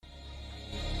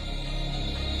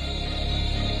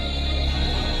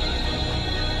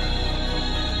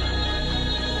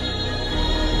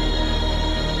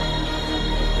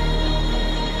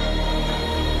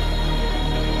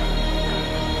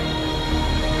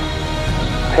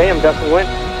Hey, I'm Dustin Wynn.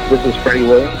 This is Freddie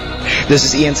Williams. This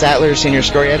is Ian Sattler, Senior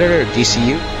Story Editor at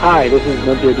DCU. Hi, this is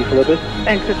Nunzio De Philippis.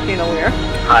 And Christina Weir.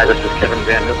 Hi, this is Kevin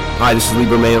Vandal. Hi, this is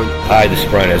Lieber Mayo. Hi, this is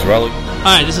Brian Azarelli.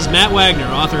 Hi, this is Matt Wagner,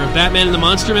 author of Batman and the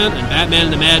Monster Man and Batman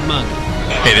and the Mad Monk.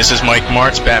 Hey, this is Mike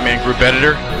Martz, Batman Group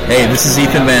Editor. Hey, this is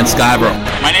Ethan Van Sciver.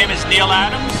 My name is Neil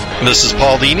Adams. This is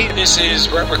Paul Dini. This is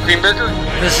Robert Greenberger.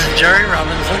 This is Jerry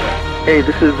Robinson. Hey,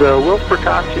 this is Will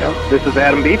Pertaccio. This is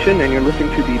Adam Beechin, and you're listening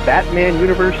to the Batman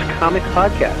Universe Comics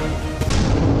Podcast.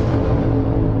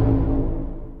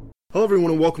 Hello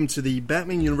everyone and welcome to the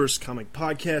Batman Universe Comic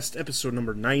Podcast, episode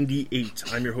number 98.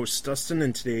 I'm your host Dustin,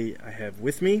 and today I have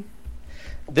with me...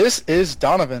 This is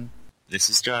Donovan. This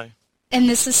is Jai. And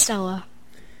this is Stella.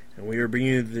 And we are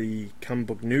bringing you the comic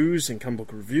book news and comic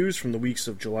book reviews from the weeks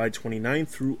of July 29th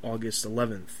through August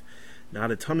 11th. Not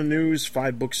a ton of news,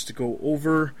 5 books to go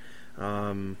over,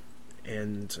 and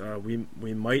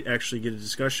we might actually get a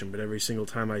discussion, but every single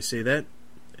time I say that,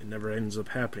 it never ends up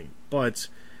happening. But...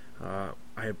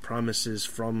 I have promises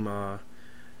from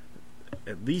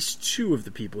at least 2 of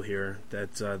the people here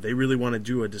that they really want to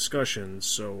do a discussion,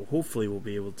 so hopefully we'll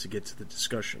be able to get to the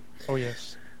discussion. Oh,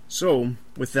 yes. So,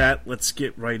 with that, let's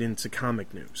get right into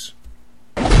comic news.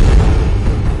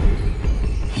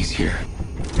 He's here.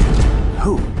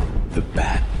 Who? The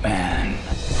Batman.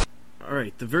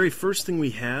 Alright, the very first thing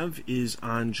we have is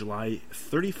on July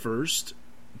 31st,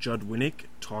 Judd Winick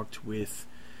talked with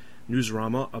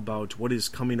Newsarama about what is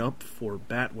coming up for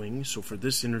Batwing. So for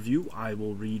this interview, I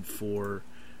will read for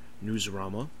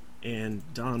Newsarama, and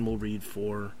Don will read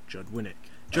for Judd Winick.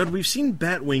 Judd, we've seen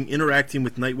Batwing interacting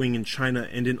with Nightwing in China,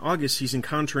 and in August he's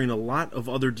encountering a lot of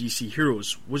other DC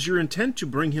heroes. Was your intent to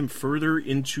bring him further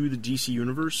into the DC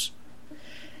universe?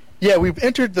 Yeah, we've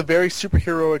entered the very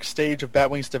superheroic stage of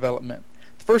Batwing's development.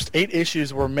 The first 8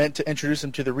 issues were meant to introduce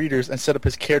him to the readers and set up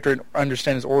his character and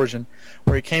understand his origin,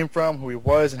 where he came from, who he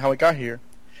was, and how he got here.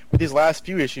 With these last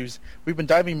few issues, we've been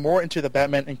diving more into the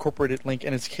Batman Incorporated link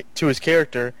and to his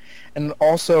character, and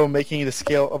also making the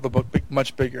scale of the book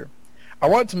much bigger. I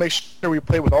wanted to make sure we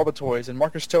play with all the toys, and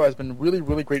Marcus To has been really,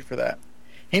 really great for that.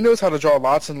 He knows how to draw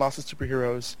lots and lots of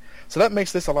superheroes, so that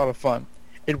makes this a lot of fun.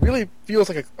 It really feels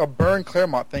like a Byrne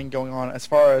Claremont thing going on as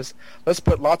far as let's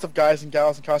put lots of guys and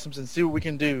gals in costumes and see what we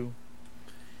can do.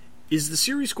 Is the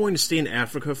series going to stay in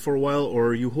Africa for a while, or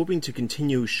are you hoping to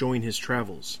continue showing his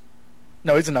travels?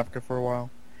 No, he's in Africa for a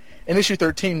while. In issue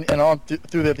 13 and on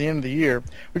through the end of the year,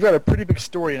 we've got a pretty big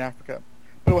story in Africa,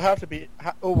 but it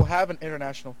will have an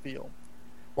international feel.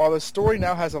 While the story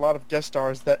now has a lot of guest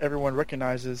stars that everyone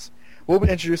recognizes, we'll be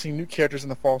introducing new characters in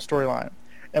the fall storyline,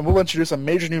 and we'll introduce a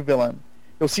major new villain.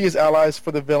 You'll see his allies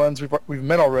for the villains we've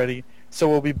met already, so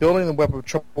we'll be building the web of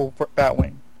trouble for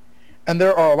Batwing. And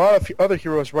there are a lot of other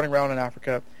heroes running around in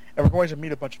Africa, and we're going to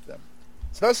meet a bunch of them.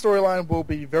 So that storyline will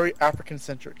be very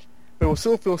African-centric, but it will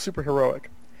still feel super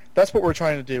heroic. That's what we're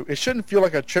trying to do. It shouldn't feel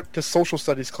like a trip to social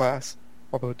studies class,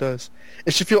 although it does.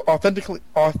 It should feel authentically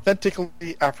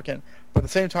African, but at the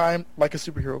same time, like a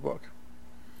superhero book.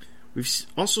 We've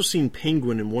also seen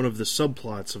Penguin in one of the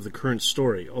subplots of the current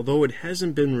story. Although it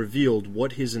hasn't been revealed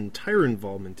what his entire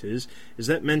involvement is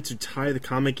that meant to tie the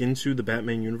comic into the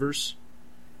Batman universe?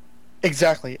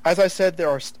 Exactly. As I said, there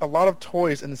are a lot of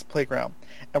toys in this playground,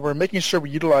 and we're making sure we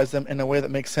utilize them in a way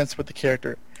that makes sense with the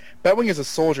character. Batwing is a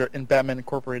soldier in Batman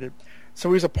Incorporated,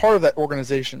 so he's a part of that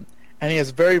organization, and he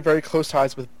has very, very close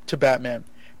ties to Batman.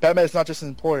 Batman is not just his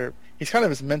employer, he's kind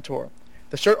of his mentor.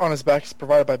 The shirt on his back is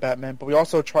provided by Batman, but we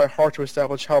also try hard to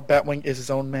establish how Batwing is his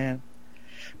own man.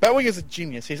 Batwing is a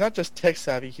genius. He's not just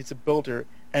tech-savvy, he's a builder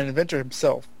and inventor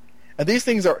himself. And these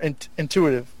things are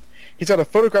intuitive. He's got a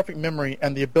photographic memory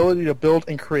and the ability to build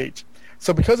and create.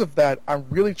 So because of that, I'm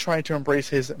really trying to embrace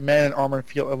his man-in-armor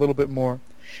feel a little bit more.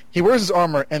 He wears his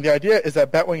armor, and the idea is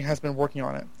that Batwing has been working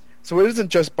on it. So it isn't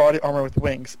just body armor with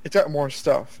wings. It's got more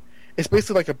stuff. It's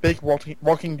basically like a big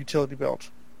walking utility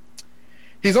belt.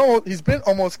 He's been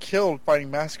almost killed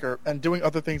fighting Massacre and doing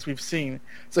other things we've seen,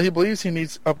 so he believes he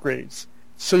needs upgrades.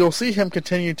 So you'll see him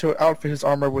continue to outfit his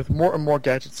armor with more and more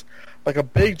gadgets, like a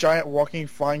big giant walking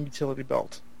flying utility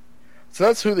belt. So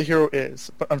that's who the hero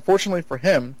is, but unfortunately for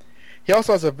him, he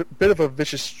also has a bit of a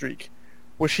vicious streak,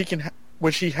 which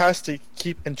he has to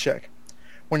keep in check.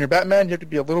 When you're Batman, you have to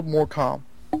be a little more calm.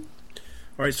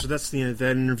 Alright, so that's the end of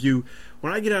that interview.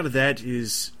 What I get out of that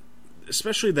is,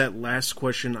 especially that last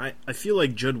question, I feel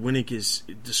like Judd Winick is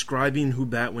describing who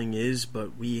Batwing is,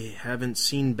 but we haven't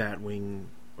seen Batwing,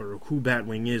 or who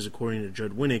Batwing is according to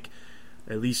Judd Winick,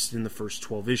 at least in the first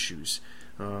 12 issues.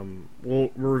 Well, we're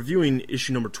reviewing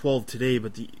issue number 12 today,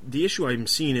 but the issue I'm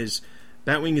seeing is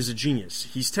Batwing is a genius.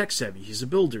 He's tech-savvy, he's a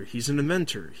builder, he's an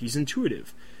inventor, he's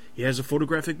intuitive. He has a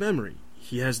photographic memory.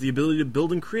 He has the ability to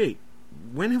build and create.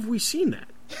 When have we seen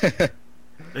that?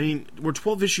 I mean, we're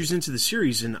 12 issues into the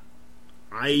series, and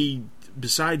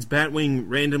besides Batwing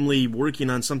randomly working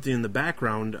on something in the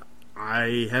background,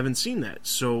 I haven't seen that.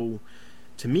 So,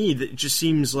 to me, it just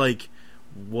seems like,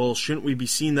 well, shouldn't we be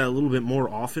seeing that a little bit more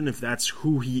often if that's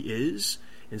who he is,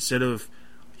 instead of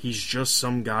he's just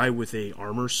some guy with a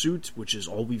armor suit, which is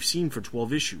all we've seen for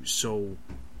 12 issues. So,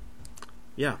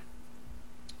 yeah.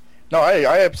 No,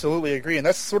 I absolutely agree, and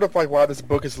that's sort of like why this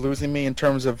book is losing me in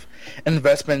terms of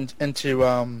investment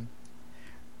into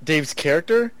Dave's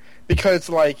character, because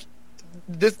like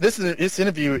this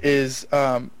interview is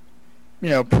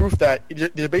proof that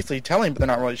they're basically telling, but they're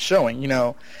not really showing.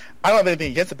 I don't have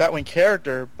anything against the Batwing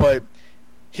character, but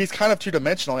he's kind of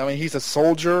two-dimensional. I mean, he's a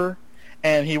soldier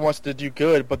and he wants to do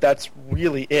good, but that's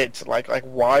really it. Like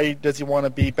why does he want to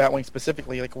be Batwing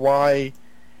specifically? Like why?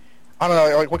 I don't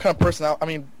know, like what kind of personality, I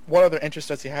mean, what other interests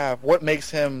does he have? What makes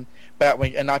him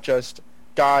Batwing and not just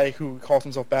guy who calls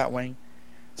himself Batwing?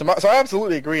 So I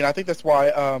absolutely agree, and I think that's why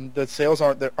the sales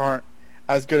aren't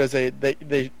as good as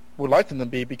they would like them to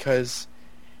be, because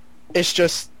it's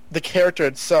just the character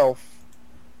itself,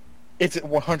 it's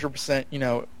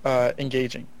 100%,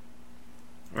 engaging.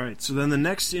 All right, so then the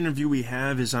next interview we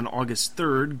have is on August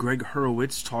 3rd. Greg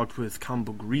Hurwitz talked with Comic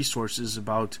Book Resources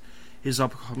about his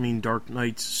upcoming Dark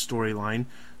Knight storyline.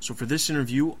 So for this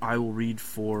interview, I will read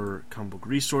for Comic Book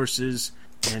Resources,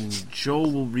 and Joe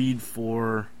will read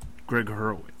for Greg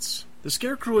Hurwitz. The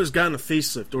Scarecrow has gotten a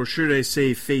facelift, or should I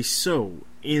say face-so,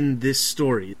 in this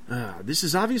story. This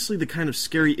is obviously the kind of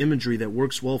scary imagery that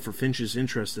works well for Finch's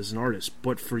interest as an artist,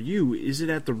 but for you, is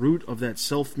it at the root of that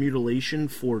self-mutilation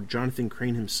for Jonathan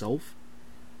Crane himself?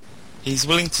 He's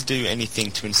willing to do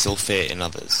anything to instill fear in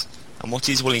others. And what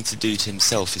he's willing to do to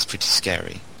himself is pretty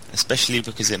scary, especially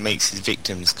because it makes his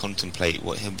victims contemplate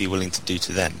what he'll be willing to do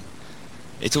to them.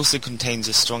 It also contains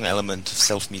a strong element of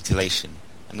self-mutilation,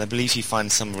 and I believe he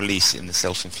finds some release in the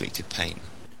self-inflicted pain.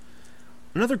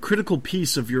 Another critical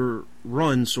piece of your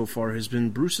run so far has been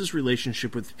Bruce's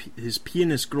relationship with his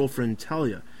pianist girlfriend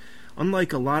Talia.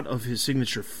 Unlike a lot of his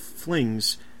signature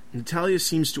flings, Natalia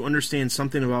seems to understand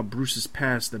something about Bruce's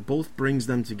past that both brings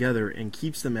them together and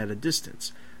keeps them at a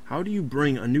distance. How do you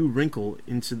bring a new wrinkle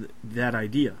into that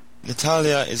idea?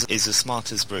 Natalia is as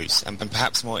smart as Bruce, and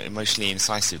perhaps more emotionally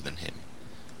incisive than him.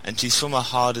 And she's from a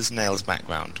hard-as-nails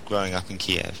background, growing up in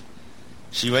Kiev.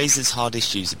 She raises hard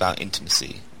issues about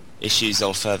intimacy, issues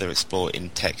I'll further explore in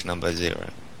Tech Number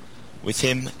 0. With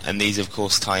him, and these of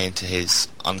course tie into his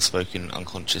unspoken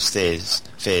unconscious fears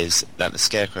that the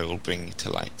Scarecrow will bring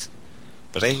to light.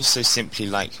 But I also simply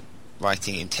like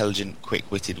writing intelligent,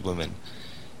 quick-witted women,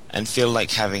 and feel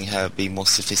like having her be more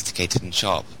sophisticated and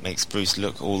sharp makes Bruce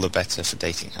look all the better for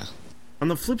dating her. On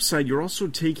the flip side, you're also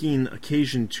taking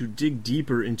occasion to dig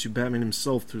deeper into Batman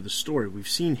himself through the story. We've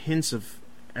seen hints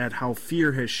at how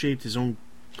fear has shaped his own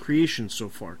creation so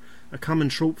far, a common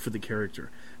trope for the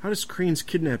character. How does Crane's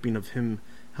kidnapping of him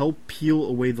help peel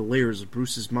away the layers of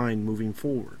Bruce's mind moving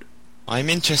forward? I'm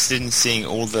interested in seeing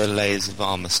all the layers of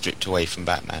armor stripped away from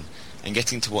Batman, and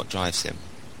getting to what drives him.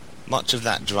 Much of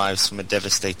that derives from a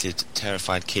devastated,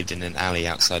 terrified kid in an alley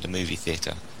outside a movie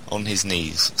theatre, on his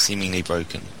knees, seemingly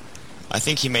broken. I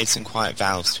think he made some quiet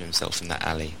vows to himself in that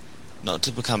alley, not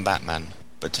to become Batman,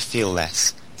 but to feel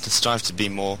less, to strive to be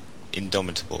more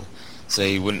indomitable, so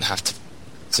he wouldn't have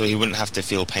to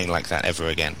feel pain like that ever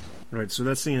again. Right, so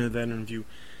that's the end of that interview.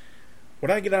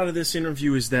 What I get out of this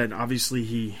interview is that obviously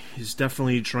he is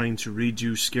definitely trying to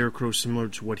redo Scarecrow similar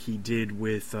to what he did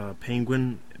with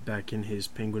Penguin back in his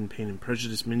Penguin Pain and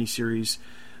Prejudice miniseries.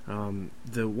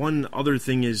 The one other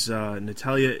thing is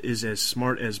Natalia is as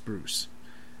smart as Bruce.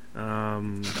 Okay.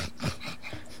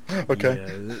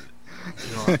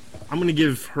 Yeah, I'm going to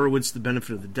give Hurwitz the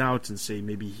benefit of the doubt and say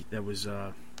maybe that was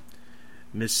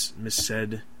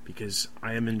missaid, because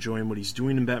I am enjoying what he's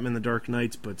doing in Batman the Dark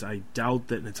Knight, but I doubt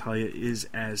that Natalia is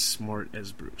as smart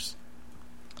as Bruce.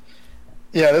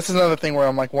 Yeah, this is another thing where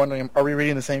I'm like wondering, are we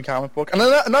reading the same comic book? And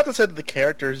not to say that the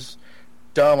character's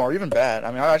dumb or even bad.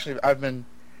 I mean, I've been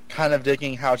kind of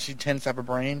digging how she tends to have a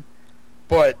brain,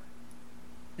 but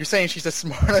you're saying she's as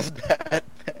smart as Batman.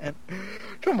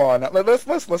 Come on,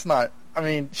 let's not. I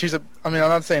mean, I'm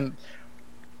not saying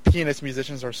pianist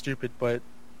musicians are stupid, but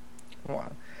come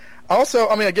on. Also,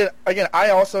 I mean, again,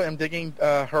 I also am digging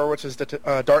Hurwitz's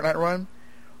Dark Knight run,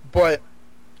 but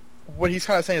what he's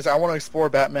kind of saying is I want to explore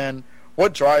Batman.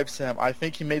 What drives him? I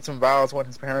think he made some vows when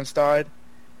his parents died.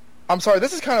 I'm sorry,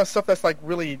 this is kind of stuff that's like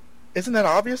really, isn't that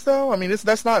obvious though? I mean,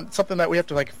 that's not something that we have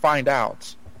to like find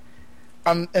out.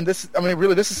 And this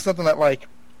is something that like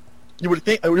you would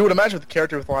imagine with a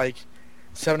character with like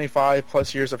 75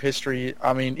 plus years of history.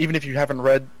 I mean, even if you haven't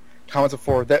read comics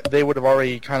before, that they would have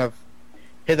already kind of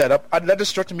hit that up. That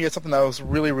just struck me as something that was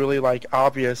really, really like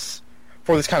obvious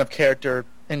for this kind of character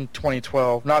in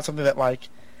 2012. Not something that like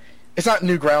it's not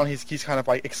new ground. He's kind of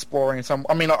like exploring some.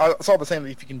 I mean, it's all the same.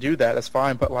 If you can do that, that's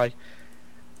fine. But like,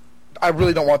 I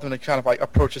really don't want them to kind of like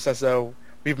approach this as though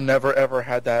we've never ever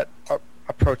had that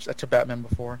approach to Batman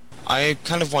before. I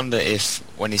kind of wonder if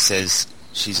when he says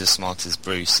she's as smart as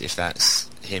Bruce, if that's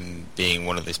him being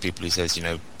one of those people who says, you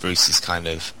know, Bruce is kind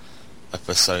of a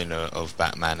persona of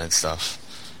Batman and stuff,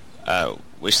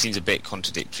 which seems a bit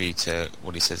contradictory to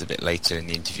what he says a bit later in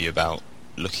the interview about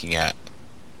looking at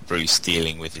Bruce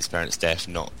dealing with his parents' death,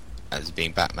 not as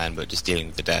being Batman, but just dealing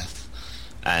with the death.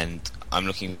 And I'm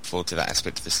looking forward to that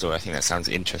aspect of the story. I think that sounds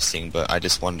interesting, but I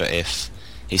just wonder if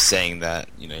he's saying that,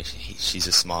 you know, she's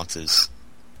as smart as...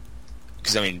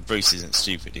 Because, I mean, Bruce isn't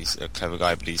stupid, he's a clever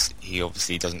guy, but he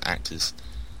obviously doesn't act as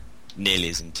nearly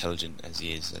as intelligent as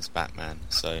he is as Batman,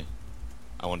 so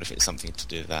I wonder if it's something to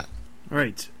do with that.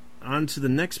 Alright, on to the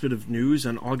next bit of news.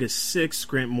 On August 6th,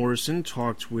 Grant Morrison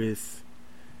talked with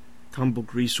Comic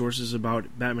Book Resources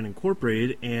about Batman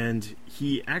Incorporated, and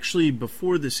he actually,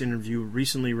 before this interview,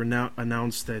 recently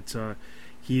announced that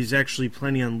he's actually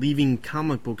planning on leaving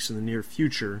comic books in the near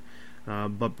future.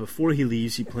 But before he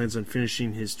leaves, he plans on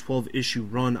finishing his 12-issue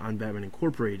run on Batman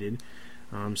Incorporated.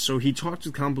 So he talked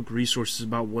to Comic Book Resources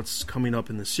about what's coming up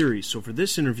in the series. So for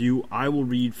this interview, I will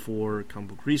read for Comic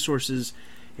Book Resources,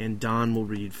 and Don will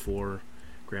read for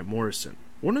Grant Morrison.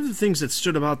 One of the things that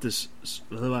stood out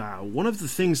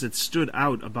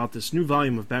about this new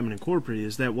volume of Batman Incorporated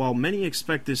is that while many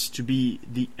expect this to be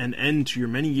an end to your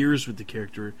many years with the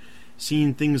character,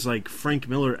 seeing things like Frank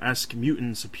Miller-esque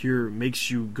mutants appear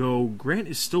makes you go, Grant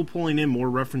is still pulling in more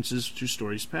references to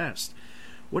stories past.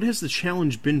 What has the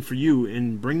challenge been for you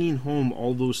in bringing home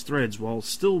all those threads while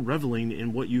still reveling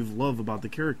in what you love about the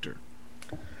character?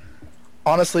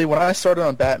 Honestly, when I started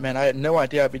on Batman, I had no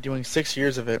idea I'd be doing 6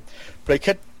 years of it,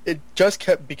 but it just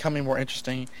kept becoming more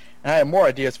interesting, and I had more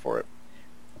ideas for it.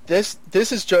 This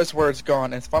is just where it's gone,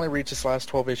 and it's finally reached its last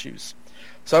 12 issues.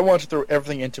 So I wanted to throw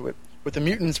everything into it. With the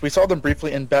mutants, we saw them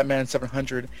briefly in Batman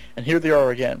 700, and here they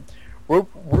are again.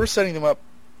 We're setting them up.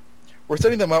 We're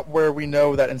setting them up where we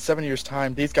know that in 7 years'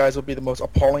 time, these guys will be the most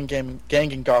appalling gang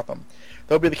in Gotham.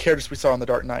 They'll be the characters we saw in The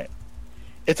Dark Knight.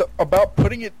 It's about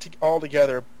putting it all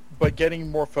together, but getting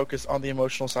more focused on the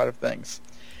emotional side of things.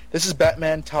 This is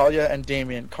Batman, Talia, and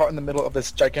Damian caught in the middle of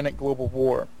this gigantic global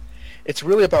war. It's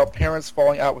really about parents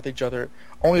falling out with each other.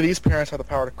 Only these parents have the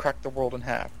power to crack the world in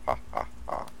half. Ha ha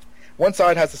ha. One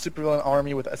side has the supervillain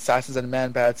army with assassins and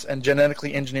man-bats and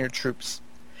genetically engineered troops.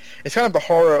 It's kind of the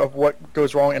horror of what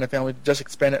goes wrong in a family, just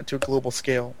expand it to a global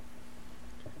scale.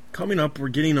 Coming up, we're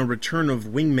getting a return of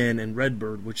Wingman and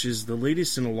Redbird, which is the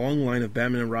latest in a long line of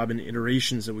Batman and Robin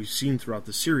iterations that we've seen throughout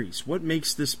the series. What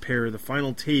makes this pair the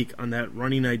final take on that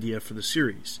running idea for the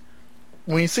series?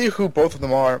 When you see who both of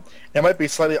them are, it might be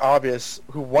slightly obvious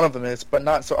who one of them is, but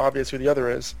not so obvious who the other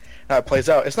is. How it plays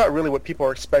out, it's not really what people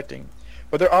are expecting.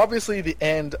 But they're obviously the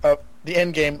end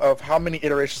game of how many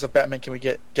iterations of Batman can we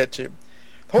get to.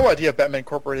 The whole idea of Batman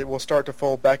Incorporated will start to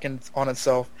fold back on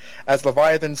itself as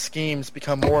Leviathan's schemes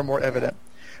become more and more evident.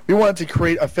 We wanted to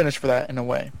create a finish for that in a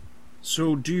way.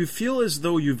 So do you feel as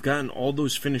though you've gotten all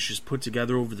those finishes put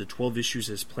together over the 12 issues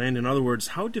as planned? In other words,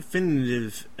 how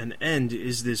definitive an end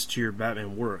is this to your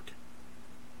Batman work?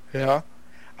 Yeah.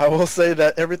 I will say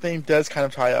that everything does kind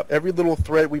of tie up. Every little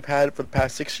thread we've had for the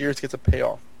past 6 years gets a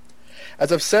payoff.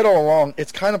 As I've said all along,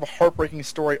 it's kind of a heartbreaking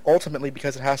story ultimately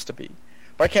because it has to be.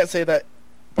 But I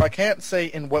can't say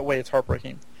in what way it's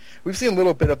heartbreaking. We've seen a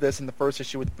little bit of this in the first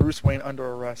issue with Bruce Wayne under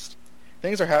arrest.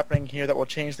 Things are happening here that will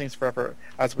change things forever,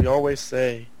 as we always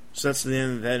say. So that's the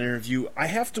end of that interview. I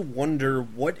have to wonder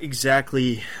what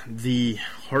exactly the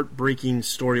heartbreaking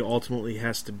story ultimately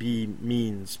has to be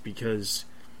means, because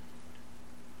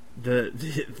the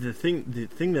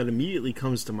thing that immediately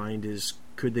comes to mind is,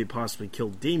 could they possibly kill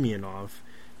Damian off?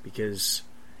 Because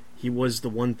he was the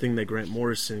one thing that Grant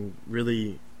Morrison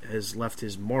really has left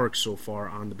his mark so far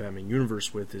on the Batman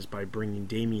universe with, is by bringing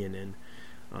Damian in.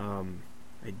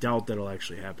 I doubt that'll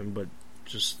actually happen, but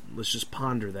let's just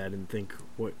ponder that and think,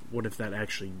 what if that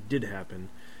actually did happen?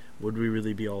 Would we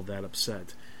really be all that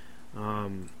upset?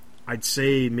 I'd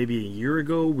say maybe a year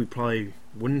ago we probably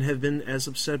wouldn't have been as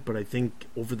upset, but I think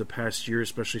over the past year,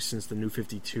 especially since the New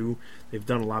 52, they've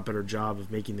done a lot better job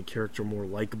of making the character more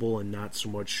likable and not so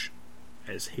much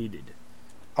as hated.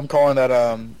 I'm calling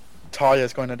that Talia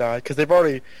is going to die, because they've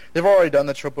already done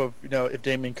the trope of, if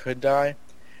Damian could die,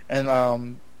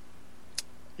 and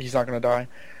he's not going to die.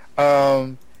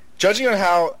 Judging on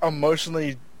how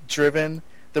emotionally driven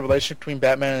the relationship between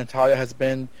Batman and Talia has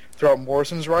been throughout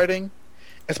Morrison's writing,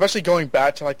 especially going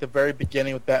back to like the very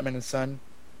beginning with Batman and Son,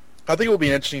 I think it would be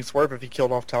an interesting swerve if he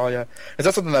killed off Talia. Is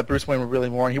that something that Bruce Wayne would really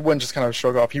want? He wouldn't just kind of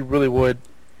shrug off. He really would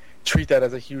treat that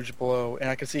as a huge blow, and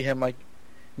I could see him like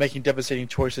making devastating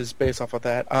choices based off of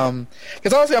that.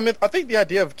 Because honestly, I mean, I think the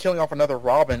idea of killing off another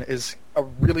Robin is a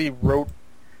really rote,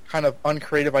 kind of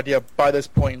uncreative idea by this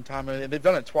point in time. I mean, they've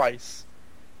done it twice,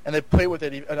 and they've played with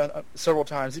it several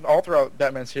times, even all throughout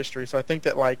Batman's history. So I think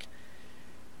that like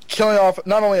killing off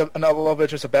not only another love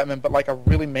interest of Batman, but like a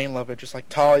really main love interest like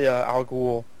Talia al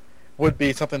Ghul would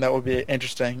be something that would be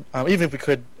interesting, even if we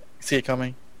could see it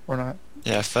coming or not.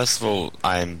 Yeah, first of all,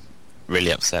 I'm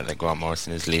really upset that Grant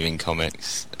Morrison is leaving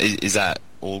comics. Is that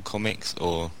all comics,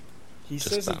 or he just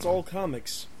says Batman? It's all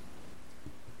comics.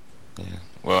 Yeah.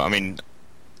 Well, I mean,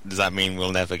 does that mean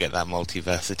we'll never get that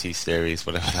Multiversity series,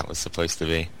 whatever that was supposed to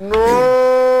be?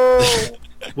 No!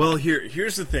 Well,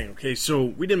 here's the thing. Okay, so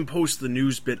we didn't post the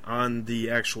news bit on the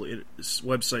actual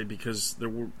website because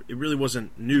it really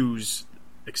wasn't news,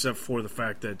 except for the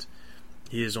fact that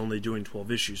he is only doing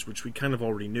 12 issues, which we kind of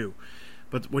already knew.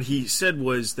 But what he said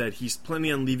was that he's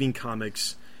planning on leaving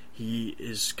comics. He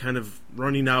is kind of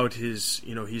running out he's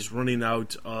running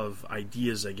out of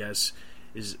ideas, I guess,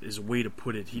 is a way to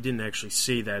put it. He didn't actually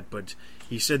say that, but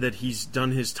he said that he's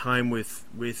done his time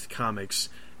with comics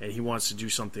and he wants to do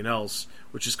something else,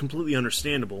 which is completely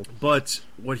understandable. But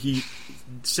what he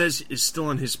says is still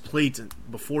on his plate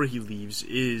before he leaves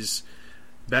is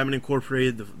Batman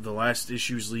Incorporated, the last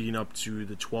issues leading up to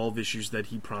the 12 issues that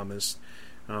he promised.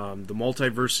 The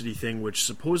Multiversity thing, which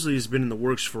supposedly has been in the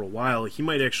works for a while, he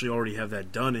might actually already have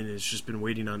that done and has just been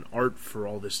waiting on art for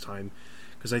all this time.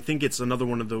 Because I think it's another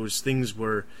one of those things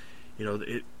where,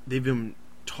 they've been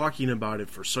talking about it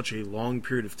for such a long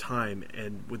period of time,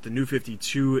 and with the New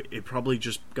 52, it probably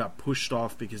just got pushed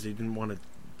off because they didn't want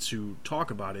to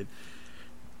talk about it.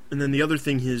 And then the other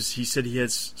thing is, he said he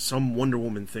has some Wonder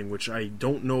Woman thing, which I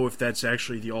don't know if that's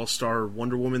actually the All-Star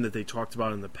Wonder Woman that they talked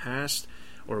about in the past,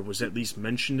 or was at least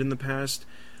mentioned in the past.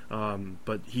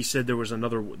 But he said there was a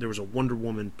Wonder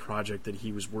Woman project that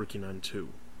he was working on too.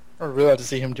 I'd really like to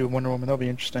see him do Wonder Woman. That'll be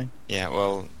interesting. Yeah,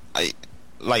 well,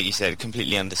 like you said,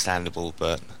 completely understandable,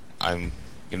 but I'm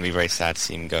going to be very sad to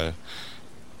see him go.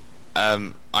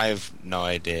 I have no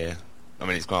idea. I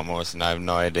mean, it's Grant Morrison. I have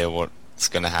no idea what's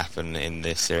going to happen in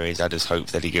this series. I just hope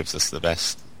that he gives us the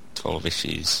best 12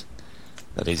 issues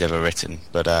that he's ever written.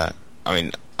 But, I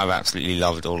mean, I've absolutely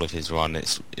loved all of his run.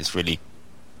 It's really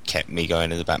kept me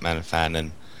going as a Batman fan,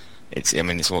 and it's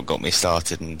what got me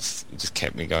started and it just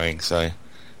kept me going. So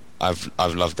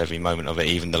I've loved every moment of it.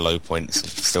 Even the low points have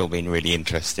still been really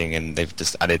interesting, and they've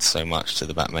just added so much to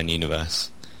the Batman universe.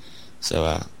 So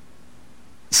I'm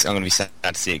going to be sad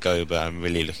to see it go, but I'm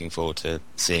really looking forward to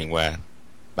seeing where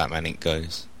Batman Inc.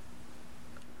 goes.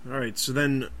 Alright, so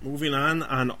then moving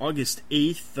on August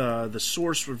 8th, The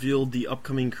Source revealed the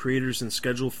upcoming creators and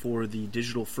schedule for the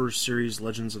Digital First series,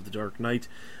 Legends of the Dark Knight.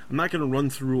 I'm not going to run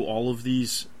through all of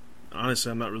these.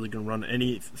 Honestly, I'm not really going to run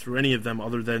through any of them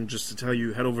other than just to tell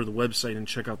you, head over to the website and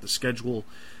check out the schedule.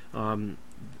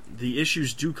 The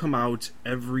issues do come out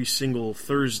every single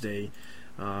Thursday,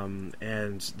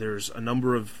 and there's a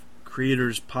number of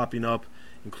creators popping up,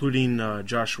 including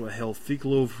Joshua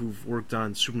Hale-Fikolov, who've worked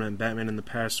on Superman and Batman in the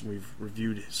past, and we've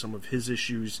reviewed some of his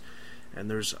issues. And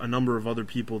there's a number of other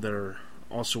people that are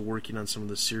also working on some of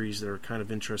the series that are kind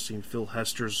of interesting. Phil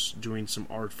Hester's doing some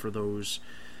art for those.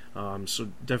 So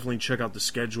definitely check out the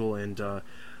schedule, and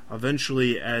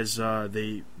eventually as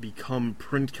they become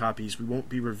print copies, we won't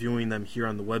be reviewing them here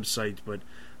on the website, but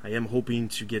I am hoping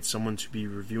to get someone to be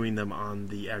reviewing them on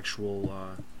the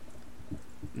actual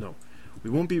we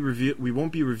won't be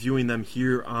reviewing them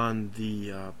here on the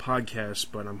podcast,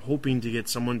 but I'm hoping to get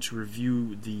someone to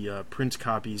review the print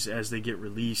copies as they get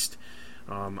released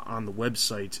on the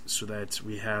website, so that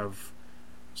we have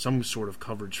some sort of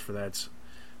coverage for that.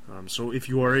 So if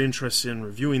you are interested in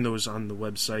reviewing those on the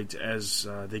website as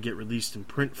they get released in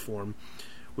print form,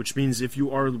 which means if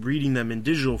you are reading them in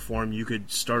digital form, you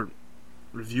could start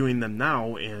reviewing them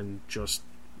now, and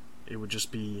it would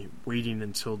just be waiting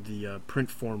until the print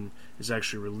form is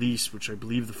actually released, which I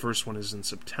believe the first one is in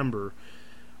September,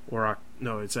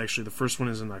 it's actually the first one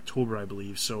is in October, I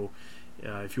believe. So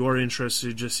if you are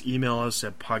interested, just email us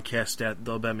at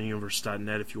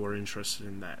podcast@thebatmanuniverse.net if you are interested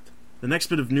in that. The next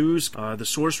bit of news, The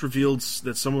Source revealed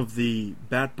that some of the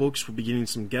Bat books will be getting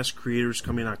some guest creators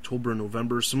coming in October and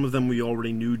November. Some of them we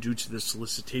already knew due to the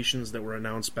solicitations that were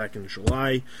announced back in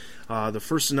July. The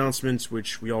first announcement,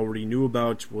 which we already knew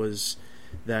about, was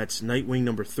that Nightwing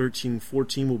number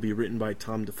 1314 will be written by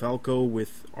Tom DeFalco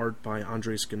with art by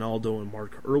Andres Gonaldo and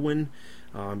Mark Irwin.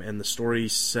 And the story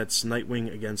sets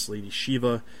Nightwing against Lady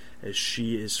Shiva as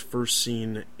she is first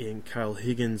seen in Kyle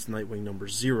Higgins' Nightwing number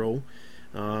 0.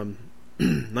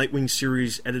 Nightwing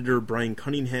series editor Brian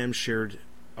Cunningham shared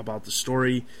about the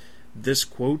story this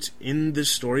quote: "In this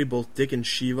story, both Dick and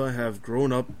Shiva have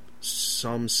grown up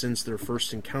some since their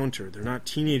first encounter. They're not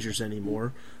teenagers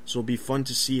anymore, so it'll be fun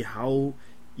to see how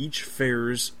each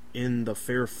fares in the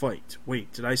fair fight."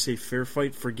 Wait, did I say fair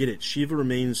fight? Forget it. Shiva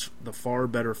remains the far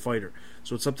better fighter,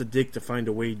 so it's up to Dick to find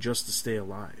a way just to stay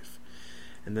alive.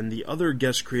 And then the other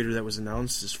guest creator that was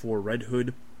announced is for Red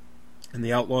Hood and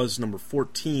the Outlaws number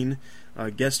 14.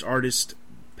 Guest artist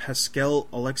Pascal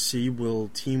Alexi will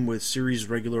team with series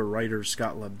regular writer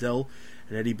Scott Lobdell,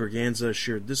 and Eddie Berganza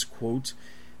shared this quote,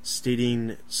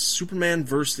 stating, "Superman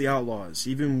vs. the Outlaws.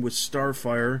 Even with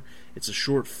Starfire, it's a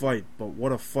short fight, but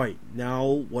what a fight. Now,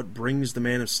 what brings the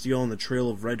Man of Steel on the trail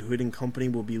of Red Hood and Company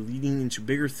will be leading into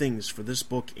bigger things for this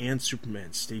book and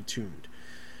Superman. Stay tuned."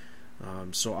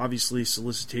 So obviously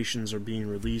solicitations are being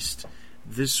released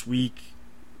this week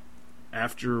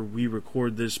after we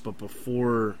record this, but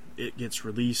before it gets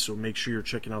released, so make sure you're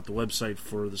checking out the website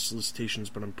for the solicitations.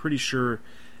 But I'm pretty sure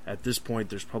at this point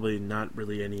there's probably not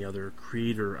really any other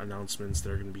creator announcements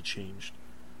that are going to be changed.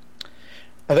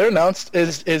 Are they announced?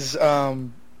 Is Lobdell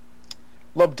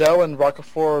and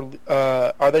Rocafort,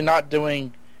 are they not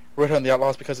doing Red Hood and the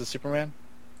Outlaws because of Superman?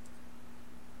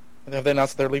 Have they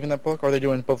announced that they're leaving that book, or are they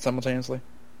doing both simultaneously?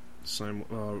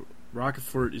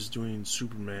 Rocafort is doing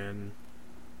Superman.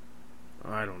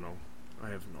 I don't know. I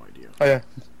have no idea. Oh yeah.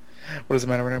 What does it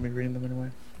matter? We're not going to be reading them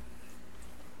anyway.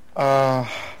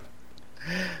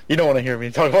 You don't want to hear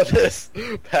me talk about this.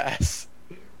 Pass.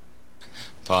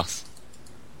 Pass.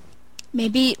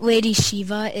 Maybe Lady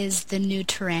Shiva is the new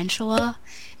tarantula,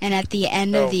 and at the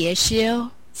end of the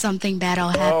issue, something bad will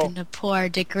happen to poor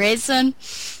Dick Grayson.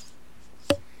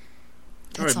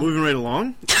 Alright, moving right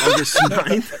along. August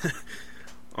 9th.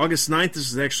 August 9th,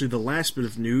 this is actually the last bit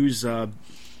of news.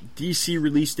 DC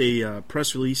released a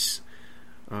press release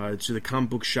to the comic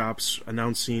book shops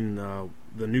announcing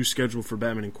the new schedule for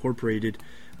Batman Incorporated.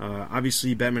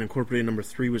 Obviously, Batman Incorporated number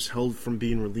 3 was held from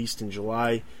being released in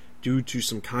July due to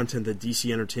some content that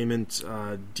DC Entertainment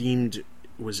deemed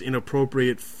was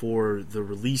inappropriate for the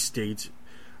release date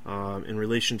in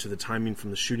relation to the timing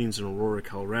from the shootings in Aurora,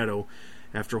 Colorado.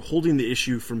 After holding the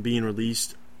issue from being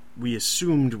released, we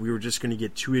assumed we were just going to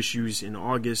get 2 issues in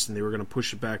August and they were going to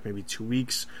push it back maybe 2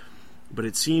 weeks, but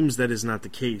it seems that is not the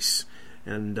case.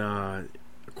 And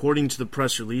according to the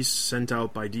press release sent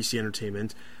out by DC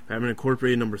Entertainment, Batman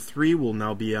Incorporated number 3 will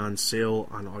now be on sale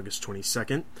on August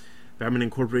 22nd. Batman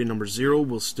Incorporated number 0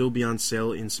 will still be on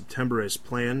sale in September as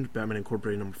planned. Batman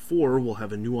Incorporated number 4 will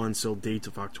have a new on-sale date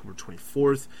of October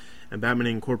 24th. And Batman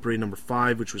Incorporated number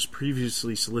 5, which was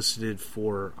previously solicited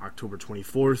for October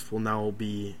 24th, will now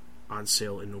be on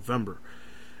sale in November.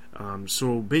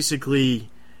 So basically,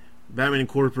 Batman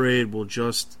Incorporated will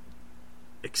just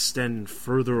extend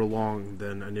further along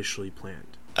than initially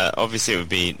planned. Obviously, it would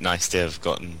be nice to have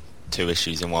gotten 2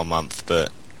 issues in 1 month, but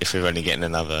if we're only getting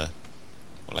another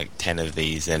 10 of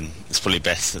these, then it's probably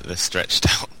best that they're stretched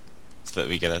out so that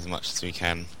we get as much as we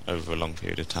can over a long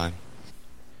period of time.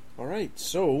 Alright,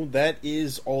 so that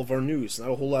is all of our news. Not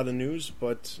a whole lot of news,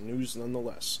 but news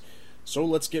nonetheless. So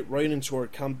let's get right into our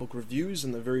comic book reviews,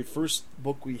 and the very first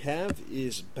book we have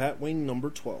is Batwing number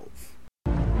 12.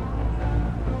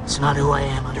 It's not who I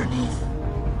am underneath,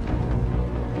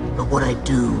 but what I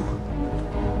do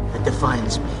that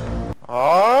defines me.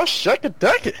 Aw,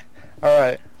 shuck-a-duck-it.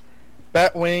 Alright,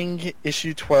 Batwing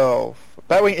issue 12.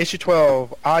 Batwing issue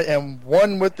 12, I Am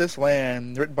One With This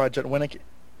Land, written by Judd Winnick,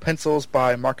 pencils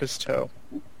by Marcus Toe.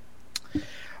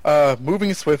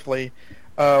 Moving swiftly,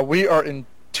 we are in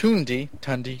Tundi,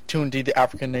 the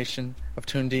African nation of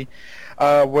Tundi,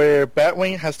 where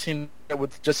Batwing has teamed up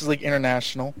with Justice League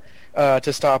International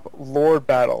to stop Lord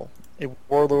Battle, a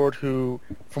warlord who,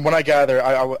 from what I gather,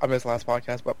 I missed the last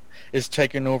podcast, but is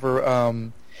taking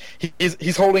over.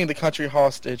 He's holding the country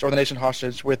hostage, or the nation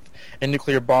hostage, with a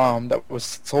nuclear bomb that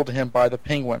was sold to him by the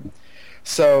Penguin.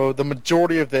 So the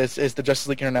majority of this is the Justice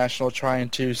League International trying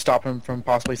to stop him from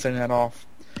possibly setting that off.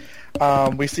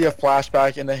 We see a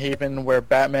flashback in the Haven where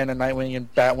Batman and Nightwing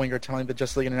and Batwing are telling the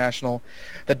Justice League International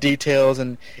the details,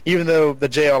 and even though the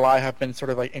JLI have been sort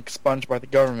of expunged by the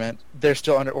government, they're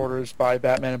still under orders by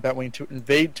Batman and Batwing to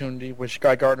invade Tundi, which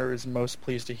Guy Gardner is most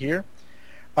pleased to hear.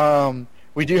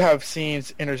 We do have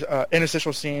scenes,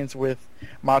 interstitial scenes with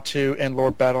Matu and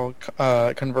Lord Battle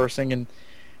conversing, and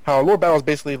how Lord Battle is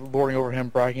basically lording over him,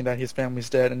 bragging that his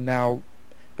family's dead, and now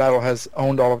Battle has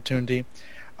owned all of Toondy.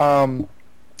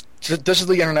 Justice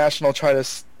League International try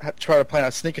to plan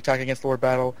a sneak attack against Lord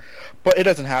Battle, but it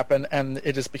doesn't happen, and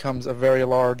it just becomes a very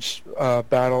large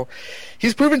battle.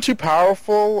 He's proven too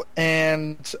powerful,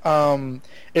 and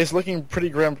is looking pretty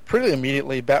grim pretty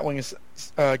immediately. Batwing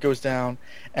goes down,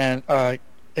 and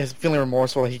is feeling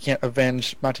remorseful. He can't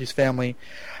avenge Matu's family.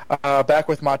 Back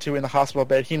with Matu in the hospital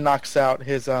bed, he knocks out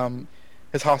his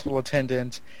hospital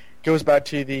attendant, goes back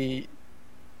to the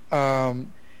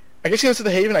I guess he goes to the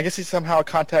Haven. I guess he somehow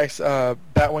contacts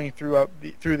Batwing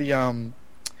through the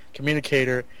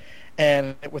communicator,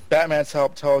 and with Batman's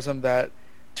help, tells him that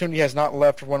Toondy has not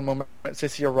left for one moment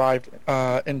since he arrived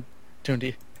in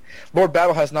Toondy. Lord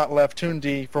Battle has not left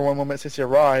Toondy for one moment since he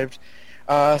arrived.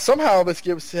 Somehow, this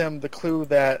gives him the clue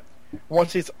that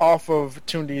once he's off of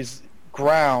Toondy's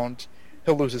ground,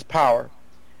 he'll lose his power,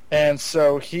 and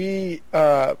so he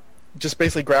just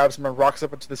basically grabs him and rocks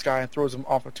up into the sky and throws him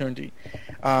off of Toondy.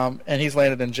 And he's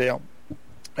landed in jail,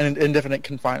 in indefinite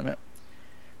confinement.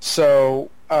 So,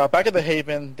 back at the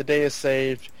Haven, the day is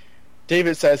saved.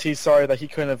 David says he's sorry that he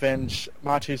couldn't avenge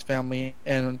Matu's family,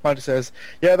 and Matu says,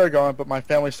 yeah, they're gone, but my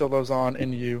family still lives on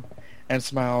in you, and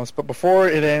smiles. But before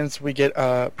it ends, we get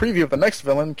a preview of the next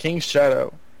villain, King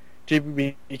Shadow.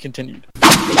 TBB continued.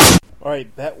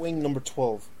 Alright, Batwing number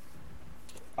 12.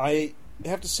 I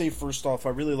have to say, first off, I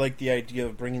really like the idea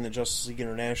of bringing the Justice League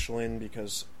International in,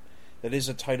 because that is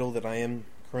a title that I am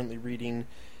currently reading,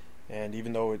 and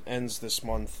even though it ends this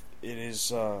month, it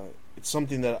is it's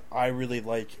something that I really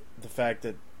like. The fact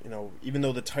that, even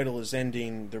though the title is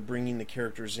ending, they're bringing the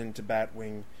characters into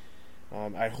Batwing.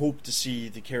 I hope to see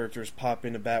the characters pop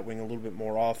into Batwing a little bit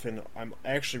more often. I'm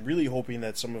actually really hoping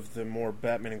that some of the more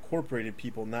Batman Incorporated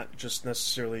people, not just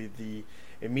necessarily the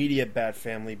immediate Bat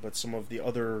family, but some of the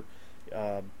other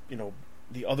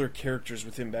the other characters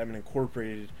within Batman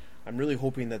Incorporated, I'm really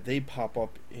hoping that they pop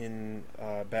up in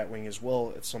Batwing as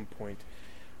well at some point.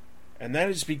 And that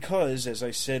is because, as I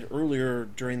said earlier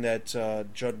during that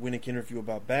Judd Winnick interview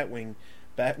about Batwing,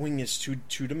 Batwing is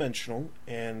two-dimensional,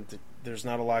 and there's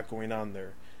not a lot going on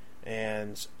there.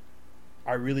 And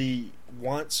I really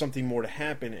want something more to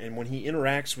happen, and when he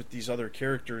interacts with these other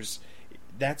characters,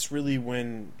 that's really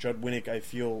when Judd Winnick, I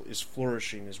feel, is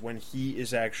flourishing, is when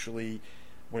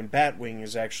when Batwing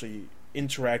is actually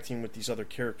interacting with these other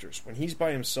characters. When he's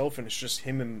by himself and it's just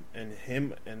him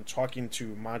and talking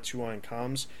to Matu on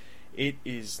comms, it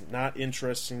is not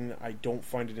interesting. I don't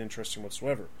find it interesting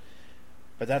whatsoever.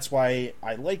 But that's why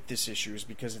I like this issue, is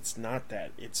because it's not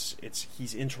that. It's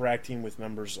he's interacting with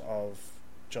members of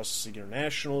Justice League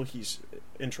International, he's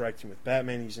interacting with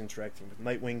Batman, he's interacting with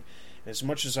Nightwing. And as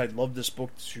much as I'd love this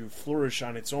book to flourish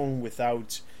on its own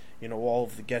without, all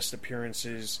of the guest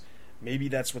appearances, maybe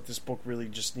that's what this book really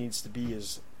just needs to be,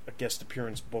 is a guest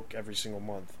appearance book every single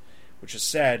month. Which is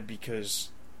sad, because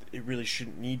it really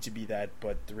shouldn't need to be that,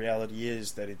 but the reality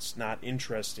is that it's not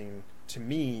interesting to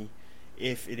me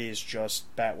if it is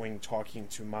just Batwing talking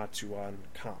to Matu on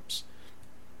comms.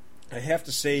 I have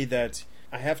to say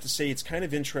it's kind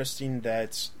of interesting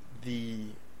that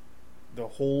the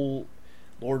whole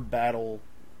Lord Battle,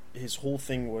 his whole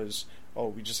thing was,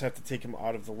 we just have to take him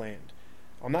out of the land.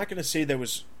 I'm not going to say that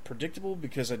was predictable,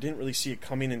 because I didn't really see it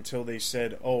coming until they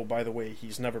said, by the way,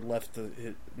 he's never left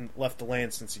the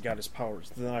land since he got his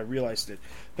powers. Then I realized it.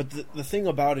 But the thing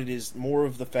about it is more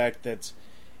of the fact that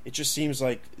it just seems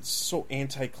like it's so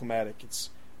anticlimactic.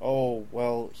 It's,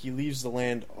 he leaves the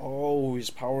land, his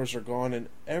powers are gone, and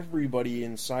everybody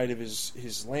inside of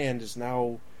his land is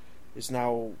now,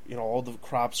 all the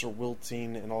crops are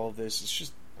wilting and all of this. It's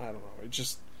just, I don't know, it's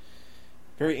just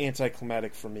very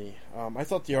anticlimactic for me. I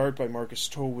thought the art by Marcus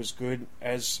To was good.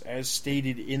 As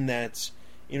stated in that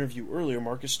interview earlier,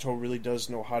 Marcus To really does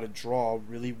know how to draw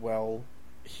really well.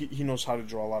 He knows how to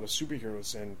draw a lot of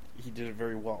superheroes, and he did it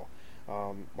very well.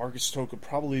 Marcus To could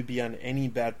probably be on any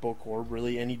Bat book, or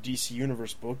really any DC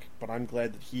Universe book, but I'm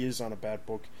glad that he is on a Bat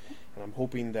book, and I'm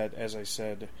hoping that, as I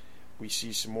said, we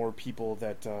see some more people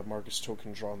that Marcus To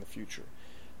can draw in the future.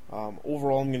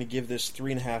 Overall, I'm going to give this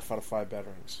 3.5 out of 5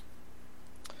 Batarangs.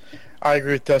 I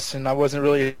agree with Dustin. I wasn't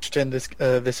really interested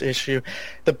in this issue.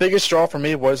 The biggest draw for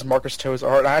me was Marcus To's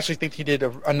art. I actually think he did,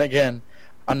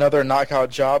 another knockout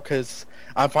job, because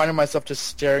I'm finding myself just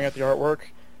staring at the artwork.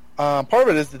 Part of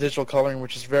it is the digital coloring,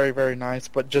 which is very, very nice,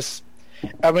 but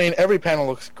every panel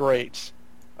looks great.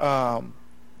 But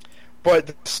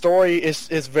the story is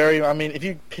very, if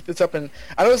you pick this up, and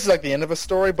I know this is like the end of a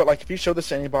story, but if you show this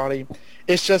to anybody,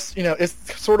 it's just,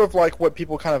 it's sort of like what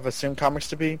people kind of assume comics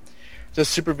to be.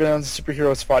 Just supervillains and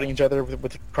superheroes fighting each other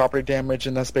with property damage,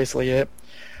 and that's basically it.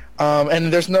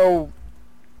 And there's no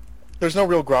there's no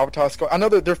real gravitas. I know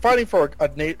that they're fighting for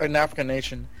an African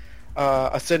nation,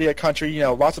 a city, a country. You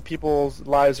know, lots of people's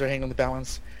lives are hanging in the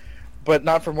balance, but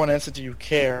not from one instant do you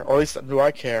care, or at least do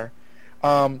I care.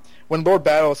 When Lord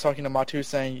Battle was talking to Matu,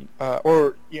 saying,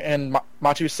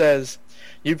 Matu says,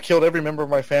 "You've killed every member of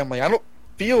my family." I don't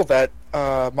feel that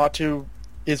Matu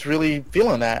is really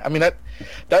feeling that. I mean,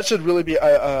 that should really be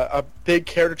a big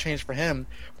character change for him.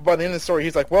 But by the end of the story,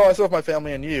 he's like, "Well, I still have my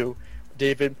family and you,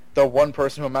 David, the one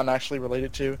person who I'm not actually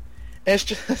related to." And it's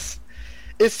just,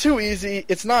 it's too easy.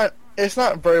 It's not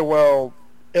very well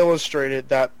illustrated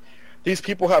that these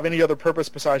people have any other purpose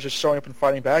besides just showing up and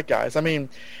fighting bad guys. I mean,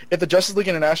 if the Justice League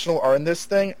International are in this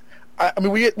thing, I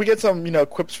mean, we get some, you know,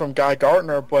 quips from Guy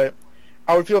Gardner, but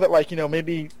I would feel that, like, you know,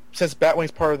 maybe since Batwing's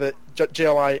part of the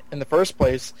JLI in the first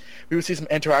place, we would see some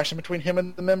interaction between him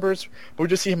and the members, but we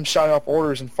just see him shouting off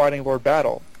orders and fighting Lord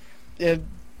Battle. And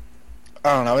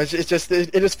I don't know, it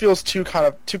just feels too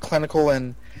clinical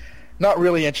and not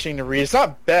really interesting to read. It's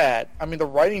not bad. I mean, the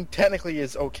writing technically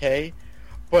is okay,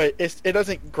 but it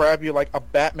doesn't grab you like a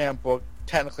Batman book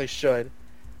technically should.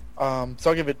 So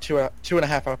I'll give it 2.5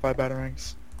 out of 5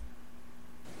 Batarangs.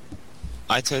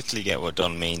 I totally get what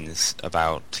Don means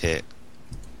about it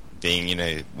being, you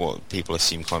know, what people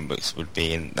assume comic books would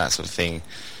be and that sort of thing.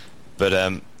 But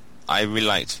I really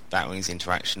liked Batwing's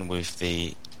interaction with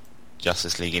the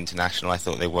Justice League International. I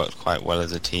thought they worked quite well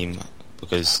as a team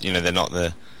because, you know, they're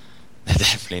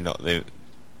definitely not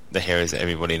the heroes that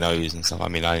everybody knows and stuff. I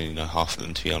mean, I only know half of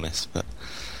them, to be honest, but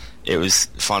it was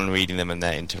fun reading them and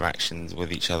their interactions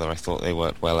with each other. I thought they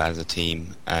worked well as a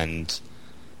team, and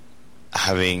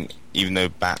even though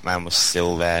Batman was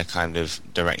still there kind of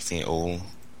directing it all,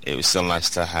 it was still nice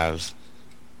to have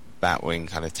Batwing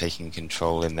kind of taking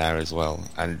control in there as well,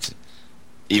 and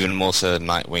even more so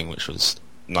Nightwing, which was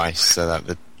nice, so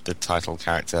that the title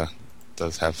character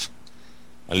does have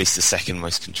at least the second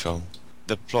most control.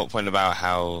 The plot point about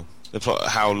how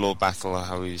Lord Battle,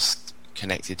 how he's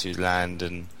connected to his land,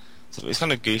 and so it's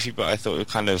kind of goofy, but I thought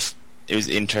it was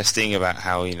interesting about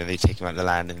how, you know, they take him out of the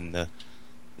land and the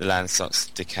land starts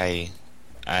to decay,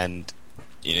 and,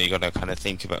 you know, you got to kind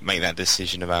of make that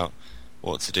decision about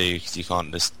what to do, because you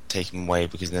can't just take him away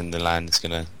because then the land is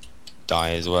going to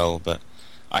die as well. But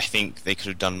I think they could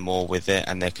have done more with it,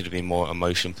 and there could have been more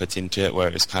emotion put into it, where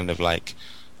it was kind of like,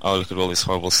 oh, look at all this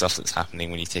horrible stuff that's happening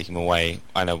when you take him away.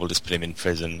 I know, we'll just put him in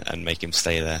prison and make him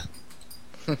stay there.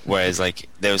 Whereas, like,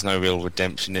 there was no real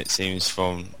redemption, it seems,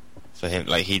 for him.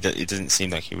 Like, it doesn't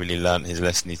seem like he really learnt his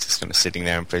lesson. He's just kind of sitting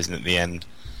there in prison at the end,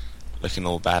 looking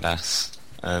all badass.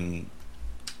 And,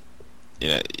 you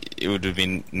know, it would have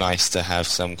been nice to have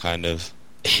some kind of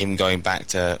him going back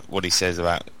to what he says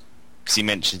about, because he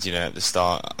mentions, you know, at the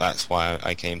start, that's why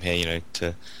I came here, you know,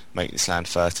 to make this land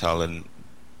fertile and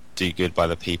do good by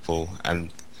the people.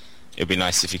 And it'd be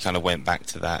nice if he kind of went back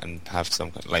to that and have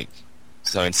some, like,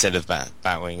 so instead of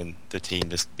Batwing and the team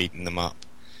just beating them up,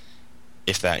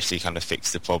 if they actually kind of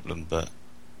fixed the problem. But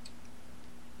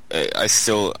I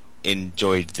still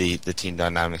enjoyed the team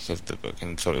dynamic of the book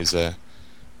and thought it was a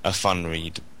fun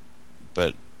read,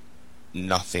 but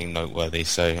nothing noteworthy,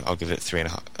 so I'll give it 3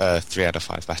 out of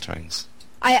 5 Batarangs.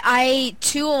 I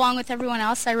too, along with everyone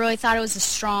else, I really thought it was a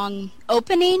strong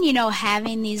opening, you know,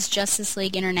 having these Justice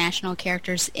League International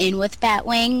characters in with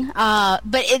Batwing.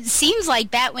 But it seems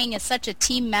like Batwing is such a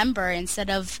team member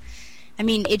instead of, I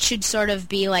mean, it should sort of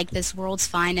be like this World's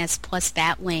Finest plus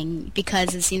Batwing,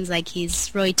 because it seems like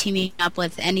he's really teaming up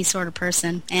with any sort of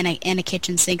person, and a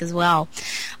kitchen sink as well.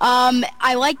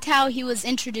 I liked how he was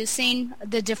introducing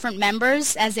the different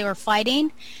members as they were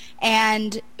fighting,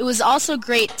 and it was also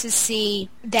great to see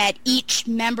that each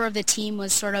member of the team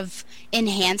was sort of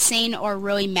enhancing or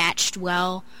really matched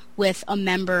well with a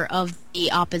member of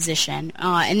the opposition.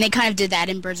 And they kind of did that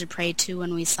in Birds of Prey too,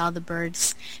 when we saw the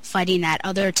birds fighting that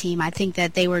other team. I think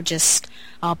that they were just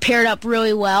paired up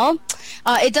really well.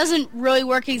 It doesn't really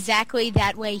work exactly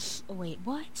that way. Wait,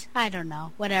 what? I don't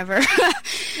know. Whatever.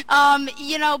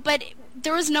 You know, but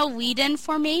there was no lead-in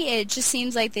for me. It just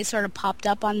seems like they sort of popped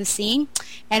up on the scene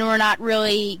and were not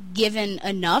really given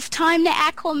enough time to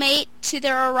acclimate to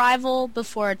their arrival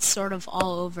before it's sort of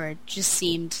all over. It just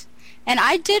seemed... And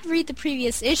I did read the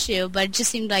previous issue, but it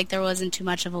just seemed like there wasn't too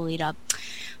much of a lead-up.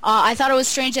 I thought it was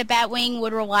strange that Batwing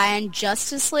would rely on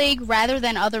Justice League rather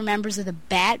than other members of the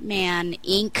Batman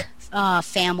Inc.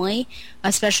 Family,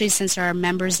 especially since there are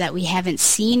members that we haven't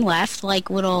seen left, like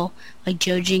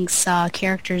Joe Jinks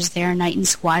characters there, Knight and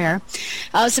Squire.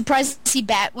 I was surprised to see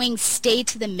Batwing stay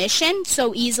to the mission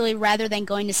so easily rather than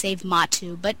going to save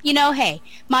Matu. But, you know, hey,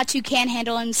 Matu can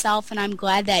handle himself, and I'm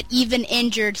glad that even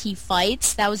injured he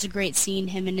fights. That was a great scene,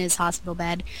 him in his hospital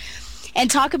bed. And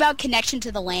talk about connection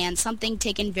to the land, something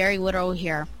taken very literal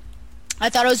here. I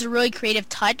thought it was a really creative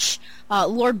touch.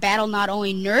 Lord Battle not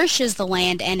only nourishes the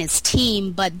land and his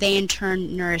team, but they in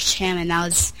turn nourished him, and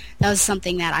that was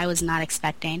something that I was not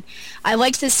expecting. I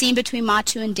liked the scene between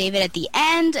Matu and David at the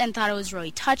end and thought it was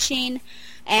really touching.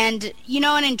 And,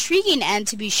 an intriguing end,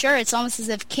 to be sure. It's almost as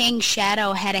if King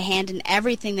Shadow had a hand in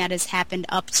everything that has happened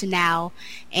up to now,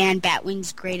 and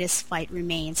Batwing's greatest fight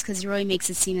remains, because it really makes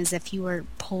it seem as if he were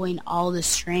pulling all the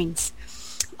strings.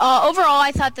 Overall,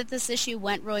 I thought that this issue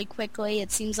went really quickly.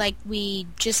 It seems like we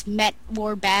just met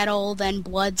Lord Battle, then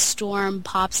Bloodstorm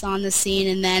pops on the scene,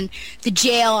 and then the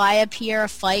JLI appear, a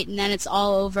fight, and then it's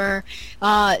all over.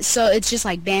 So it's just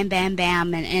like bam, bam,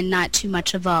 bam, and not too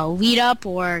much of a lead-up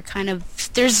or kind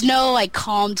of, there's no like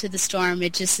calm to the storm.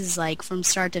 It just is like from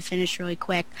start to finish really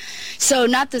quick. So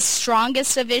not the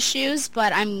strongest of issues,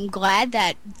 but I'm glad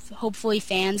that hopefully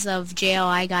fans of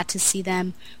JLI got to see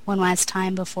them one last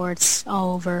time before it's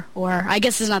all over. Or I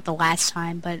guess it's not the last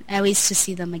time, but at least to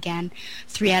see them again.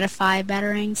 3 out of 5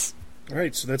 Batarangs.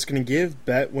 Alright, so that's going to give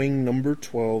Batwing number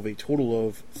 12 a total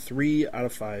of 3 out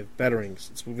of 5 Batarangs.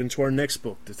 Let's move into our next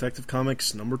book, Detective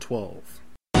Comics number 12.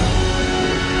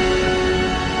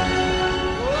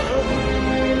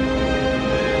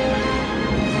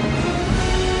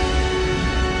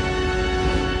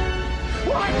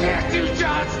 Why can't you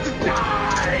just die?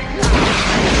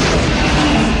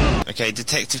 Okay,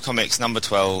 Detective Comics number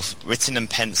 12, written and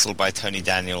penciled by Tony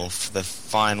Daniel for the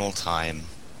final time.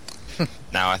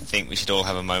 Now I think we should all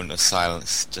have a moment of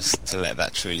silence just to let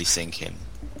that truly sink in.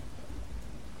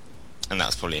 And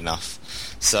that's probably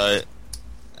enough. So,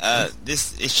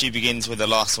 this issue begins where the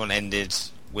last one ended,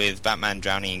 with Batman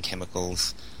drowning in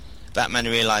chemicals. Batman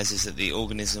realizes that the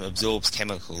organism absorbs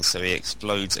chemicals, so he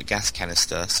explodes a gas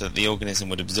canister so that the organism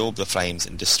would absorb the flames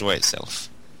and destroy itself.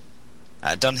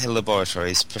 At Dunhill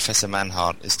Laboratories, Professor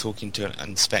Manhart is talking to an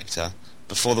inspector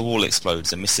before the wall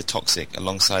explodes and Mr. Toxic,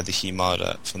 alongside the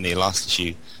Humada from the last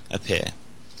issue, appear.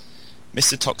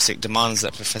 Mr. Toxic demands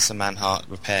that Professor Manhart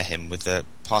repair him with the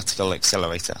particle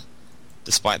accelerator,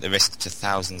 despite the risk to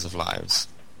thousands of lives.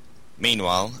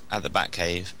 Meanwhile, at the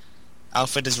Batcave,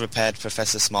 Alfred has repaired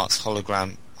Professor Smart's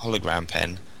hologram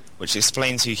pen, which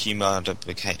explains how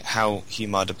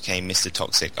Humada became Mr.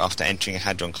 Toxic after entering a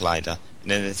Hadron Collider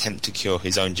in an attempt to cure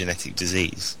his own genetic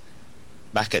disease.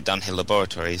 Back at Dunhill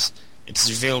Laboratories, it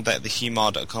is revealed that the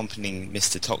Humada accompanying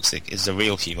Mr. Toxic is the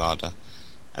real Humada,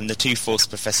 and the two force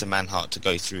Professor Manhart to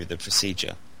go through the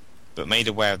procedure. But made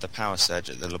aware of the power surge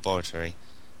at the laboratory,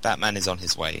 Batman is on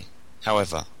his way.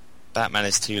 However, Batman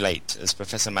is too late, as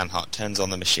Professor Manhart turns on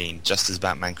the machine just as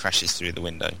Batman crashes through the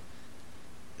window.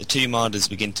 The two Mardas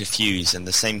begin to fuse, and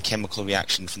the same chemical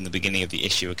reaction from the beginning of the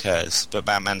issue occurs, but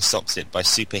Batman stops it by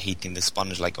superheating the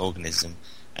sponge-like organism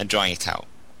and drying it out.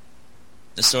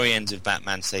 The story ends with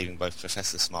Batman saving both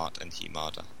Professor Smart and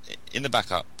Humada. In the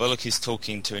backup, Bullock is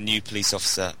talking to a new police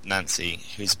officer, Nancy,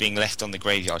 who is being left on the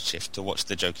graveyard shift to watch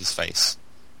the Joker's face.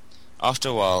 After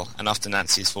a while, and after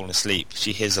Nancy has fallen asleep,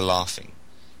 she hears her laughing.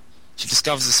 She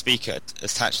discovers a speaker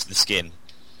attached to the skin,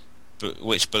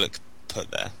 which Bullock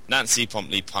put there. Nancy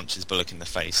promptly punches Bullock in the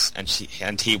face,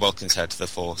 and he welcomes her to the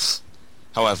force.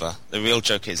 However, the real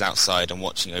Joker is outside and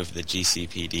watching over the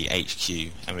GCPD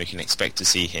HQ, and we can expect to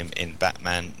see him in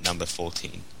Batman number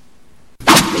 14.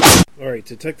 Alright,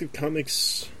 Detective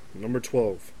Comics number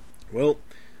 12. Well,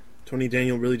 Tony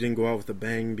Daniel really didn't go out with a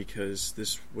bang, because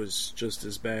this was just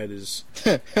as bad as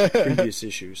previous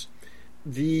issues.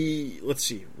 Let's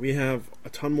see, we have a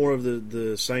ton more of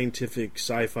the scientific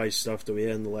sci-fi stuff that we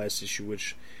had in the last issue,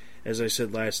 which, as I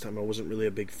said last time, I wasn't really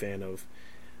a big fan of.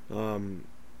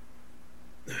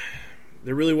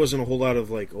 There really wasn't a whole lot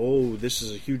of like, oh, this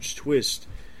is a huge twist.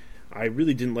 I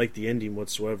really didn't like the ending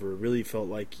whatsoever. It really felt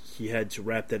like he had to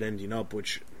wrap that ending up,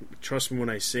 which, trust me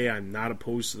when I say I'm not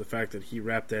opposed to the fact that he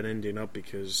wrapped that ending up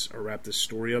or wrapped this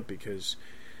story up, because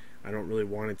I don't really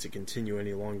want it to continue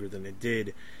any longer than it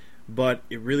did. But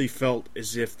it really felt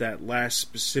as if that last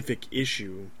specific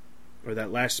issue, or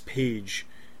that last page,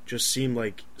 just seemed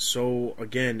like so,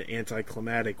 again,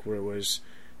 anticlimactic, where it was,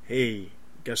 hey,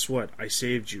 guess what? I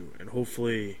saved you. And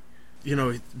hopefully,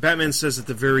 Batman says at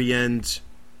the very end,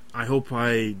 I hope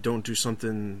I don't do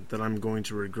something that I'm going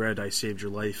to regret. I saved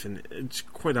your life. And it's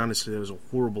quite honestly, that was a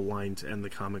horrible line to end the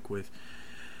comic with.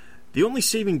 The only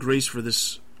saving grace for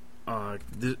this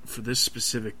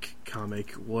specific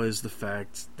comic was the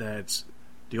fact that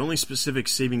the only specific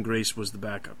saving grace was the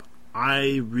backup.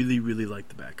 I really, really liked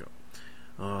the backup.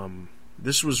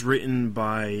 This was written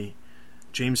by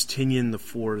James Tynion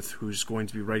IV, who's going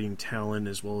to be writing Talon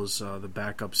as well as the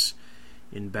backups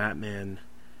in Batman.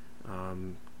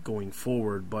 going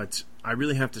forward. But I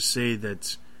really have to say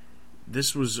that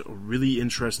this was a really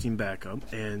interesting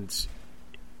backup, and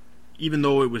even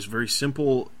though it was very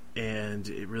simple and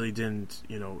it really didn't,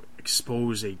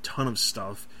 expose a ton of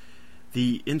stuff,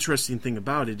 the interesting thing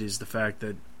about it is the fact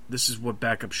that this is what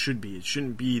backup should be. It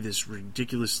shouldn't be this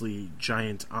ridiculously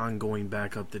giant ongoing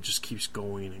backup that just keeps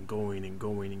going and going and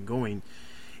going and going.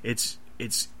 It's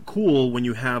cool when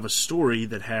you have a story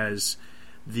that has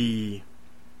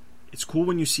it's cool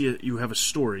when you have a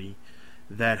story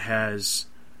that has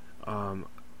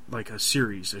like a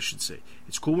series, I should say.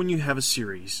 It's cool when you have a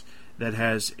series that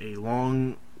has a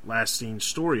long-lasting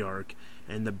story arc,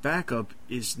 and the backup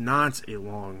is not a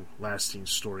long-lasting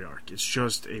story arc. It's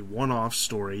just a one-off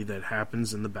story that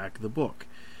happens in the back of the book.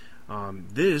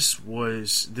 This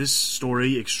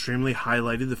story extremely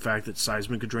highlighted the fact that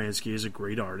Seisman Kudransky is a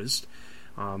great artist.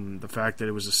 The fact that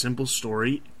it was a simple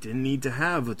story, didn't need to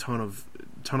have a ton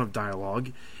of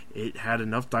dialogue. It had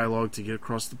enough dialogue to get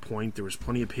across the point. There was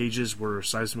plenty of pages where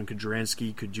Seisman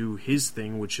Kudransky could do his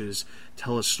thing, which is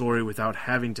tell a story without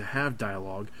having to have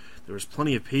dialogue. There was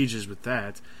plenty of pages with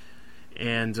that,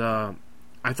 and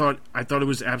I thought it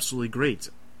was absolutely great.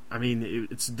 I mean,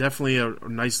 it's definitely a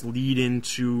nice lead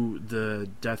into the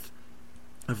death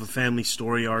of a family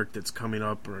story arc that's coming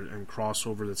up, and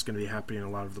crossover that's going to be happening in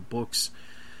a lot of the books.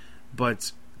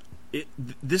 But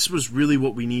this was really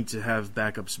what we need to have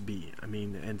backups be. I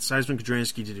mean, and Seisman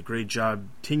Kudransky did a great job.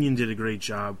 Tynion did a great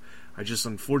job. I just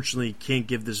unfortunately can't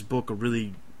give this book a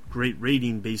really great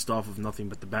rating based off of nothing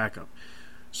but the backup.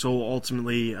 So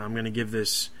ultimately, I'm going to give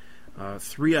this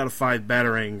 3 out of 5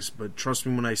 batarangs. But trust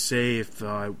me when I say, if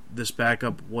this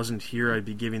backup wasn't here, I'd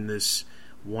be giving this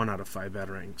 1 out of 5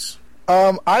 batarangs.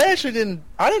 I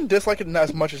didn't dislike it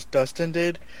as much as Dustin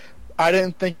did. I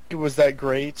didn't think it was that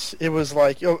great. It was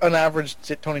like an average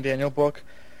Tony Daniel book.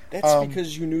 That's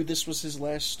because you knew this was his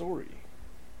last story.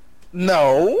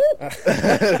 No.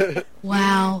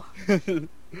 Wow. I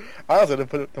also didn't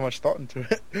put too much thought into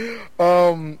it.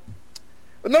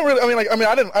 But no, really.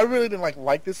 I really didn't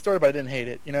like this story, but I didn't hate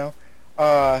it.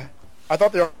 I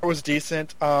thought the art was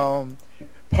decent.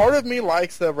 Part of me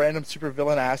likes the random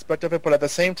supervillain aspect of it, but at the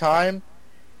same time,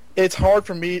 it's hard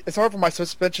for my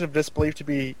suspension of disbelief to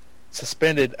be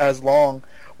suspended as long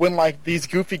when these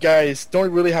goofy guys don't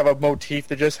really have a motif.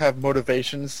 They just have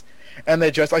motivations, and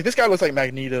they just this guy looks like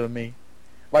Magneto to me.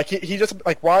 He just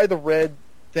why the red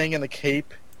thing and the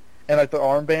cape and the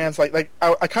armbands.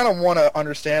 I kind of want to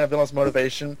understand a villain's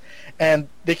motivation, and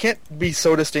they can't be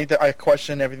so distinct that I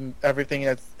question everything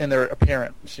that's in their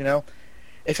appearance.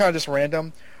 It's kind of just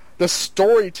random. The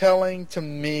storytelling to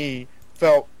me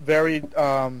felt very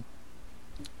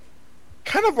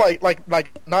kind of like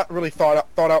not really thought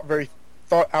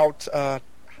out.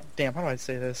 Damn, how do I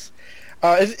say this?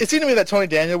 It seemed to me that Tony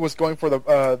Daniel was going for the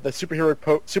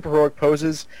superheroic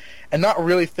poses, and not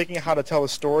really thinking how to tell a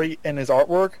story in his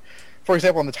artwork. For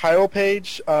example, on the title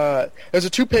page, there's a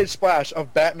 2-page splash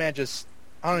of Batman just,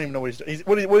 I don't even know what he's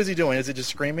doing. What is he doing? Is he just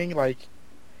screaming?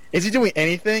 Is he doing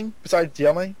anything besides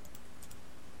yelling?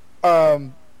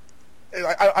 I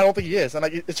don't think he is, and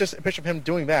it's just a picture of him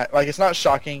doing that. It's not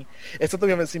shocking. It's something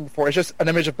we haven't seen before. It's just an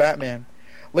image of Batman.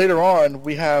 Later on,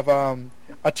 we have a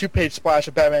 2-page splash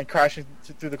of Batman crashing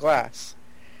through the glass.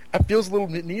 It feels a little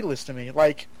needless to me.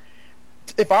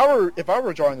 If I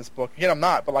were drawing this book, again, I'm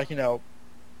not, but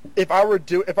if I were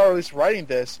at least writing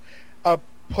this, a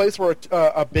place where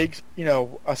a big,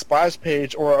 a splash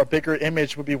page or a bigger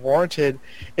image would be warranted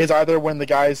is either when the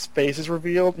guy's face is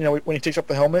revealed, when he takes up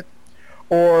the helmet,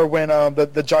 or when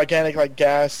the gigantic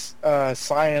gas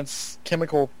science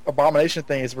chemical abomination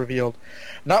thing is revealed.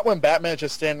 Not when Batman is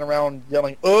just standing around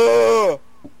yelling, "Ugh!"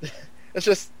 It's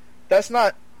just that's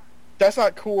not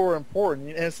cool or important.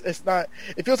 It's not.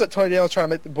 It feels like Tony Daniel's trying to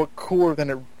make the book cooler than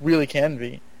it really can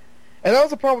be, and that was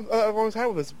the problem I've always had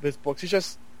with his books.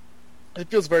 It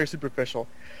feels very superficial.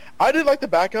 I did like the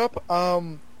backup.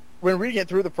 When reading it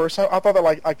through the first time, I thought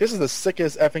that this is the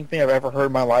sickest effing thing I've ever heard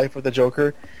in my life with the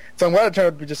Joker. So I'm glad it turned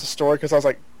out to be just a story, because I was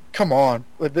like, come on,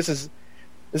 this is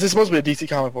supposed to be a DC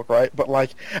comic book, right? But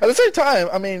at the same time,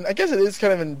 I guess it is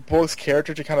kind of in Bullock's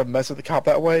character to kind of mess with the cop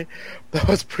that way. That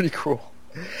was pretty cruel.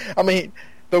 The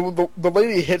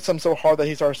lady hits him so hard that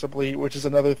he starts to bleed, which is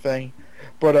another thing.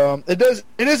 But it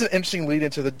is an interesting lead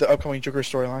into the upcoming Joker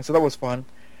storyline, so that was fun.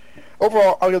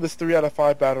 Overall, I'll give this 3 out of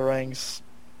 5 batarangs.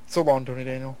 So long, Tony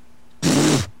Daniel.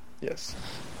 Yes.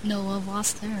 No love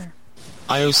lost there.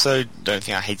 I also don't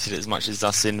think I hated it as much as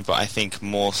Dustin, but I think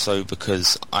more so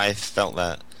because I felt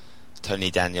that Tony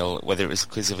Daniel, whether it was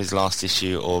because of his last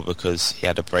issue or because he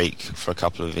had a break for a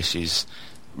couple of issues,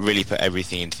 really put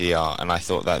everything into the art, and I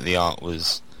thought that the art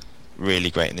was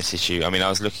really great in this issue. I mean, I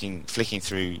was flicking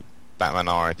through Batman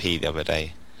R.I.P. the other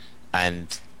day,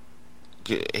 and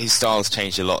his style's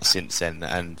changed a lot since then,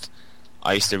 and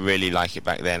I used to really like it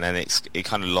back then, and it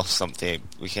kind of lost something.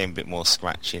 It became a bit more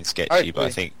scratchy and sketchy,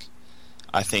 but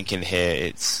I think in here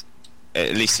it's,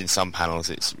 at least in some panels,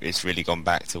 it's really gone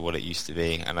back to what it used to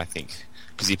be, and I think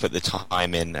because he put the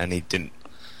time in and he didn't,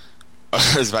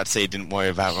 I was about to say he didn't worry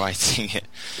about writing it,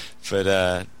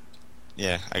 but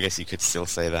yeah, I guess you could still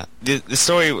say that. The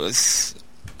story was,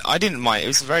 I didn't mind. It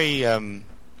was very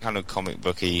kind of comic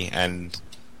booky, and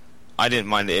I didn't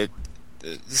mind it.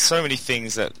 There's so many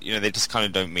things that, you know, they just kind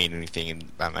of don't mean anything in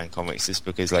Batman comics, just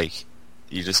because, like,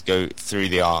 you just go through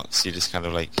the arcs, you just kind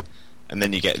of, like, and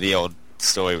then you get the odd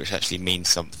story which actually means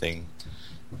something.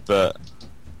 But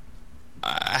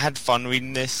I had fun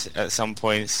reading this at some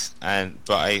points,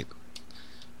 but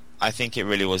I think it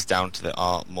really was down to the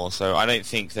art more so. I don't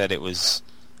think that it was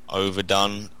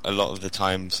overdone a lot of the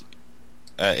times.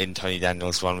 In Tony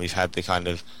Daniels' one, we've had the kind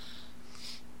of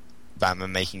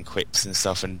Batman making quips and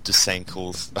stuff and just saying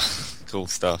cool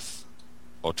stuff,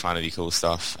 or trying to be cool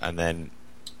stuff, and then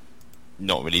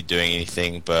not really doing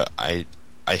anything. But I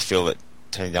feel that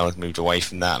Tony Daniels moved away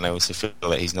from that, and I also feel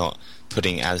that he's not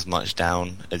putting as much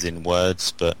down as in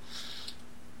words, but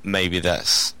maybe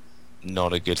that's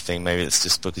not a good thing. Maybe it's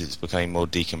just because it's becoming more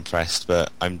decompressed.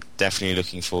 But I'm definitely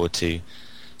looking forward to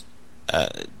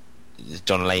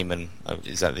John Layman.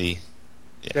 Is that the...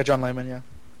 Yeah, John Layman, yeah.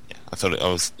 I thought I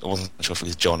wasn't sure if it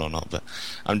was John or not, but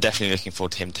I'm definitely looking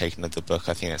forward to him taking another book.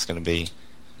 I think that's going to be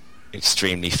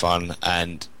extremely fun,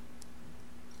 and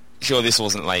sure, this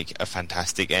wasn't like a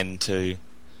fantastic end to...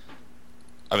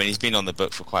 I mean, he's been on the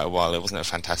book for quite a while. It wasn't a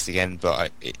fantastic end,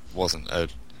 but it wasn't a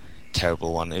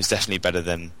terrible one. It was definitely better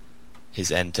than his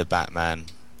end to Batman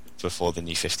before the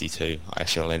New 52, I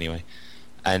feel, anyway.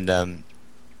 And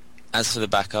as for the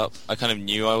backup, I kind of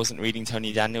knew I wasn't reading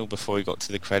Tony Daniel before he got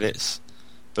to the credits,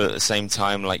 but at the same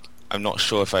time, like, I'm not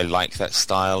sure if I like that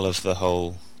style of the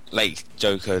whole, like,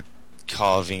 Joker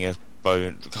carving a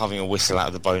whistle out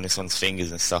of the bone of someone's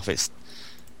fingers and stuff.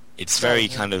 It's very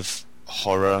kind of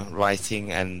horror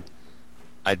writing, and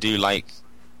I do like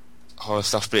horror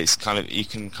stuff, but it's kind of, you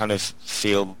can kind of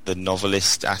feel the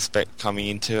novelist aspect coming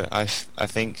into it, I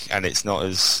think, and it's not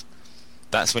as...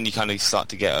 That's when you kind of start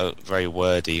to get very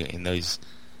wordy in those...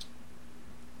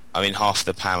 I mean, half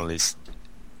the panel is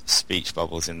speech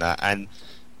bubbles in that, and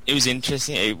it was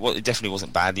interesting. It definitely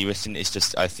wasn't badly written. It's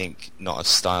just, I think, not a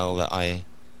style that I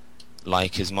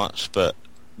like as much, but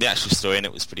the actual story in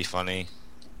it was pretty funny.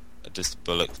 Just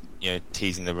Bullock, you know,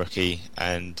 teasing the Rookie,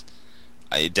 and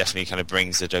it definitely kind of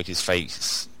brings the Joker's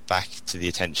face back to the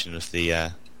attention of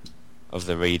the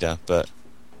reader. But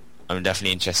I'm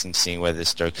definitely interested in seeing where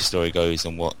this Joker story goes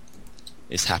and what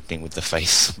is happening with the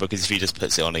face, because if he just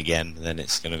puts it on again, then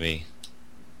it's going to be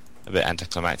a bit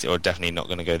anticlimactic, or definitely not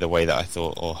going to go the way that I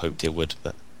thought or hoped it would.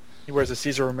 But he wears a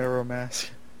Cesar Romero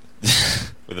mask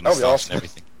with a moustache and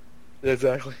everything. Yeah,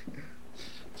 exactly.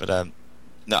 But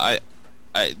no,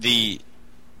 the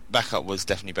backup was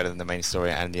definitely better than the main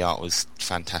story, and the art was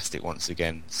fantastic once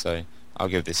again. So I'll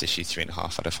give this issue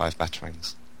 3.5 out of 5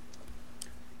 Batarangs.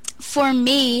 For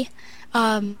me,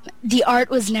 the art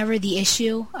was never the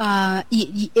issue.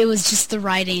 It was just the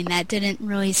writing that didn't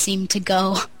really seem to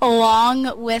go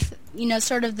along with, you know,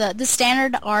 sort of the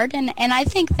standard art. And I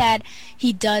think that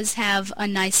he does have a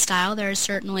nice style. There are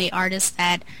certainly artists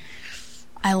that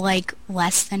I like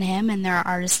less than him, and there are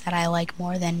artists that I like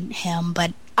more than him.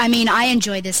 But I mean, I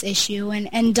enjoy this issue,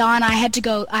 and Don, I had to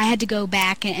go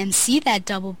back and see that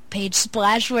double page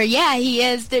splash where, yeah, he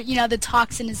is, the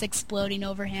toxin is exploding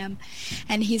over him,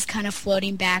 and he's kind of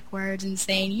floating backwards and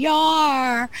saying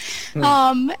 "Yar," and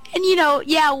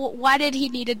why did he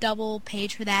need a double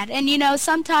page for that? And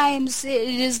sometimes it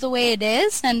is the way it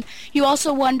is, and you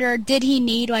also wonder, did he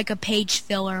need like a page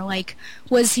filler? Like,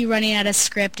 was he running out of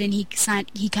script and he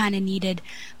kind of needed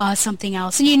something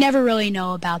else? And you never really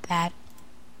know about that.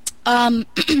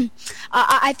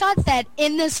 I thought that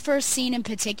in this first scene in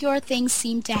particular, things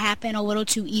seem to happen a little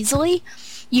too easily.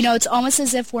 It's almost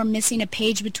as if we're missing a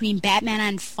page between Batman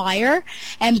on fire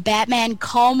and Batman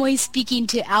calmly speaking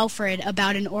to Alfred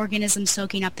about an organism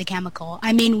soaking up the chemical.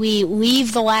 I mean, we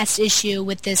leave the last issue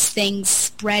with this thing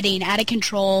spreading out of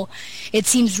control. It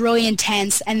seems really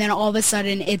intense, and then all of a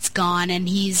sudden it's gone, and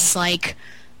he's like...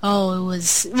 Oh, it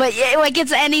was... Like,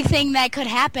 it's anything that could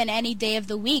happen any day of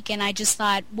the week, and I just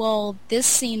thought, well, this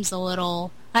seems a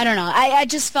little... I don't know. I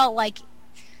just felt like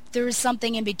there was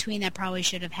something in between that probably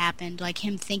should have happened, like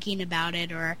him thinking about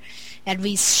it, or at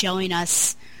least showing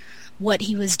us what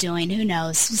he was doing. Who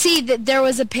knows? See, there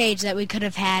was a page that we could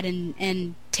have had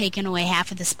and taken away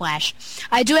half of the splash.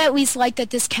 I do at least like that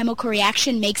this chemical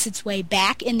reaction makes its way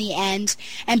back in the end,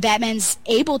 and Batman's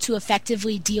able to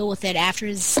effectively deal with it after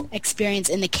his experience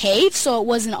in the cave, so it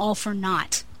wasn't all for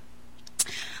naught.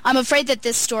 I'm afraid that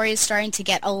this story is starting to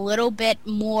get a little bit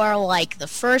more like the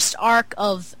first arc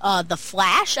of The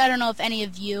Flash. I don't know if any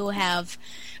of you have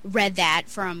read that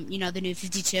from, the New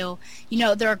 52.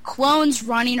 There are clones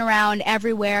running around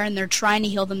everywhere, and they're trying to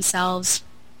heal themselves,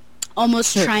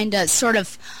 almost trying to sort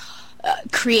of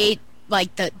create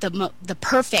like the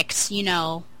perfect,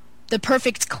 the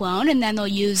perfect clone, and then they'll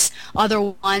use other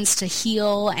ones to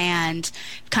heal and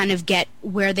kind of get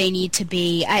where they need to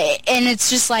be. And it's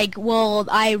just like, well,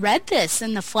 I read this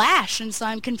in The Flash, and so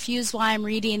I'm confused why I'm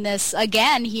reading this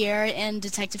again here in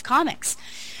Detective Comics.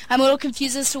 I'm a little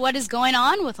confused as to what is going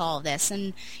on with all of this,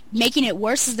 and making it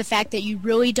worse is the fact that you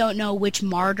really don't know which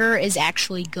martyr is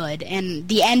actually good, and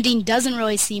the ending doesn't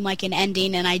really seem like an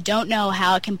ending, and I don't know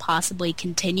how it can possibly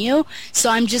continue, so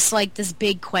I'm just like this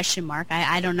big question mark.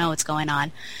 I don't know what's going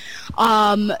on.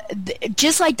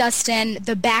 Just like Dustin,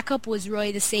 the backup was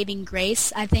really the saving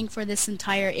grace, I think, for this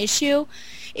entire issue.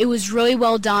 It was really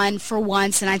well done for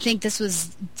once, and I think this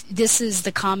is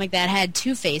the comic that had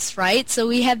Two-Face, right? So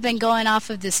we have been going off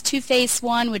of this Two-Face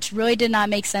one, which really did not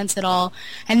make sense at all,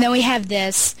 and then we have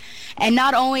this, and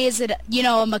not only is it,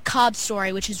 a macabre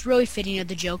story, which is really fitting of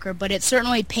the Joker, but it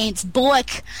certainly paints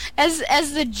Bullock as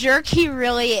the jerk he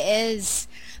really is.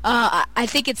 I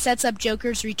think it sets up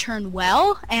Joker's return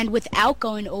well, and without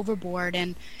going overboard,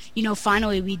 and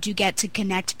finally we do get to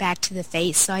connect back to the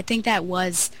Face. So I think that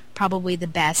was probably the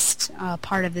best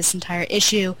part of this entire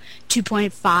issue.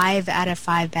 2.5 out of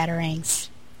 5 Batarangs.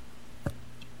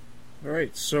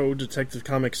 Alright, so Detective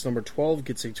Comics number 12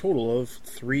 gets a total of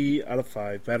 3 out of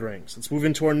 5 Batarangs. Let's move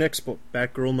into our next book,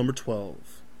 Batgirl number 12.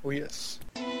 Oh, yes.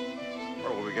 Where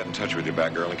will we get in touch with you,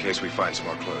 Batgirl, in case we find some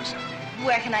more clues?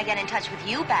 Where can I get in touch with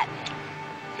you, Batman?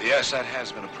 Yes, that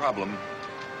has been a problem,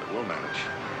 but we'll manage.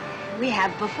 We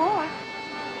have before.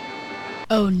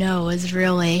 Oh no, is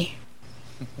really.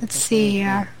 Let's see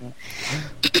here.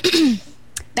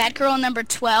 Batgirl number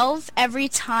 12, Every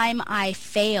Time I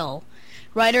Fail.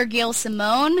 Writer Gail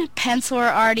Simone,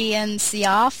 penciler Ardian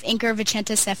Syaf, inker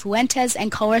Vicente Cifuentes, and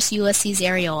colorist Ulysses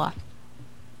Areola.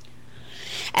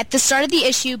 At the start of the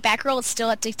issue, Batgirl is still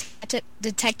at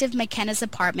Detective McKenna's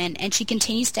apartment, and she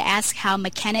continues to ask how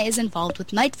McKenna is involved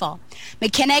with Nightfall.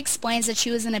 McKenna explains that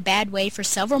she was in a bad way for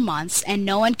several months, and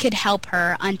no one could help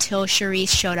her until Charisse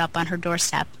showed up on her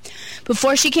doorstep.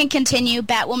 Before she can continue,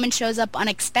 Batwoman shows up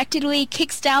unexpectedly,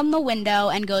 kicks down the window,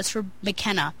 and goes for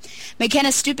McKenna.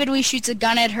 McKenna stupidly shoots a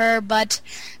gun at her, but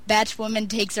Batwoman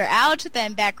takes her out.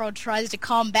 Then Batgirl tries to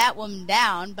calm Batwoman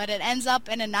down, but it ends up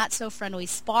in a not-so-friendly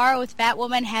spar, with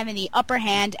Batwoman having the upper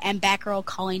hand and Batgirl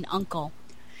calling Uncle.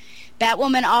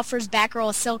 Batwoman offers Batgirl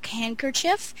a silk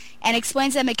handkerchief and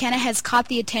explains that McKenna has caught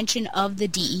the attention of the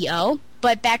DEO,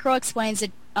 but Batgirl explains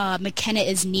that McKenna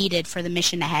is needed for the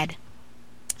mission ahead.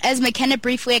 As McKenna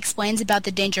briefly explains about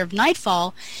the danger of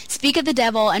Nightfall, speak of the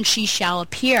devil and she shall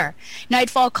appear.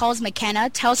 Nightfall calls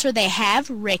McKenna, tells her they have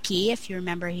Ricky, if you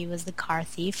remember he was the car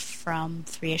thief from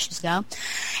 3 issues ago,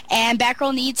 and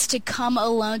Batgirl needs to come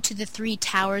alone to the 3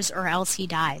 towers or else he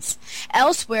dies.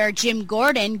 Elsewhere, Jim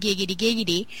Gordon, giggity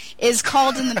giggity, is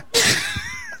called in the...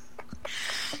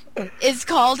 is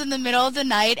called in the middle of the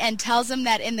night and tells him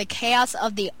that in the chaos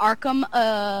of the Arkham...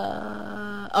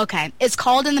 It's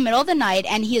called in the middle of the night,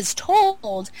 and he is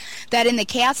told that in the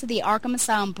chaos of the Arkham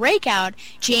Asylum breakout,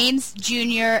 James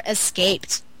Jr.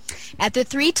 escaped. At the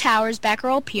 3 towers,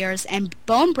 Batgirl appears, and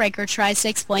Bonebreaker tries to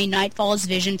explain Nightfall's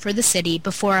vision for the city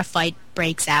before a fight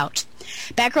breaks out.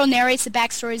 Batgirl narrates the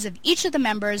backstories of each of the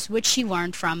members, which she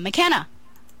learned from McKenna.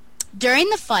 During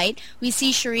the fight, we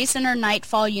see Charisse in her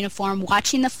Nightfall uniform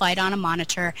watching the fight on a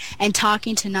monitor and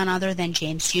talking to none other than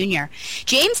James Jr.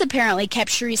 James apparently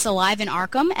kept Charisse alive in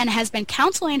Arkham and has been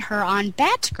counseling her on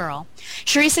Batgirl.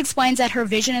 Charisse explains that her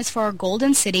vision is for a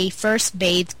golden city first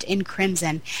bathed in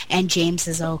crimson, and James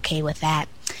is okay with that.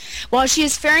 While she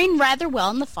is faring rather well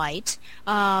in the fight,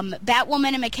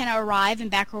 Batwoman and McKenna arrive,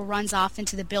 and Batgirl runs off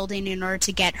into the building in order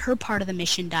to get her part of the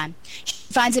mission done.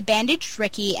 She finds a bandaged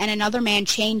Ricky and another man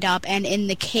chained up and in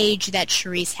the cage that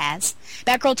Charisse has.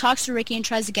 Batgirl talks to Ricky and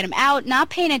tries to get him out, not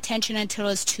paying attention until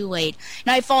it's too late.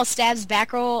 Nightfall stabs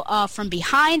Batgirl from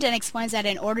behind and explains that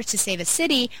in order to save a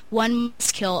city, one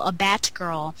must kill a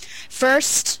Batgirl.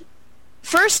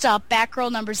 First up,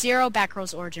 Batgirl number 0,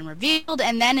 Batgirl's origin revealed,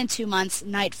 and then in 2 months,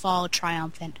 Nightfall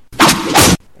triumphant.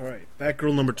 Alright,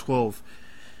 Batgirl number 12.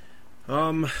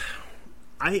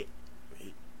 I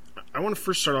want to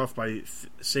first start off by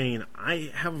saying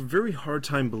I have a very hard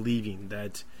time believing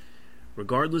that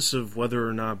Regardless of whether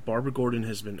or not Barbara Gordon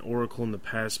has been Oracle in the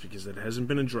past, because that hasn't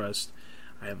been addressed,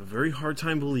 I have a very hard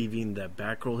time believing that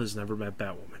Batgirl has never met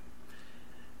Batwoman.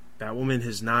 Batwoman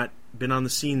has not been on the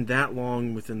scene that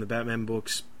long within the Batman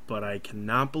books, but I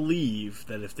cannot believe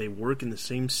that if they work in the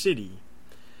same city,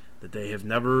 that they have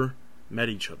never met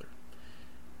each other.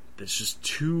 That's just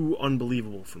too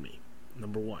unbelievable for me,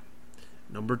 number one.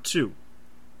 Number two,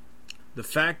 the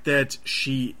fact that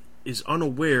she is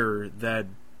unaware that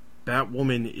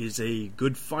Batwoman is a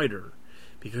good fighter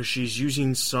because she's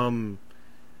using some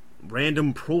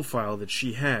random profile that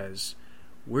she has.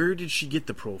 Where did she get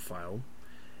the profile?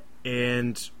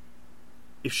 And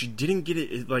if she didn't get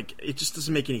it, it just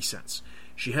doesn't make any sense.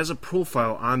 She has a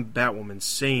profile on Batwoman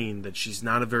saying that she's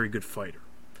not a very good fighter.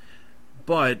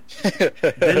 But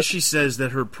then she says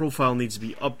that her profile needs to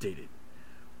be updated.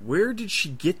 Where did she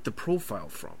get the profile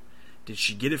from? Did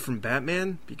she get it from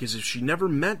Batman? Because if she never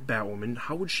met Batwoman,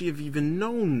 how would she have even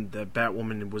known that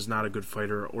Batwoman was not a good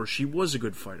fighter or she was a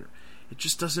good fighter? It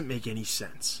just doesn't make any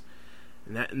sense.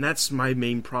 And that's my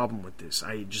main problem with this.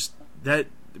 It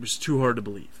was too hard to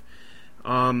believe.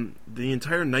 The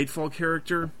entire Nightfall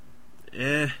character,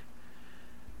 I'm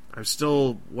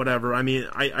still whatever. I mean,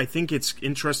 I think it's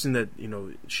interesting that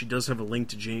she does have a link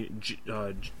to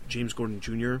James Gordon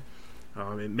Jr.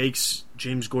 It makes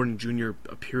James Gordon Jr.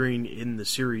 appearing in the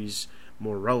series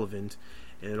more relevant,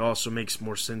 and it also makes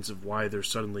more sense of why they're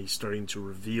suddenly starting to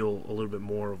reveal a little bit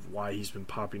more of why he's been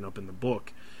popping up in the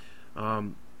book.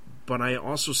 But I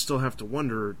also still have to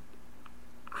wonder,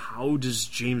 how does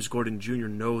James Gordon Jr.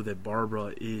 know that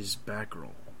Barbara is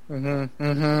Batgirl?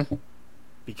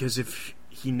 Because if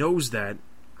he knows that,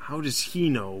 how does he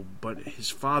know, but his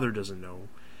father doesn't know?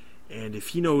 And if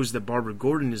he knows that Barbara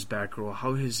Gordon is Batgirl,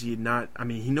 how has he not... I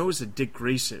mean, he knows that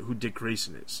who Dick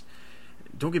Grayson is.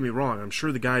 Don't get me wrong, I'm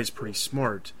sure the guy is pretty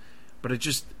smart, but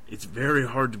it's very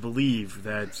hard to believe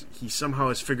that he somehow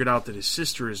has figured out that his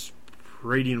sister is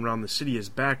parading around the city as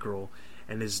Batgirl,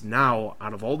 and is now,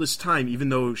 out of all this time, even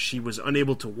though she was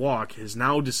unable to walk, has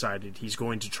now decided he's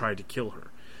going to try to kill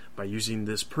her by using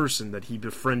this person that he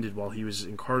befriended while he was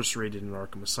incarcerated in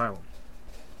Arkham Asylum.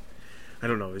 I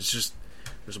don't know, it's just...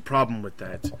 There's a problem with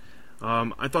that.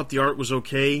 I thought the art was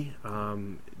okay,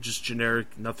 just generic,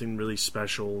 nothing really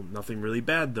special, nothing really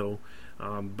bad though.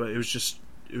 But it was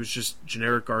just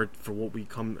generic art for what we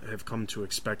have come to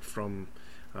expect from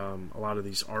a lot of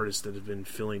these artists that have been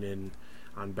filling in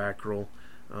on Batgirl.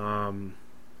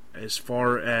 As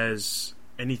far as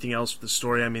anything else with the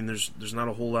story, I mean, there's not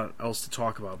a whole lot else to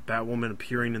talk about. Batwoman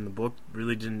appearing in the book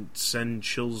really didn't send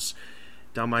chills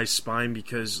down my spine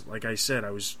because, like I said,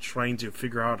 I was trying to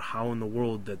figure out how in the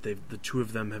world that the two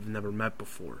of them have never met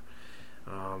before.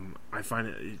 I find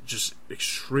it just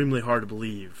extremely hard to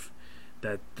believe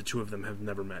that the two of them have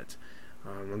never met.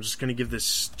 I'm just going to give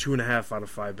this 2.5 out of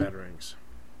 5 batarangs.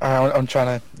 I'm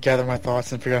trying to gather my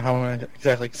thoughts and figure out how I'm going to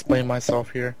exactly explain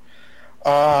myself here.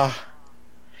 I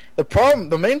have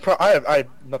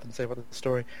nothing to say about the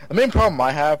story. The main problem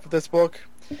I have with this book,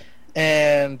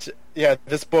 and yeah,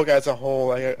 this book as a whole,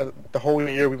 the whole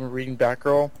year we've been reading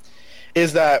Batgirl,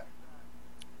 is that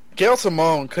Gail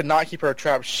Simone could not keep her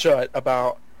trap shut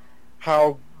about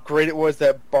how great it was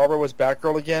that Barbara was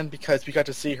Batgirl again, because we got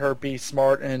to see her be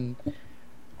smart and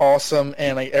awesome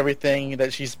and everything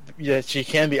that she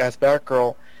can be as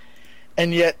Batgirl,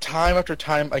 and yet time after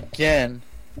time again,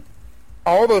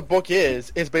 all the book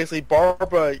is basically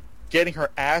Barbara getting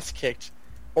her ass kicked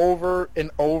over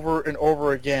and over and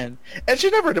over again, and she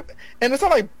never. And it's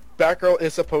not like Batgirl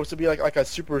is supposed to be like a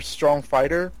super strong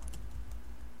fighter,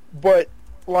 but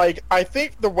I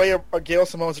think the way Gail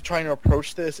Simone is trying to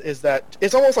approach this is that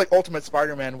it's almost like Ultimate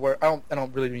Spider-Man, where I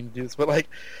don't really mean to do this, but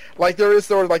like there is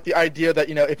sort of the idea that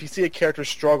if you see a character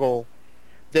struggle,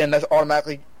 then that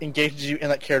automatically engages you in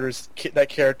that character's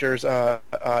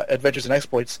adventures and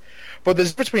exploits. But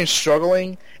there's a difference between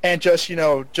struggling and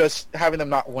just having them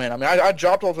not win. I mean, I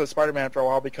dropped Ultimate Spider-Man for a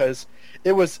while because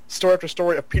it was story after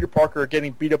story of Peter Parker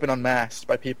getting beat up and unmasked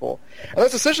by people, and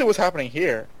that's essentially what's happening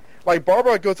here. Like,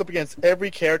 Barbara goes up against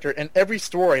every character and every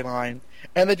storyline,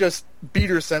 and they just beat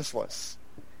her senseless,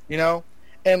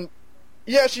 And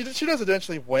yeah, she does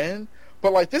eventually win,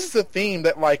 but this is a theme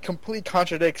that completely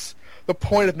contradicts the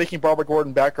point of making Barbara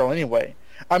Gordon Batgirl anyway.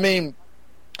 I mean,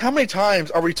 how many times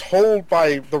are we told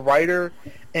by the writer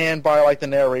and by the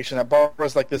narration that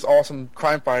Barbara's this awesome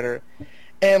crime fighter,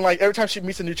 and every time she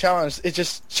meets a new challenge, it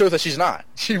just shows that she's not.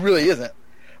 She really isn't.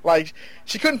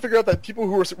 She couldn't figure out that people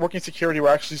who were working security were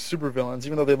actually supervillains,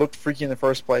 even though they looked freaky in the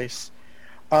first place.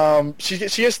 She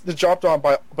gets dropped on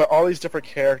by all these different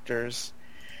characters,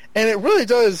 and it really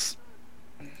does.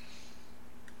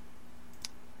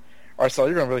 Alright, so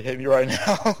you're gonna really hate me right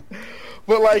now.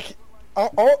 But like, a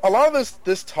lot of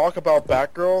this talk about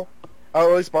Batgirl, or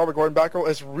at least Barbara Gordon Batgirl,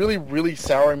 is really, really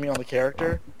souring me on the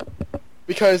character.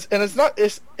 Because, and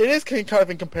it is kind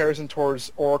of in comparison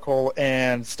towards Oracle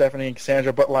and Stephanie and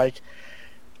Cassandra, but like,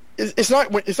 it's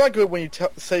not good when you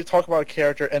talk about a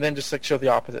character and then just like show the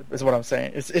opposite. Is what I'm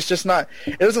saying. It's just not.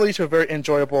 It doesn't lead to a very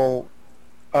enjoyable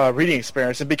reading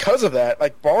experience, and because of that,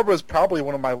 like Barbara is probably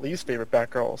one of my least favorite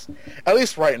Batgirls, at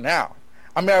least right now.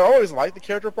 I mean, I always liked the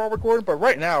character of Barbara Gordon, but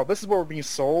right now this is what we're being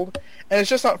sold, and it's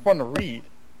just not fun to read.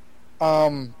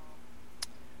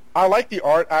 I like the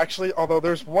art, actually, although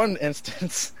there's one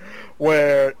instance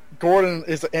where Gordon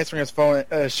is answering his phone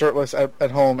shirtless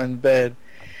at home in bed,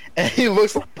 and he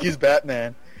looks like he's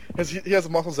Batman, because he has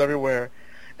muscles everywhere.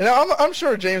 And I'm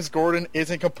sure James Gordon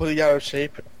isn't completely out of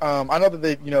shape. I know that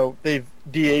they've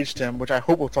de-aged him, which I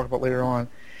hope we'll talk about later on.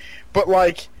 But,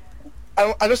 like,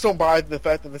 I just don't buy the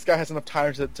fact that this guy has enough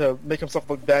time to make himself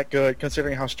look that good,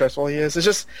 considering how stressful he is. It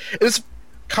just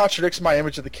contradicts my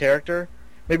image of the character.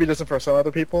 Maybe it doesn't for some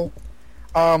other people.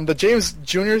 The James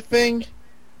Jr. thing,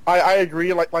 I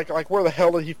agree. Like where the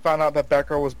hell did he find out that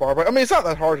Batgirl was Barbara? I mean, it's not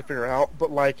that hard to figure out, but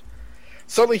like,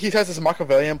 suddenly he has this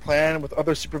Machiavellian plan with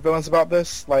other supervillains about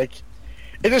this. Like,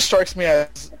 it just strikes me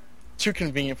as too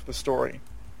convenient for the story.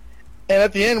 And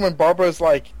at the end, when Barbara's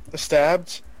like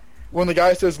stabbed, when the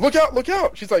guy says, "Look out! Look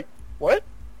out!" she's like, "What?"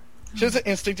 She doesn't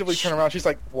instinctively turn around. She's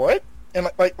like, "What?" And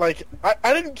I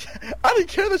didn't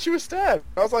care that she was stabbed.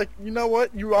 I was like, you know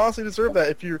what? You honestly deserve that.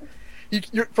 If your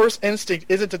first instinct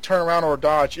isn't to turn around or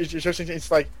dodge,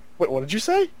 it's like, wait, what did you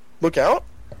say? Look out.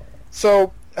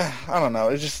 So I don't know.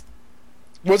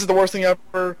 Was it the worst thing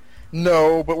ever?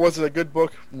 No. But was it a good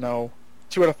book? No.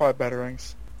 2 out of 5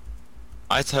 Batarangs.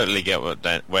 I totally get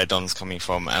where Don's coming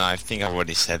from, and I think I've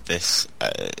already said this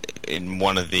in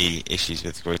one of the issues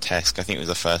with Grotesque. I think it was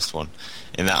the first one,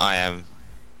 in that I am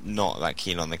not that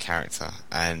keen on the character,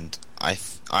 and I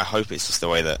hope it's just the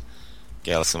way that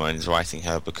Gail Simone is writing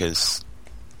her, because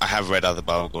I have read other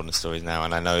Barbara Gordon stories now,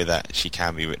 and I know that she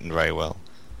can be written very well,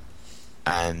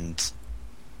 and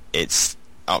it's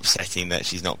upsetting that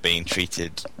she's not being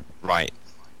treated right.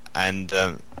 And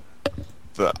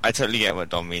but I totally get what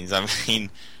Don means. I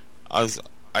mean,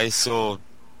 I saw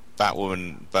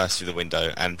Batwoman burst through the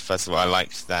window, and first of all, I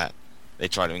liked that they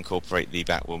tried to incorporate the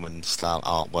Batwoman style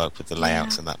artwork with the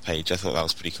layouts on that page. I thought that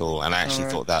was pretty cool, and I actually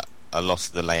thought that a lot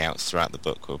of the layouts throughout the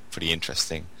book were pretty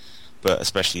interesting, but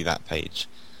especially that page.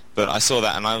 But I saw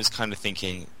that, and I was kind of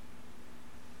thinking,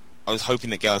 I was hoping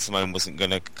that Gail Simone wasn't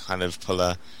going to kind of pull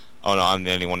oh no, I'm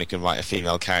the only one who can write a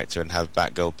female character and have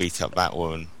Batgirl beat up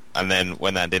Batwoman. And then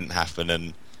when that didn't happen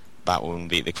and Batwoman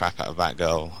beat the crap out of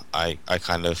Batgirl, I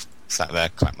kind of sat there,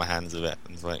 clapped my hands a bit,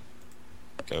 and was like,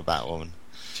 go Batwoman.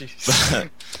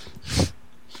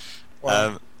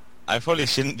 Wow. I probably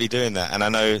shouldn't be doing that, and I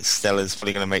know Stella's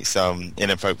probably going to make some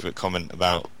inappropriate comment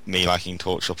about me liking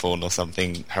torture porn or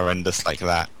something horrendous like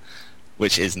that,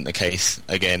 which isn't the case,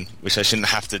 again, which I shouldn't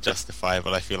have to justify,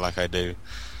 but I feel like I do.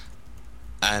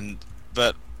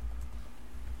 But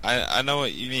I know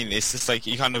what you mean. It's just like,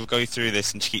 you kind of go through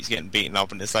this and she keeps getting beaten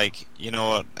up, and it's like, you know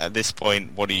what, at this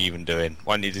point, what are you even doing?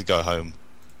 Why don't you just go home?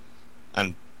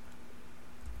 And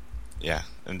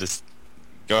just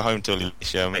go home to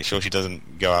Alicia, make sure she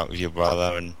doesn't go out with your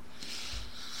brother, and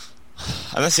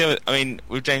that's the other. I mean,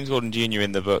 with James Gordon Jr.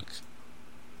 in the book,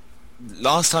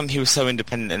 last time he was so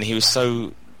independent and he was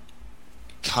so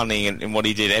cunning in what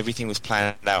he did, everything was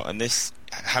planned out, and this,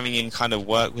 having him kind of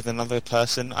work with another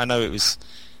person, I know it was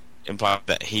implied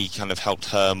that he kind of helped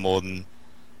her more than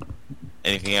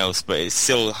anything else, but it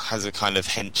still has a kind of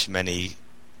henchman-y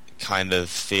kind of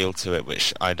feel to it,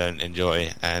 which I don't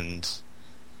enjoy, and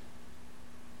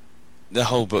the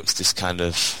whole book's just kind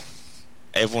of,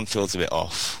 everyone feels a bit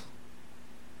off.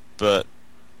 But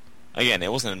again, it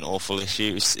wasn't an awful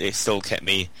issue. It still kept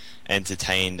me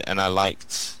entertained, and I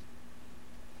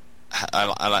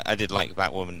did like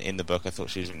Batwoman in the book. I thought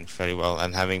she was doing very well,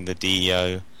 and having the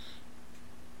DEO,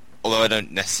 although I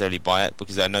don't necessarily buy it,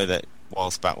 because I know that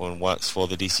whilst Batwoman works for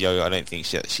the DCO, I don't think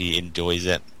she enjoys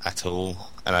it at all,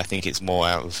 and I think it's more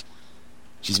out of,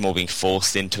 she's more being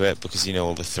forced into it because, you know,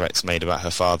 all the threats made about her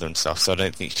father and stuff, so I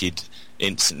don't think she'd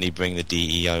instantly bring the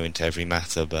DEO into every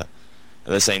matter, but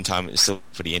at the same time it's still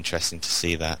pretty interesting to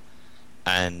see that,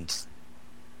 and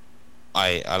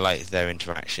I like their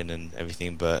interaction and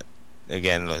everything, but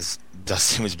again, as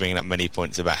Dustin was bringing up many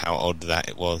points about how odd that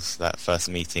it was, that first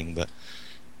meeting, but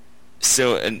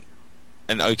still an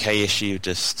okay issue,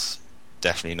 just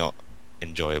definitely not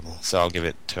enjoyable. So I'll give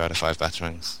it 2 out of 5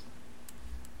 Batarangs.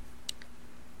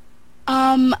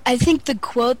 I think the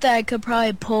quote that I could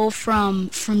probably pull from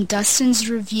Dustin's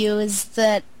review is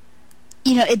that,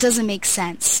 it doesn't make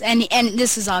sense. And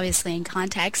this is obviously in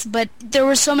context, but there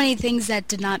were so many things that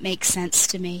did not make sense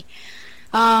to me.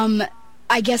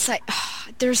 I guess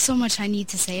there's so much I need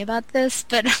to say about this,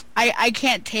 but I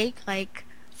can't take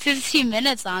 15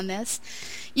 minutes on this.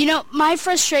 My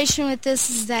frustration with this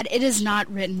is that it is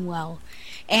not written well.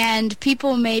 And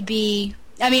people may be...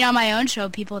 on my own show,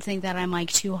 people think that I'm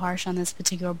too harsh on this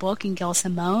particular book and Gail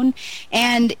Simone.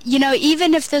 And,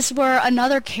 even if this were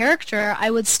another character,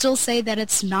 I would still say that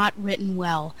it's not written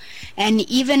well. And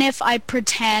even if I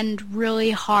pretend really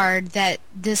hard that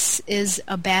this is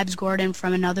a Babs Gordon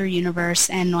from another universe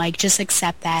and, just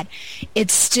accept that,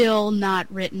 it's still not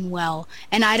written well.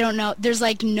 And I don't know, there's,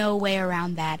 no way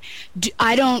around that.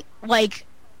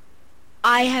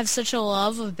 I have such a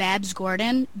love of Babs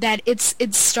Gordon that it's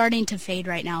starting to fade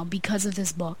right now because of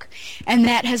this book. And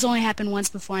that has only happened once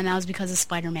before, and that was because of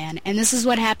Spider-Man. And this is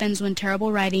what happens when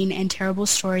terrible writing and terrible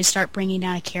stories start bringing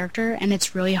down a character, and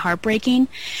it's really heartbreaking.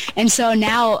 And so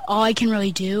now all I can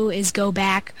really do is go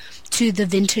back to the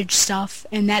vintage stuff,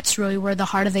 and that's really where the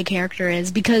heart of the character is,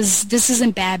 because this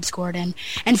isn't Babs Gordon.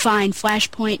 And fine,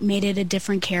 Flashpoint made it a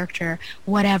different character,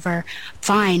 whatever.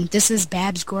 Fine, this is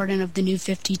Babs Gordon of the New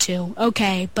 52.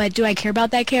 Okay, but do I care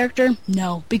about that character?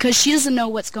 No, because she doesn't know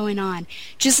what's going on.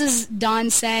 Just as Don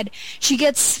said, she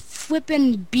gets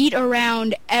flippin' beat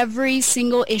around every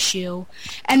single issue,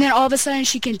 and then all of a sudden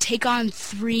she can take on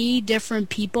 3 different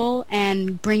people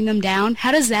and bring them down.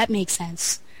 How does that make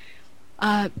sense?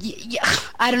 I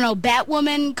don't know,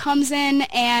 Batwoman comes in,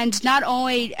 and not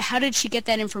only how did she get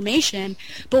that information,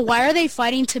 but why are they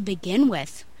fighting to begin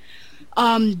with?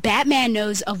 Batman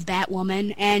knows of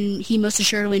Batwoman, and he most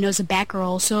assuredly knows of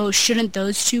Batgirl, so shouldn't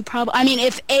those two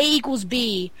if A equals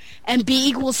B and B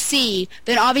equals C,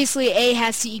 then obviously A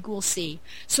has to equal C.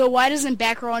 So why doesn't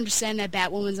Batgirl understand that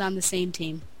Batwoman's on the same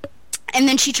team? And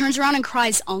then she turns around and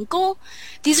cries, "Uncle?"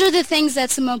 These are the things that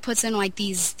Simone puts in,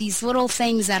 these little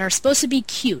things that are supposed to be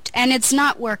cute, and it's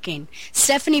not working.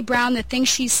 Stephanie Brown, the things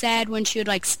she said when she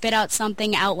would spit out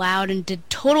something out loud and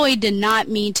totally did not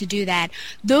mean to do that.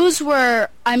 Those were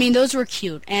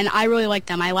cute, and I really liked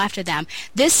them. I laughed at them.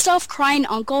 This stuff, crying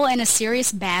uncle in a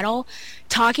serious battle,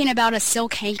 talking about a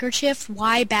silk handkerchief,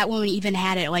 why Batwoman even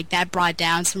had it, that brought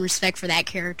down some respect for that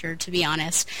character, to be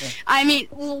honest. Yeah.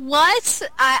 What?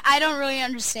 I don't really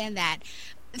understand that.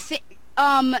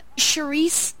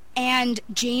 Charisse and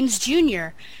James Jr.,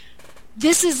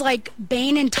 this is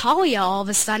Bane and Talia all of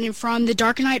a sudden from The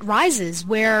Dark Knight Rises,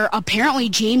 where apparently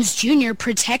James Jr.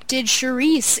 protected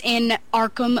Charisse in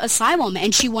Arkham Asylum,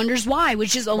 and she wonders why,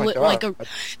 which is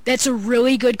that's a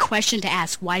really good question to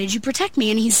ask. Why did you protect me?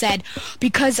 And he said,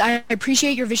 because I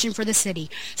appreciate your vision for the city.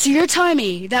 So you're telling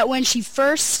me that when she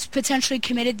first potentially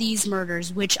committed these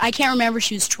murders, which I can't remember,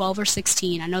 she was 12 or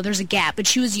 16, I know there's a gap, but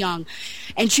she was young,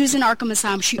 and she was in Arkham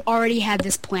Asylum, she already had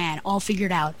this plan all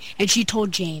figured out, and she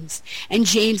told James. And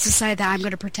James decided that I'm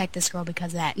going to protect this girl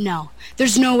because of that. No.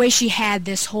 There's no way she had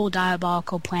this whole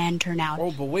diabolical plan turn out.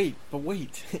 Oh, but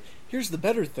wait. Here's the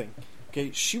better thing.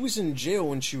 Okay, she was in jail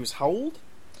when she was how old?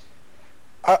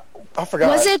 I forgot.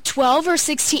 Was it 12 or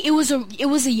 16? It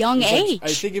was a young age.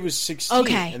 I think it was 16.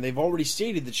 Okay. And they've already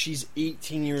stated that she's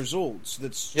 18 years old. So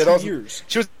that's 2 years.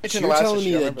 She was 18 so you're telling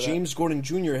me that James Gordon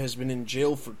Jr. has been in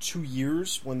jail for 2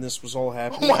 years when this was all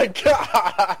happening? Oh my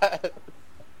god!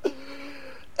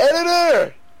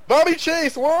 Editor! Bobby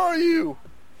Chase, where are you?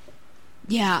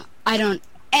 Yeah, I don't...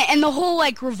 And the whole,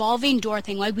 revolving door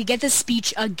thing, we get this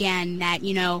speech again that,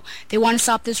 they want to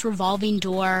stop this revolving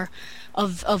door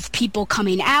of people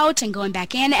coming out and going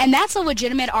back in, and that's a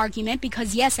legitimate argument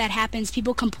because, yes, that happens.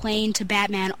 People complain to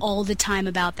Batman all the time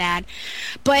about that.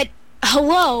 But...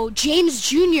 hello, James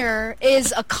Jr.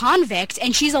 is a convict,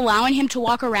 and she's allowing him to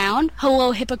walk around?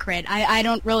 Hello, hypocrite. I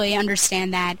don't really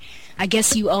understand that. I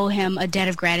guess you owe him a debt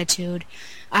of gratitude.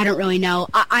 I don't really know.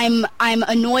 I'm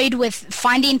annoyed with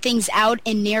finding things out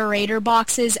in narrator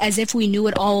boxes as if we knew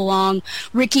it all along.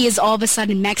 Ricky is all of a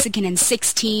sudden Mexican and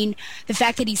 16. The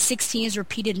fact that he's 16 is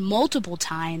repeated multiple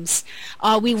times.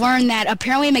 We learned that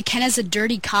apparently McKenna's a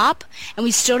dirty cop, and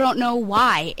we still don't know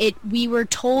why. We were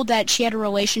told that she had a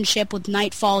relationship with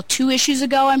Nightfall 2 issues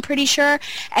ago, I'm pretty sure.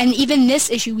 And even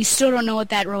this issue, we still don't know what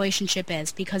that relationship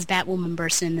is because Batwoman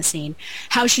bursts in the scene.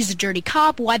 How she's a dirty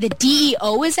cop, why the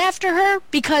DEO is after her,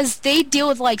 because they deal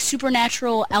with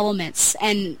supernatural elements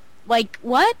and what?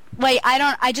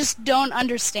 I just don't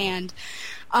understand.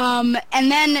 And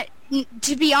then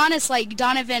to be honest,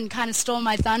 Donovan kind of stole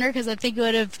my thunder because I think it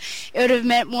would have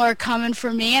meant more coming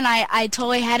from me, and I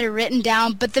totally had it written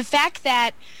down. But the fact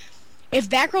that if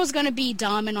Batgirl's going to be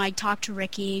dumb and, like, talk to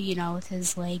Ricky, you know, with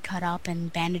his leg cut up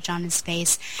and bandage on his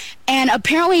face, and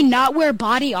apparently not wear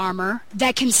body armor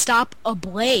that can stop a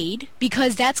blade,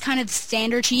 because that's kind of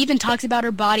standard. She even talks about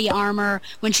her body armor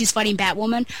when she's fighting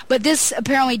Batwoman, but this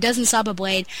apparently doesn't stop a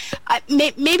blade.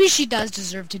 Maybe she does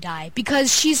deserve to die,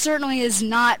 because she certainly is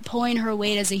not pulling her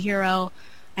weight as a hero.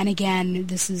 And again,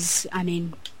 this is, I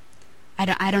mean,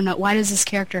 I don't know. Why does this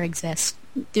character exist?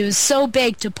 It was so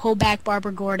big to pull back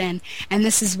Barbara Gordon, and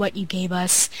this is what you gave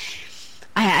us.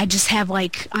 I just have,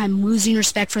 like, I'm losing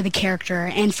respect for the character,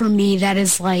 and for me, that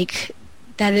is like,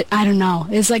 I don't know.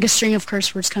 It's like a string of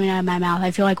curse words coming out of my mouth.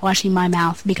 I feel like washing my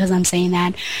mouth because I'm saying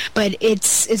that, but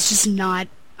it's just not.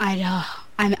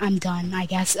 I'm done, I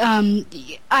guess.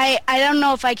 I don't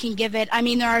know if I can give it. I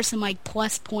mean, there are some, like,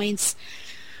 plus points,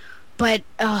 but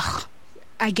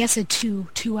I guess a 2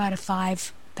 out of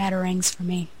 5 batarangs for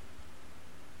me.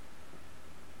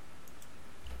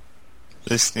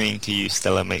 Listening to you,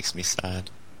 Stella, makes me sad.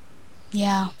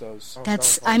 Yeah,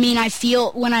 that's, I mean, I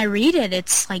feel, when I read it,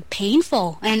 it's, like,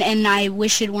 painful, and I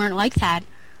wish it weren't like that.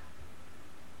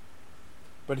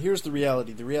 But here's the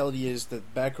reality. The reality is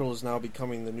that Batgirl is now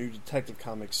becoming the new Detective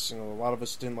Comics. You know, a lot of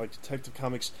us didn't like Detective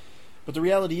Comics, but the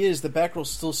reality is that Batgirl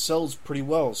still sells pretty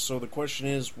well, so the question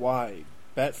is, why?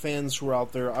 Bat fans who are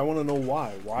out there, I want to know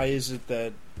why. Why is it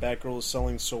that Batgirl is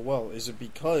selling so well? Is it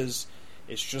because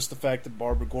it's just the fact that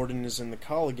Barbara Gordon is in the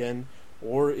cowl again,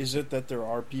 or is it that there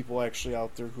are people actually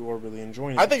out there who are really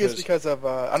enjoying it? I think it's because of,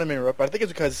 I don't mean to interrupt, but I think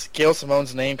it's because Gail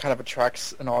Simone's name kind of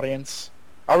attracts an audience.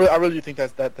 I really do think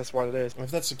that's what it is. If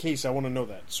that's the case, I want to know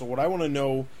that. So what I want to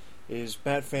know is,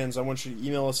 Bat fans, I want you to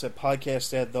email us at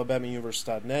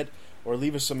podcast@thebatmanuniverse.net, or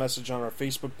leave us a message on our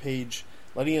Facebook page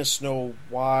letting us know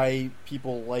why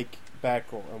people like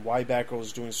Batgirl and why Batgirl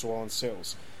is doing so well in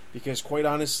sales. Because quite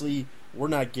honestly, we're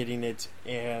not getting it,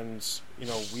 and you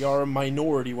know, we are a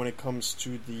minority when it comes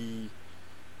to the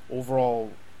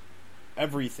overall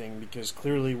everything, because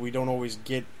clearly we don't always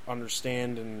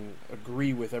understand and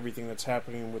agree with everything that's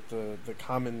happening with the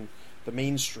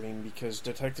mainstream, because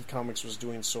Detective Comics was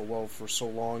doing so well for so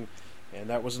long, and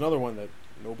that was another one that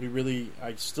nobody really,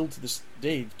 I still to this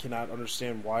day cannot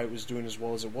understand why it was doing as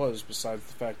well as it was, besides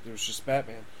the fact that it was just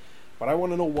Batman. But I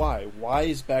want to know why. Why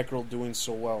is Batgirl doing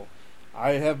so well?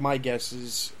 I have my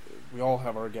guesses. We all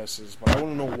have our guesses, but I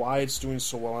want to know why it's doing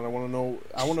so well, and I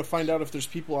want to find out if there's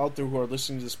people out there who are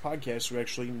listening to this podcast who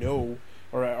actually know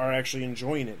or are actually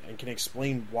enjoying it and can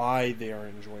explain why they are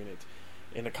enjoying it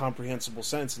in a comprehensible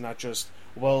sense, and not just,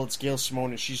 well, it's Gail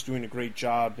Simone and she's doing a great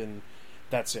job and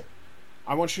that's it.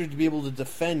 I want you to be able to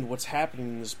defend what's happening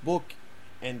in this book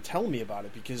and tell me about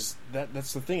it, because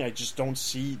that's the thing. I just don't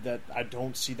see that. I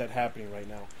don't see that happening right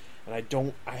now. And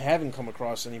I haven't come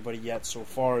across anybody yet so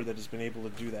far that has been able to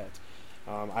do that.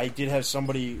 I did have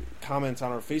somebody comment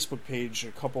on our Facebook page I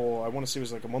want to say it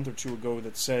was like a month or two ago,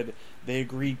 that said they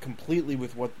agreed completely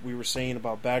with what we were saying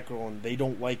about Batgirl, and they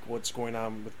don't like what's going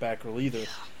on with Batgirl either.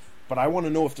 But I want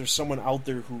to know if there's someone out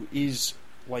there who is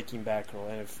liking Batgirl,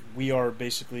 and if we are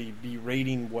basically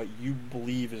berating what you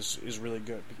believe is really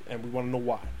good, and we want to know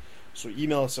why. So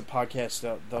email us at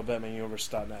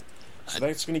podcast@thebatmanuniverse.net. So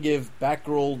that's going to give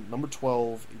Batgirl number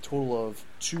 12 a total of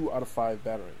 2 out of 5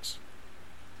 batarangs.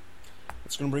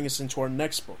 That's going to bring us into our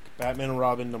next book, Batman and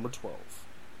Robin number 12.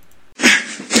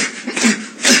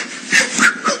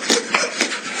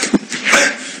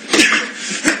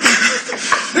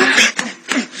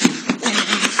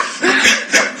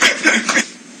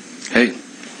 Hey,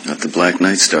 got the Black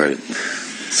Knight started.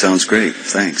 Sounds great,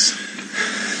 thanks.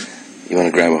 You want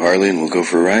to grab a Harley and we'll go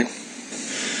for a ride?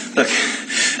 Look,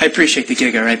 I appreciate the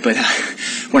gig, all right, but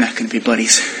we're not going to be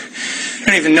buddies. You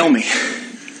don't even know me.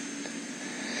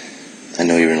 I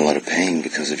know you're in a lot of pain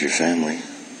because of your family.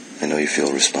 I know you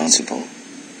feel responsible.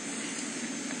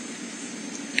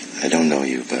 I don't know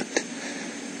you, but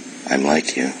I'm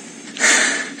like you.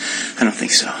 I don't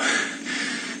think so.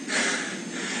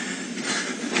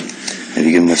 Have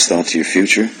you given much thought to your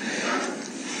future?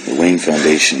 The Wayne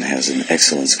Foundation has an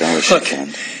excellent scholarship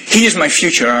fund. He is my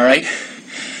future, all right?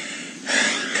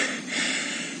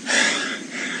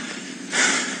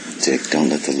 Dick, don't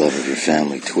let the love of your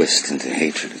family twist into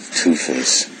hatred of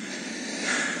Two-Face.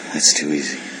 That's too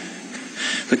easy.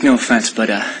 Look, no offense,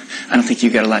 but I don't think you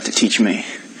got a lot to teach me.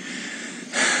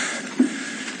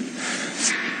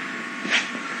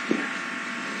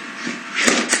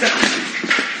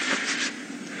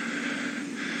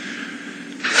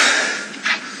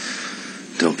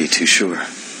 Don't be too sure.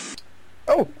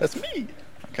 Oh, that's me.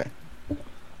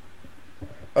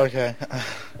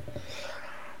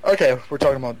 Okay, we're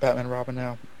talking about Batman and Robin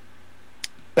now.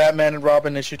 Batman and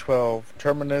Robin issue 12,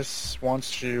 Terminus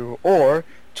Wants You, or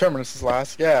Terminus'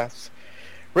 Last Gasp.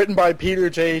 Written by Peter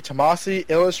J. Tomasi,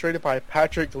 illustrated by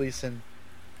Patrick Gleason.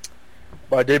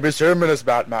 My name is Terminus,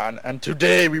 Batman, and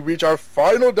today we reach our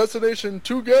final destination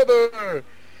together,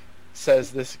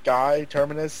 says this guy,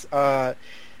 Terminus. The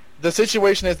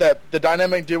situation is that the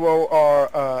dynamic duo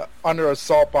are under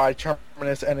assault by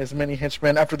Terminus and his many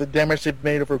henchmen after the damage they've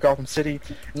made over Gotham City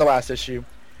in the last issue.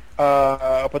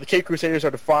 But the Caped Crusaders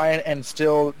are defiant and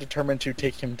still determined to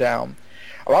take him down.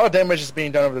 A lot of damage is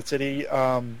being done over the city.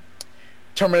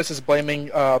 Terminus is blaming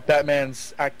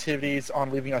Batman's activities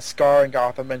on leaving a scar in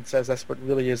Gotham and says that's what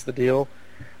really is the deal.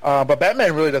 But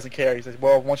Batman really doesn't care. He says,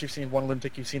 well, once you've seen one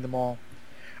lunatic, you've seen them all.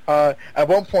 At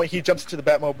one point, he jumps into the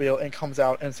Batmobile and comes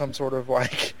out in some sort of,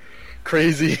 like,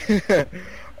 crazy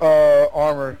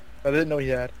armor that I didn't know he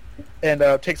had, and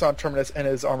takes on Terminus and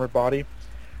his armored body.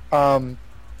 One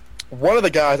of the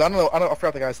guys, I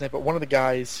forgot the guy's name, but one of the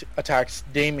guys attacks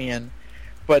Damian,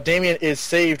 but Damian is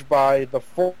saved by the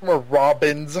former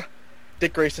Robins,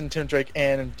 Dick Grayson, Tim Drake,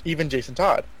 and even Jason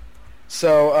Todd.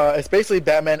 So it's basically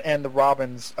Batman and the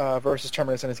Robins versus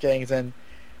Terminus and his gangs, and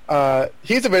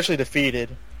he's eventually defeated.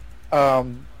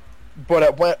 But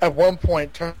at one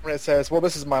point, Terminus says, well,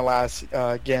 this is my last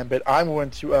gambit. I'm going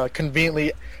to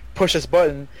conveniently push this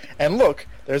button, and look,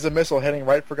 there's a missile heading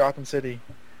right for Gotham City.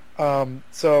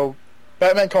 So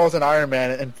Batman calls in Iron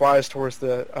Man and flies towards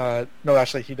the... no,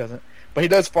 actually, he doesn't. But he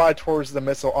does fly towards the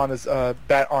missile on his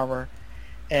bat armor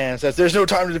and says, there's no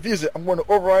time to defuse it. I'm going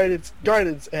to override its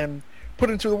guidance and put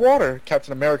it into the water,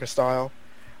 Captain America style,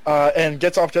 and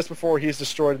gets off just before he's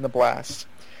destroyed in the blast.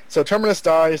 So Terminus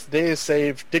dies, the day is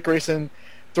saved. Dick Grayson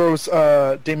throws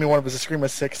Damian one of his Screamer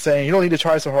 6, saying, you don't need to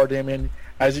try so hard, Damian.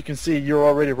 As you can see, you're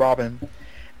already Robin.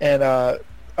 And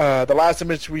the last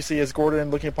image we see is Gordon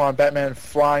looking upon Batman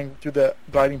flying through the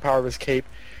gliding power of his cape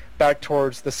back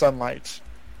towards the sunlight.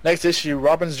 Next issue,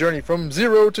 Robin's journey from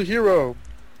zero to hero.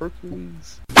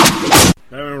 Hercules.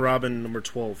 Batman and Robin number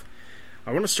 12.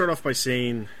 I want to start off by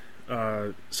saying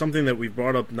something that we've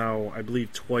brought up now, I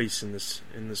believe, twice in this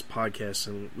podcast,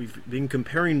 and we've been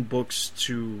comparing books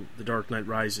to The Dark Knight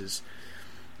Rises.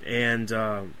 And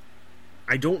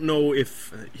I don't know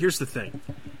if... here's the thing.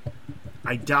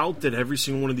 I doubt that every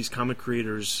single one of these comic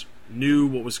creators knew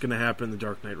what was going to happen in The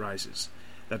Dark Knight Rises.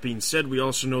 That being said, we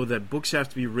also know that books have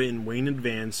to be written way in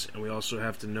advance, and we also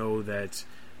have to know that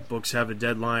books have a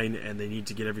deadline and they need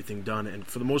to get everything done. And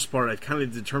for the most part, I've kind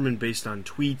of determined based on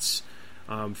tweets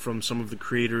from some of the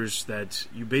creators that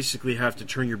you basically have to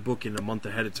turn your book in a month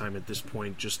ahead of time at this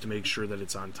point just to make sure that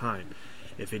it's on time.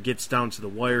 If it gets down to the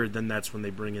wire, then that's when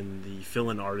they bring in the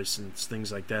fill-in artists and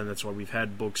things like that. And that's why we've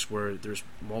had books where there's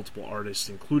multiple artists,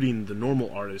 including the normal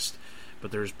artist,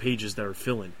 but there's pages that are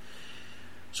fill-in.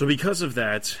 So because of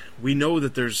that, we know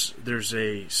that there's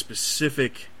a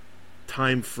specific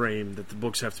time frame that the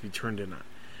books have to be turned in on.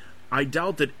 I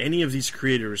doubt that any of these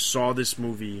creators saw this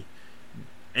movie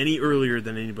any earlier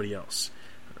than anybody else.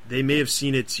 They may have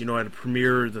seen it, at a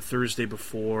premiere the Thursday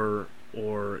before,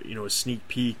 or a sneak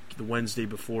peek the Wednesday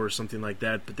before, or something like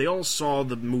that. But they all saw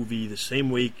the movie the same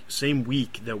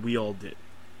week that we all did.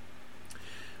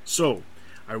 So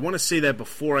I want to say that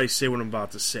before I say what I'm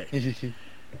about to say.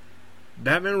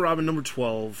 Batman and Robin number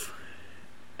 12,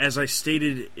 as I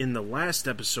stated in the last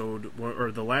episode,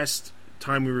 or the last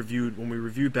time when we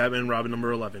reviewed Batman and Robin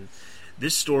number 11,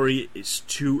 this story is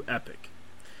too epic.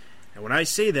 And when I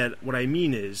say that, what I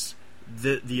mean is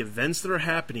the events that are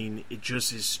happening,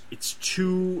 it's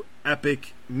too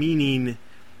epic, meaning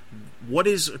what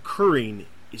is occurring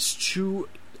is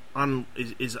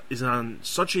on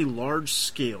such a large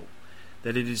scale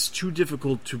that it is too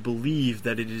difficult to believe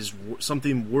that it is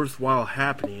something worthwhile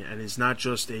happening and is not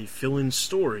just a fill-in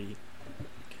story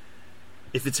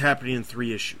if it's happening in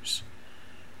 3 issues.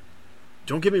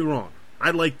 Don't get me wrong. I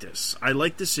like this. I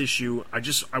like this issue.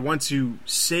 I want to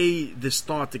say this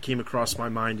thought that came across my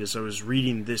mind as I was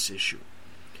reading this issue.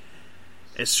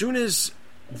 As soon as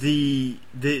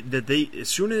as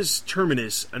soon as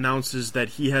Terminus announces that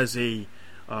he has a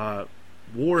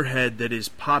warhead that is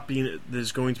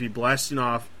going to be blasting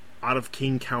off out of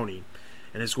King County,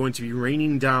 and is going to be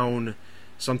raining down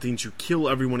something to kill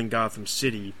everyone in Gotham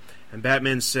City, and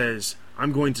Batman says,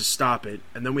 I'm going to stop it,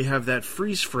 and then we have that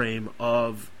freeze frame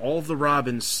of all of the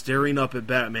Robins staring up at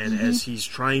Batman as he's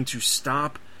trying to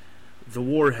stop the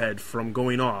warhead from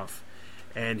going off,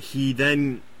 and he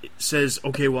then says,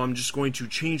 okay, well, I'm just going to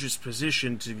change its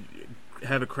position to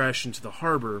have it crash into the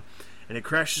harbor. And it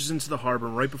crashes into the harbor,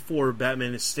 and right before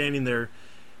Batman is standing there,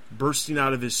 bursting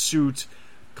out of his suit,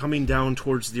 coming down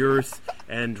towards the earth,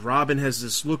 and Robin has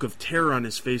this look of terror on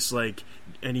his face,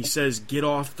 and he says, "Get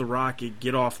off the rocket,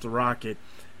 get off the rocket."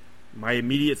 My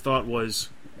immediate thought was,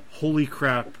 holy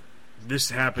crap, this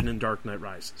happened in Dark Knight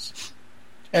Rises.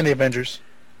 And the Avengers.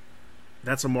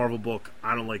 That's a Marvel book.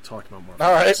 I don't like talking about Marvel.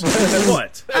 All right.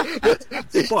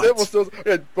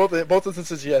 Both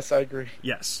instances, yes, I agree.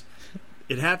 Yes.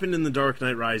 It happened in The Dark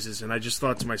Knight Rises, and I just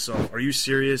thought to myself, are you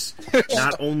serious?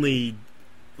 Not only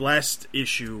last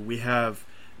issue, we have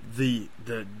the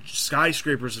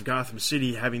skyscrapers of Gotham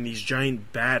City having these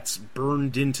giant bats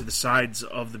burned into the sides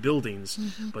of the buildings,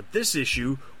 but this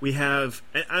issue, we have...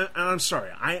 And I'm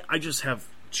sorry, I just have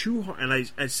two... And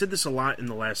I said this a lot in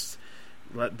the last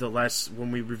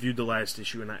when we reviewed the last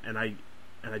issue, and I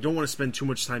don't want to spend too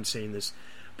much time saying this,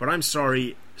 but I'm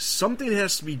sorry, something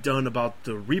has to be done about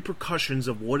the repercussions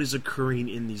of what is occurring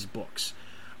in these books.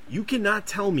 You cannot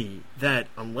tell me that,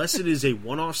 unless it is a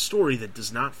one-off story that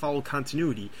does not follow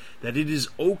continuity, that it is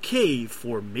okay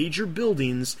for major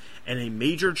buildings and a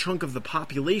major chunk of the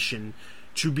population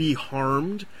to be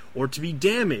harmed or to be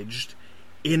damaged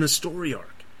in a story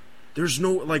arc. There's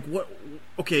no, what...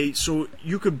 Okay, so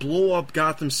you could blow up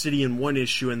Gotham City in one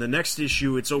issue, and the next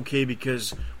issue it's okay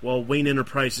because, well, Wayne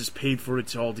Enterprises paid for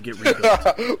it all to get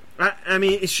rebuilt. I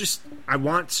mean, it's just... I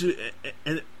want to...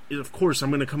 And of course,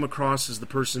 I'm going to come across as the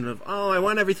person of, I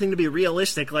want everything to be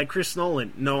realistic like Chris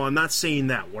Nolan. No, I'm not saying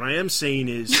that. What I am saying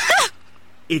is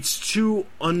it's too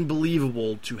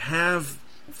unbelievable to have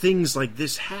things like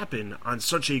this happen on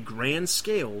such a grand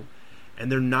scale and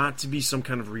there not to be some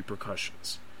kind of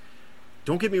repercussions.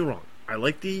 Don't get me wrong. I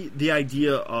like the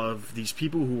idea of these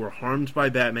people who were harmed by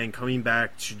Batman coming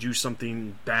back to do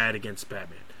something bad against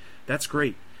Batman. That's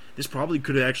great. This probably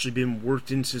could have actually been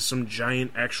worked into some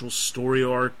giant actual story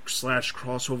arc /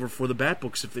 crossover for the Bat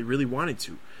books if they really wanted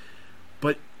to.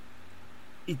 But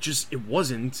it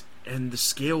wasn't, and the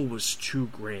scale was too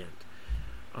grand.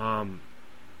 I'm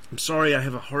sorry, I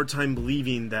have a hard time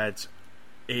believing that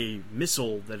a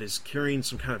missile that is carrying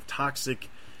some kind of toxic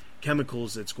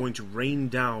chemicals that's going to rain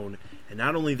down, and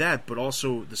not only that, but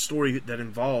also the story that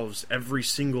involves every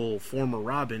single former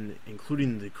Robin,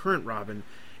 including the current Robin,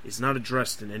 is not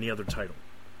addressed in any other title.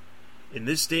 In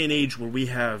this day and age where we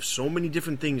have so many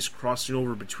different things crossing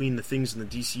over between the things in the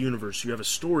DC Universe, you have a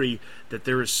story that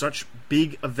there is such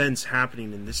big events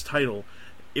happening in this title,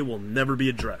 it will never be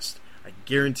addressed. I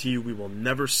guarantee you we will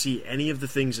never see any of the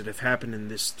things that have happened in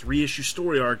this 3-issue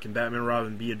story arc in Batman and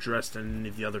Robin be addressed in any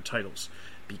of the other titles.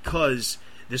 Because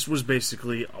this was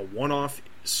basically a one-off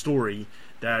story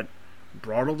that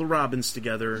brought all the Robins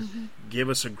together, gave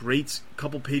us a great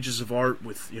couple pages of art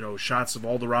with, shots of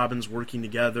all the Robins working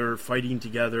together, fighting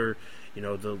together,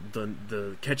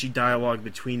 the catchy dialogue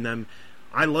between them.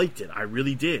 I liked it. I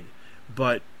really did.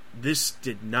 But this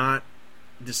did not...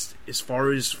 This, as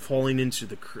far as falling into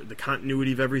the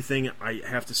continuity of everything, I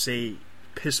have to say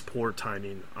piss poor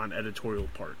timing on editorial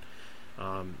part.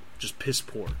 Just piss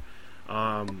poor.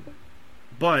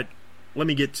 But let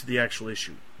me get to the actual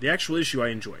issue. The actual issue I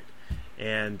enjoyed.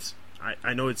 And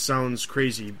I know it sounds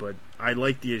crazy, but I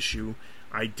liked the issue.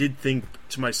 I did think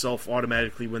to myself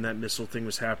automatically when that missile thing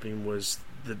was happening was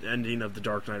the ending of The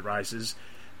Dark Knight Rises.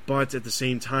 But at the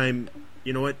same time,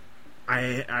 you know what?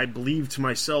 I believed to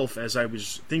myself as I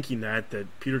was thinking that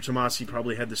Peter Tomasi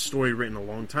probably had the story written a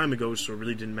long time ago, so it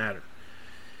really didn't matter.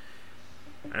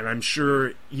 And I'm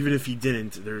sure even if he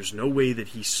didn't, there's no way that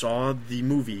he saw the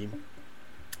movie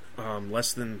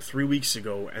less than 3 weeks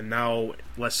ago, and now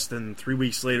less than 3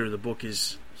 weeks later the book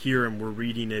is here and we're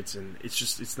reading it, and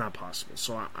it's not possible.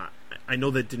 So I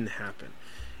know that didn't happen.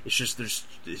 It's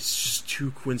just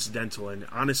too coincidental, and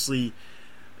honestly,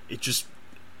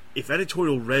 if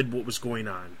editorial read what was going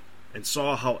on and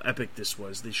saw how epic this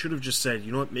was, they should have just said, you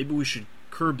know what, maybe we should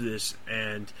curb this,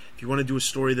 and if you want to do a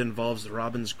story that involves the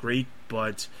Robins, great,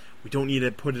 but we don't need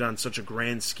to put it on such a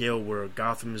grand scale where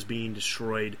Gotham is being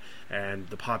destroyed and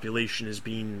the population is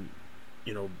being,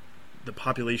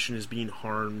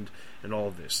 harmed and all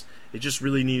of this. They just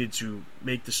really needed to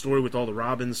make the story with all the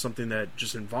Robins something that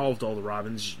just involved all the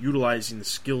Robins, utilizing the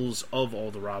skills of all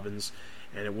the Robins,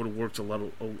 and it would have worked a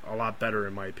lot better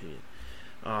in my opinion.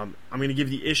 I'm going to give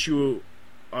the issue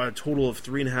a total of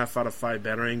 3.5 out of 5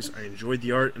 batarangs. I enjoyed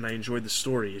the art and I enjoyed the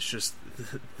story. It's just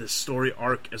the story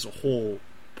arc as a whole,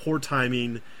 poor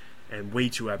timing and way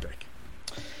too epic.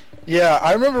 Yeah,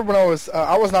 I remember when I was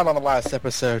not on the last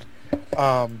episode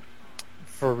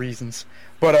for reasons,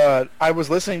 but I was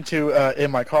listening to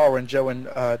in my car when Joe and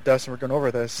Dustin were going over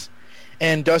this,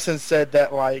 and Dustin said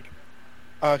that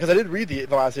because I did read the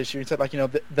last issue, he said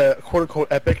the quote unquote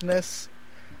epicness,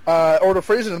 or to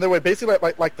phrase it another way, basically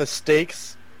like the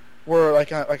stakes were like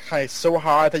kind of so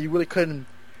high that you really couldn't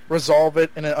resolve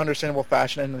it in an understandable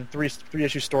fashion in a three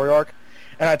issue story arc.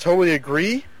 And I totally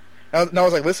agree. And I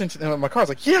was like listening to them in my car. I was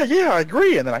like, yeah, I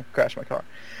agree. And then I crashed my car.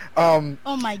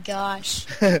 Oh my gosh.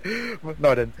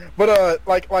 No, I didn't. But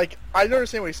like I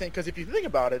understand what you're saying, because if you think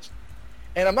about it,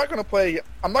 and I'm not gonna play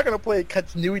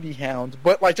continuity hound,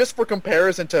 but like just for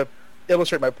comparison to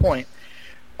illustrate my point,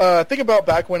 think about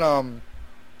back when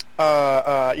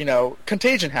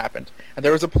Contagion happened, and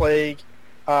there was a plague,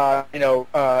 and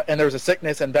there was a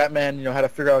sickness, and Batman had to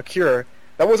figure out a cure.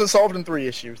 That wasn't solved in 3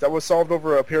 issues. That was solved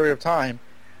over a period of time.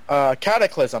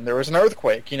 Cataclysm, there was an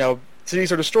earthquake.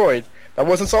 Cities are destroyed. That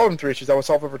wasn't solved in 3 issues. That was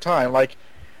solved over time. Like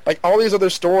all these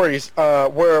other stories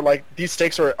where like these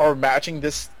stakes are matching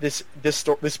this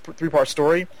 3-part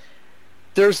story.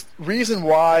 There's reason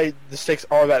why the stakes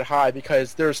are that high,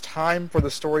 because there's time for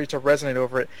the story to resonate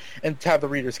over it and to have the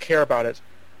readers care about it.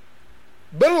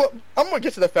 But I'm gonna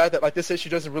get to the fact that like this issue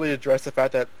doesn't really address the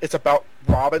fact that it's about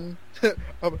Robin,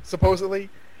 supposedly.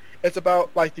 It's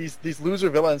about like these loser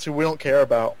villains who we don't care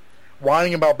about,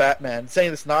 whining about Batman,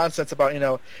 saying this nonsense about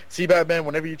see Batman,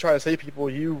 whenever you try to save people,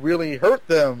 you really hurt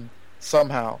them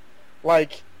somehow.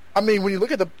 Like, I mean, when you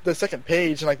look at the second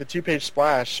page and like the 2-page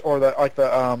splash or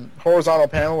the horizontal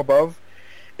panel above,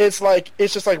 it's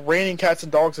just like raining cats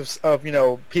and dogs of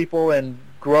people and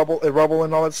rubble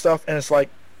and all that stuff, and it's like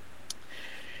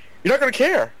you're not gonna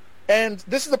care. And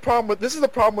this is the problem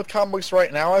with comic books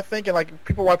right now, I think, and like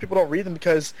why people don't read them,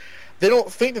 because they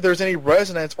don't think that there's any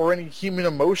resonance or any human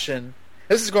emotion.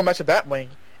 This is going back to Batwing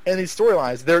and these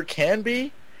storylines. There can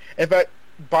be, in fact,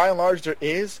 by and large there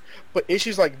is, but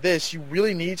issues like this, you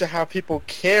really need to have people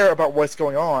care about what's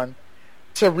going on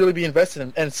to really be invested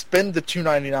in and spend the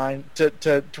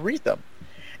 $2.99 to read them.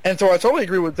 And so I totally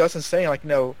agree with Dustin saying,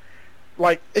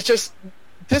 like it's just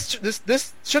this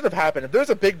shouldn't have happened. If there's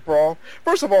a big brawl,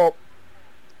 first of all,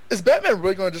 is Batman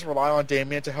really going to just rely on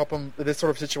Damian to help him in this sort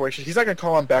of situation? He's not going to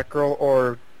call on Batgirl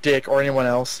or Dick or anyone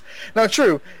else. Now,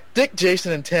 true, Dick,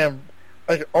 Jason, and Tim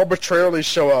arbitrarily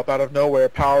show up out of nowhere,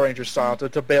 Power Ranger style,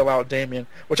 to bail out Damian,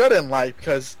 which I didn't like,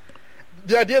 because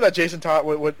the idea that Jason Todd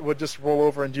would just roll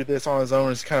over and do this on his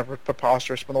own is kind of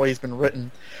preposterous from the way he's been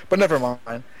written. But never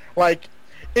mind. Like,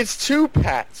 it's too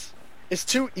pat. It's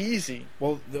too easy.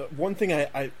 Well, the one thing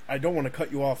I don't want to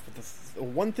cut you off, but the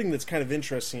one thing that's kind of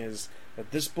interesting is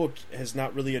that this book has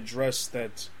not really addressed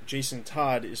that Jason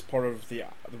Todd is part of the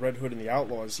Red Hood and the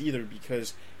Outlaws either,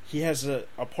 because he has an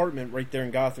apartment right there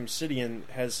in Gotham City and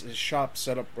has his shop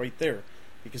set up right there,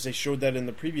 because they showed that in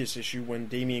the previous issue when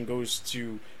Damian goes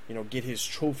to get his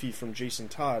trophy from Jason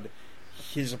Todd.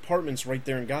 His apartment's right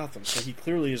there in Gotham, so he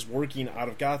clearly is working out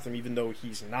of Gotham, even though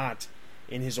he's not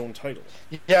in his own title.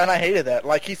 Yeah, and I hated that.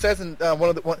 Like he says in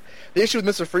the issue with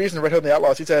Mr. Freeze and Red Hood and the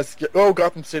Outlaws, he says, "Oh,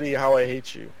 Gotham City, how I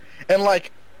hate you." And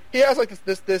like he has like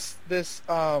this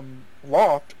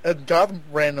loft at Gotham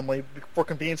randomly for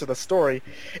convenience of the story.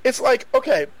 It's like,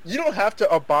 okay, you don't have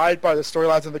to abide by the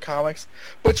storylines in the comics,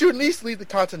 but you at least leave the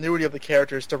continuity of the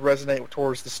characters to resonate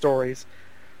towards the stories.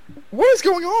 What is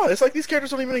going on? It's like these characters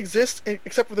don't even exist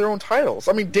except for their own titles.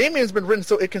 I mean, Damian's been written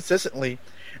so inconsistently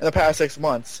in the past 6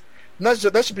 months. And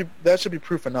that should be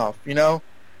proof enough,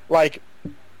 Like,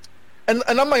 and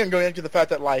I'm not going to go into the fact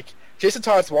that like Jason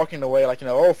Todd's walking away, like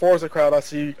oh, Forza crowd, I'll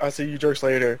see you jerks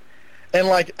later, and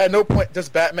like at no point does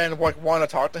Batman like want to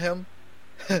talk to him.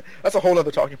 That's a whole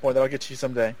other talking point that I'll get to you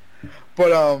someday.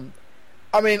 But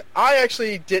I mean, I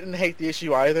actually didn't hate the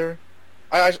issue either.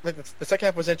 I actually think the second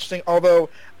half was interesting, although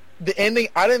the ending,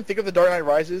 I didn't think of The Dark Knight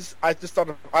Rises. I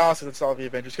honestly thought of the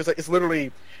Avengers, because like, it's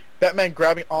literally Batman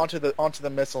grabbing onto the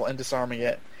missile and disarming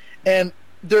it, and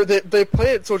they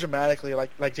play it so dramatically,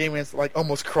 like Damian's like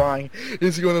almost crying.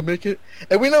 Is he going to make it?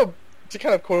 And we know, to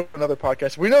kind of quote another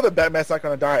podcast, we know that Batman's not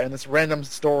going to die in this random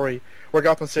story where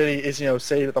Gotham City is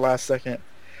saved at the last second.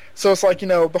 So it's like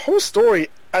the whole story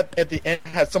at the end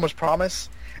had so much promise,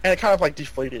 and it kind of like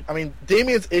deflated. I mean,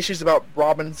 Damian's issues about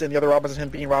Robins and the other Robins and him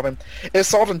being Robin is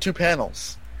solved in 2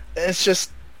 panels. It's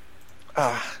just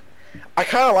I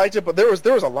kind of liked it, but there was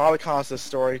a lot of cons to this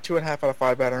story. 2.5 out of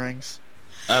 5 batarangs.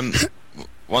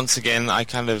 Once again, I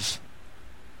get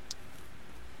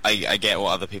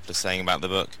what other people are saying about the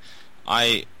book.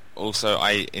 I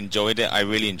enjoyed it. I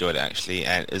really enjoyed it, actually,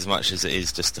 as much as it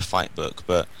is just a fight book.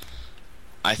 But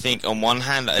I think on one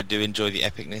hand, I do enjoy the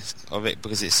epicness of it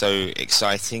because it's so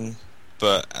exciting.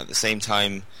 But at the same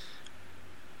time,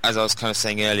 as I was kind of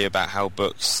saying earlier about how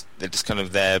books, they're just kind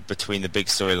of there between the big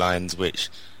storylines which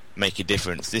make a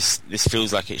difference. This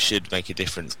feels like it should make a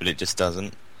difference, but it just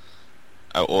doesn't.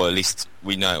 Or at least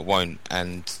we know it won't.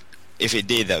 And if it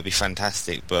did, that would be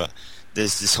fantastic. But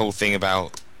there's this whole thing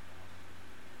about,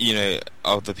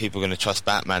 are the people going to trust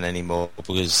Batman anymore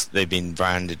because they've been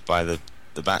branded by the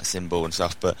bat symbol and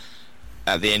stuff, but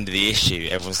at the end of the issue,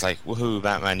 everyone's like, woohoo,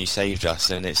 Batman, you saved us,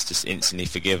 and it's just instantly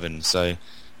forgiven. So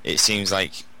it seems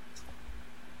like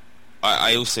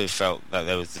I also felt that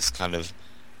there was this kind of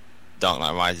Dark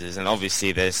Knight Rises, and obviously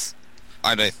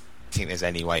I don't think there's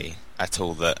any way at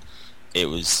all that it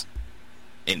was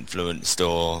influenced,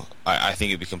 or I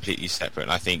think it'd be completely separate,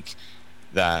 and I think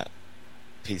that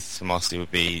Peter Tomasi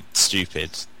would be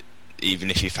stupid, even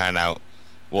if he found out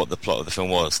what the plot of the film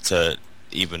was, to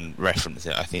even reference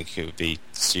it. I think it would be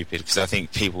stupid, because I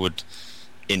think people would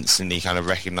instantly kind of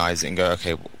recognise it and go,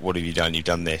 okay, what have you done? You've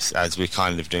done this, as we're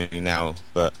kind of doing now.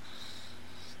 But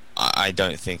I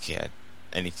don't think it had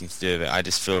anything to do with it. I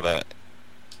just feel that,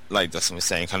 like Dustin was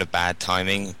saying, kind of bad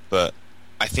timing. But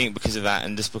I think because of that,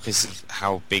 and just because of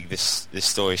how big this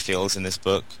story feels in this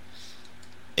book,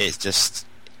 it's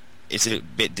a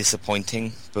bit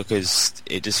disappointing, because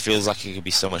it just feels like it could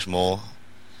be so much more.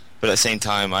 But at the same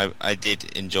time, I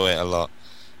did enjoy it a lot.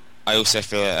 I also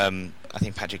feel I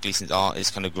think Patrick Gleason's art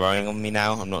is kind of growing on me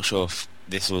now. I'm not sure if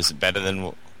this was better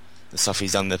than the stuff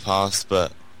he's done in the past,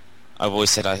 but I've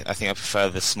always said I think I prefer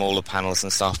the smaller panels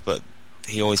and stuff, but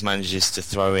he always manages to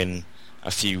throw in a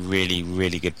few really,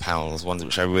 really good panels, ones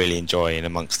which I really enjoy, and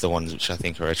amongst the ones which I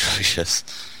think are atrocious.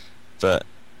 But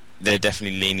they're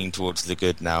definitely leaning towards the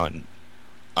good now, and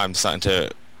I'm starting to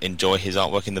enjoy his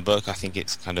artwork in the book. I think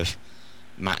it's kind of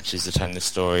matches the tone of the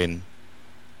story, and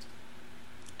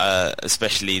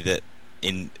especially that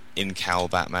in Cal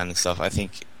Batman and stuff, I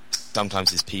think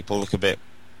sometimes his people look a bit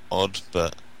odd,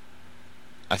 but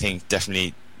I think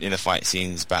definitely in the fight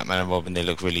scenes, Batman and Robin, they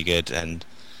look really good, and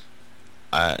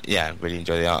really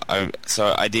enjoy the art.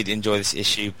 So I did enjoy this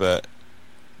issue, but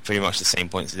pretty much the same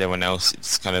points as everyone else.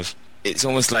 It's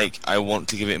almost like I want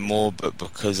to give it more, but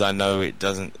because I know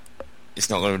it's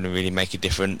not going to really make a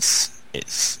difference,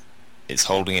 it's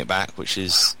holding it back, which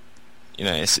is,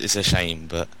 it's a shame.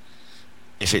 But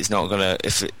if it's not gonna,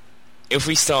 if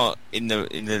we start in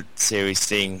the series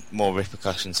seeing more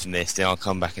repercussions from this, then I'll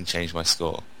come back and change my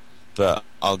score. But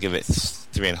I'll give it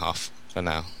 3.5 for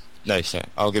now. No, sorry,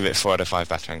 I'll give it 4 out of 5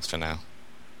 Batarangs for now.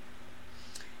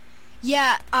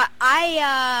 Yeah,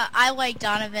 I like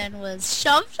Donovan was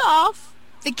shoved off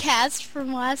the cast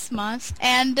from last month,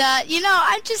 and I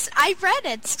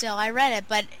read it,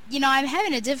 but I'm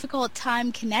having a difficult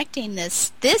time connecting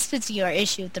this particular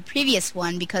issue with the previous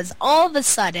one, because all of a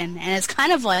sudden, and it's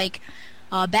kind of like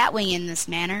Batwing in this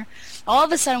manner, all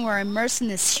of a sudden we're immersed in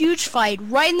this huge fight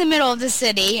right in the middle of the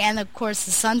city, and of course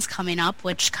the sun's coming up,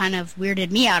 which kind of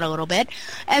weirded me out a little bit,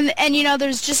 and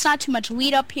there's just not too much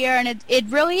lead up here, and it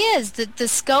really is, the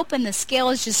scope and the scale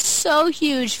is just so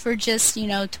huge for just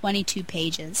 22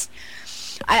 pages.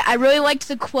 I really liked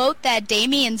the quote that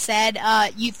Damian said,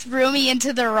 you threw me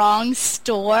into the wrong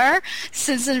store,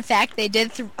 since in fact they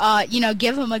did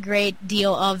give him a great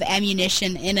deal of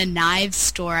ammunition in a knives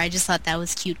store. I just thought that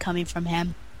was cute coming from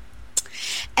him.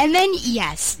 And then,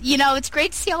 yes, it's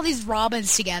great to see all these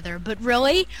Robins together, but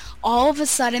really, all of a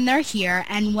sudden they're here,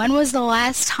 and when was the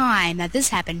last time that this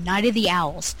happened? Night of the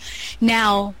Owls.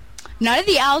 Now, Night of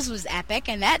the Owls was epic,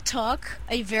 and that took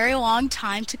a very long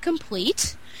time to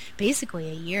complete. Basically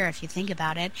a year if you think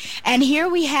about it. And here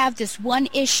we have this one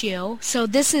issue, so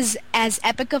this is as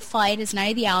epic a fight as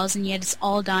Night of the Owls, and yet it's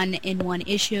all done in one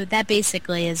issue. That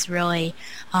basically is really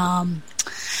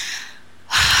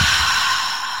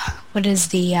what is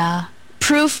the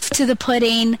proof to the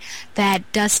pudding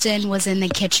that Dustin was in the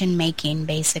kitchen making,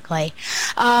 basically.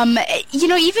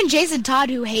 Even Jason Todd,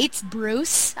 who hates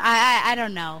Bruce, I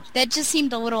don't know. That just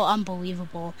seemed a little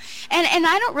unbelievable. And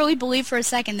I don't really believe for a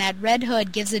second that Red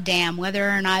Hood gives a damn whether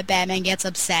or not Batman gets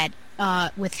upset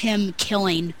with him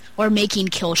killing or making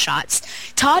kill shots.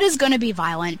 Todd is going to be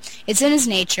violent. It's in his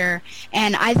nature,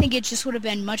 and I think it just would have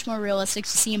been much more realistic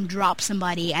to see him drop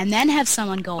somebody and then have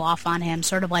someone go off on him,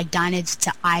 sort of like Dinah did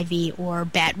to Ivy or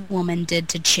Batwoman did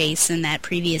to Chase in that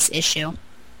previous issue.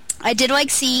 I did like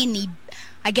seeing the,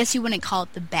 I guess you wouldn't call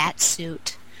it the bat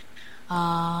suit.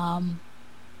 The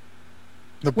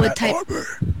bat armor.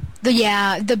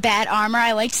 The bat armor.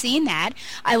 I liked seeing that.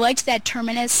 I liked that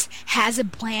Terminus has a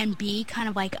plan B, kind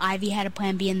of like Ivy had a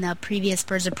plan B in the previous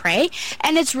Birds of Prey.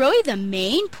 And it's really the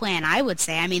main plan, I would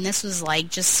say. I mean, this was like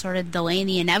just sort of delaying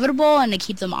the inevitable and to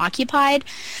keep them occupied.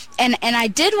 And I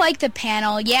did like the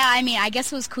panel. Yeah, I mean, I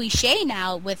guess it was cliche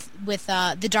now with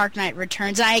The Dark Knight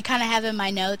Returns. I kind of have in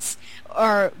my notes,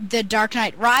 or The Dark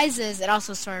Knight Rises, it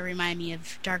also sort of reminded me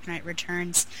of Dark Knight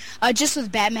Returns, just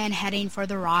with Batman heading for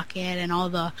the rocket and all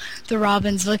the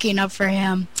Robins looking up for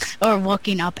him, or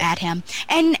looking up at him,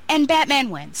 and Batman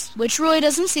wins, which really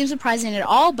doesn't seem surprising at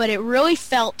all, but it really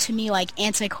felt to me like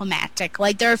anticlimactic.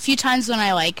 Like, there are a few times when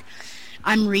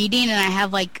I'm reading and I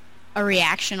have like a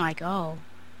reaction like, oh,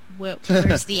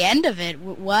 where's the end of it?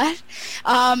 What?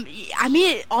 I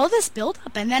mean, all this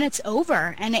build-up, and then it's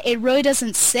over, and it really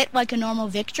doesn't sit like a normal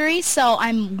victory, so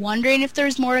I'm wondering if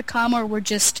there's more to come, or we're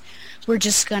just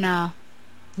gonna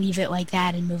leave it like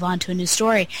that and move on to a new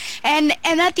story. And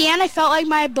at the end, I felt like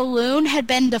my balloon had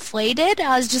been deflated.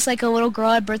 I was just like a little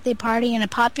girl at a birthday party and it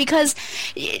popped, because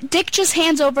Dick just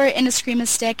hands over an Eskrima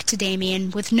stick to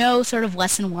Damian with no sort of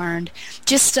lesson learned.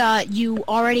 Just, you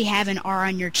already have an R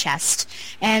on your chest.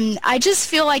 And I just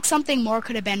feel like something more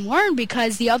could have been learned,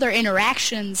 because the other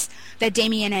interactions that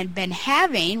Damian had been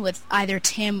having with either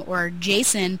Tim or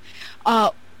Jason,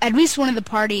 at least one of the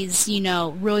parties,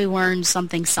 really learned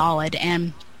something solid,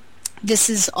 and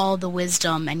this is all the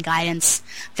wisdom and guidance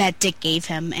that Dick gave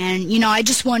him. And, I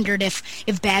just wondered if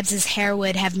Babs' hair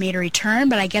would have made a return,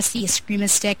 but I guess the Eskrima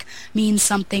stick means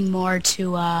something more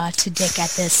to Dick at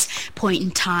this point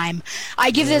in time. I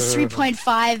give this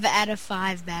 3.5 out of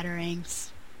 5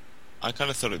 batarangs. I kind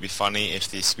of thought it'd be funny if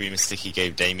the Eskrima stick he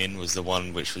gave Damien was the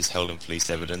one which was held in police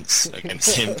evidence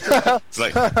against him. It's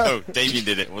like, oh, Damien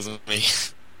did it, it wasn't me.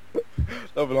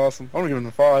 That'd be awesome. I'm gonna give him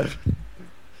a 5.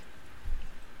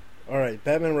 Alright,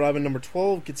 Batman Robin number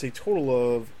 12 gets a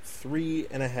total of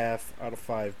 3.5 out of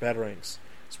 5 batarangs.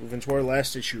 Let's move into our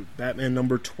last issue, Batman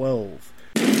number 12.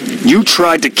 You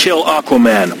tried to kill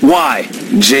Aquaman. Why?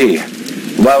 Gee,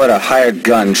 why would a hired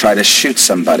gun try to shoot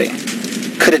somebody?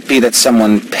 Could it be that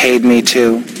someone paid me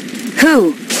to?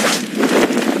 Who?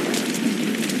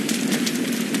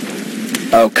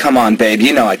 Oh, come on, babe.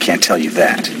 You know I can't tell you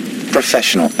that.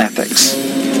 Professional ethics.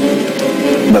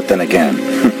 But then again,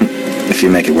 if you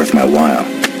make it worth my while.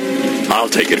 I'll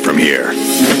take it from here.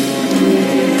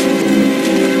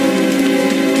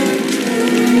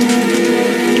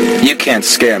 You can't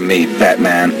scare me,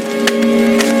 Batman.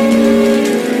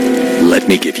 Let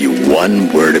me give you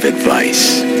one word of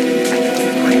advice.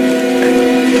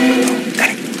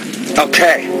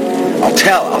 Okay, I'll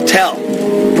tell.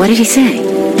 What did he say?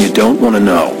 You don't want to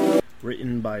know.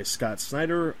 Written by Scott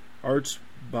Snyder, art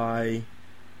by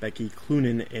Becky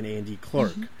Cloonan and Andy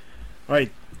Clark.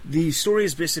 Alright, the story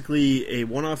is basically a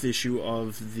one-off issue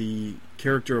of the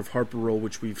character of Harper Row,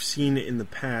 which we've seen in the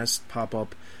past pop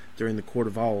up during the Court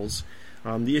of Owls.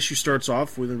 The issue starts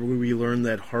off with where we learn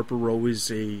that Harper Row is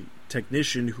a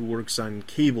technician who works on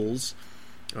cables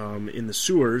in the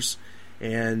sewers,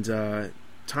 and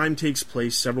time takes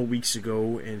place several weeks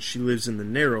ago, and she lives in the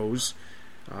Narrows,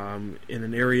 in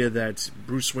an area that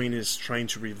Bruce Wayne is trying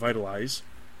to revitalize.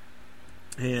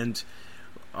 And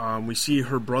we see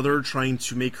her brother trying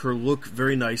to make her look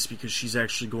very nice because she's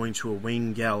actually going to a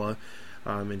Wayne gala,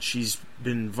 and she's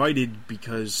been invited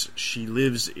because she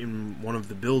lives in one of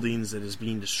the buildings that is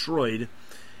being destroyed.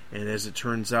 And as it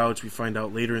turns out, we find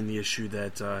out later in the issue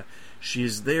that she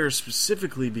is there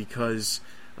specifically because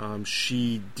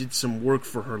she did some work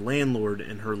for her landlord,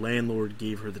 and her landlord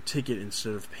gave her the ticket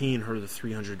instead of paying her the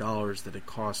 $300 that it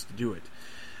cost to do it.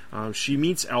 She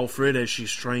meets Alfred as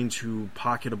she's trying to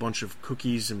pocket a bunch of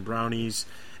cookies and brownies.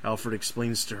 Alfred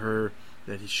explains to her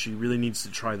that she really needs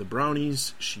to try the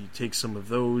brownies. She takes some of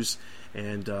those,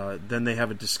 and then they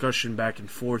have a discussion back and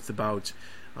forth about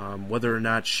whether or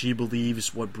not she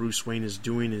believes what Bruce Wayne is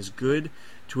doing is good,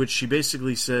 to which she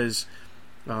basically says,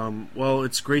 well,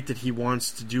 it's great that he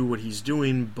wants to do what he's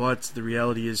doing, but the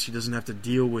reality is he doesn't have to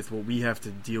deal with what we have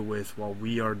to deal with while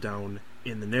we are down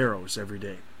in the Narrows every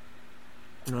day.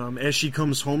 As she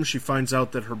comes home, she finds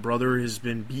out that her brother has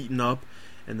been beaten up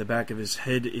and the back of his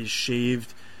head is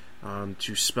shaved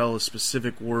to spell a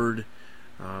specific word,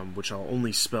 which I'll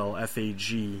only spell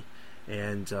F-A-G,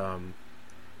 and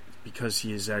because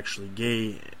he is actually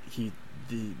gay,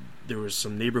 there was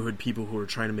some neighborhood people who were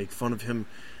trying to make fun of him.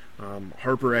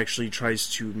 Harper actually tries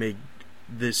to make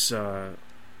this go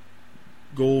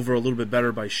over a little bit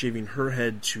better by shaving her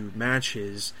head to match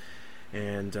his,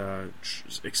 and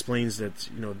explains that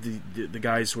the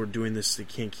guys who are doing this, they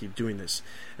can't keep doing this.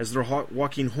 As they're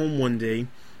walking home one day,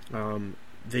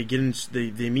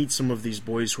 they meet some of these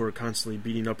boys who are constantly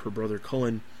beating up her brother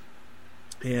Cullen,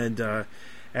 and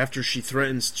after she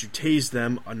threatens to tase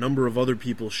them, a number of other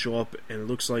people show up, and it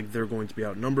looks like they're going to be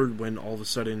outnumbered when all of a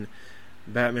sudden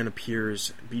Batman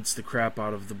appears, beats the crap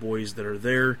out of the boys that are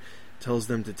there, tells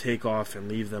them to take off and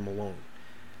leave them alone.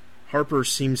 Harper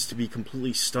seems to be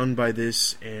completely stunned by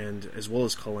this, and as well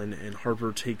as Cullen, and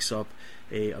Harper takes up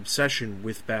a obsession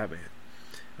with Batman.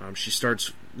 She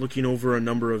starts looking over a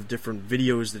number of different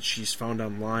videos that she's found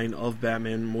online of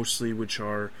Batman, mostly which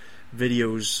are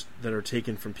videos that are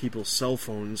taken from people's cell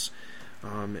phones.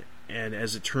 And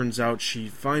as it turns out, she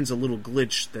finds a little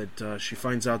glitch that she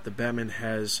finds out that Batman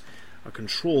has a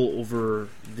control over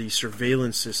the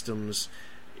surveillance systems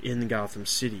in Gotham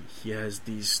City. He has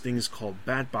these things called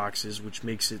bat boxes, which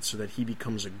makes it so that he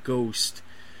becomes a ghost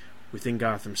within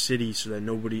Gotham City, so that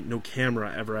no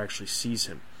camera ever actually sees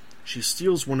him. She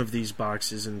steals one of these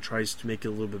boxes and tries to make it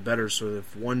a little bit better, so that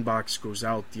if one box goes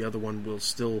out, the other one will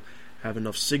still have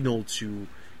enough signal to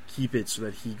keep it so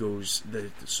that he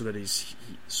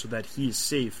is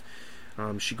safe.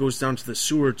 She goes down to the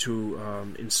sewer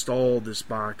to install this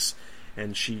box,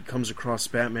 and she comes across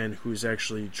Batman, who is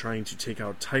actually trying to take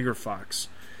out Tiger Fox.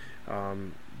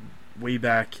 Way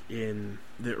back in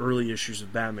the early issues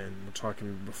of Batman, we're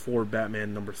talking before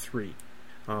Batman number 3.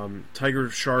 Tiger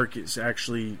Shark is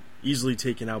actually easily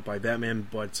taken out by Batman,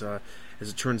 but as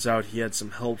it turns out, he had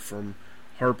some help from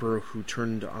Harper, who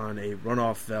turned on a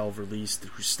runoff valve release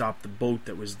who stopped the boat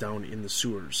that was down in the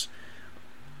sewers.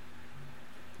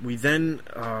 We then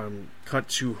cut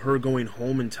to her going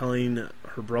home and telling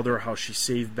her brother how she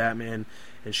saved Batman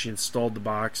and she installed the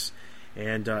box.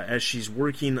 And as she's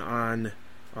working on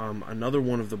another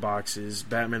one of the boxes,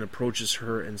 Batman approaches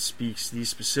her and speaks these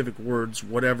specific words: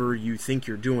 "Whatever you think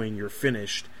you're doing, you're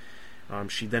finished."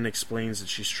 She then explains that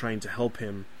she's trying to help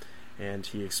him, and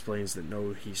he explains that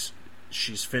no,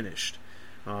 she's finished.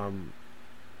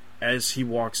 As he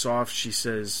walks off, she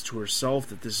says to herself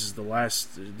that this is the last.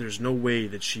 There's no way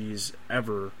that she's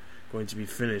ever going to be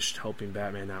finished helping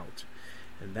Batman out.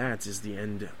 And that is the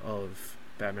end of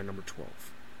Batman number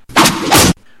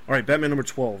 12. Alright, Batman number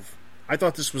 12. I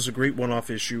thought this was a great one-off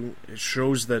issue. It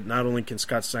shows that not only can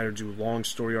Scott Snyder do long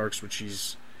story arcs, which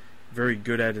he's very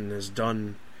good at and has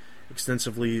done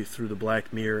extensively through the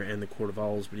Black Mirror and the Court of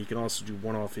Owls, but he can also do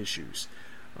one-off issues.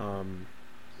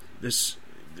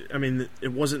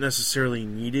 It wasn't necessarily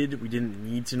needed. We didn't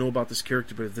need to know about this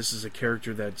character, but if this is a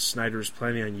character that Snyder is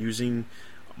planning on using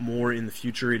more in the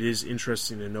future, it is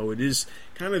interesting to know. It is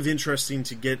kind of interesting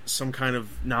to get some kind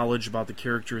of knowledge about the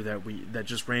character that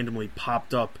just randomly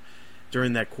popped up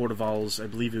during that Court of Owls. I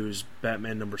believe it was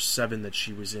Batman number 7 that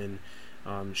she was in.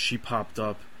 She popped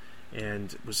up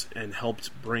and helped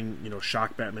bring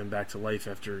shock Batman back to life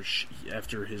after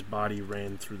his body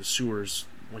ran through the sewers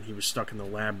when he was stuck in the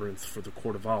labyrinth for the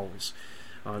Court of Owls.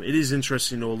 It is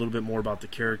interesting to know a little bit more about the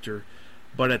character,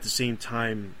 but at the same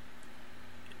time,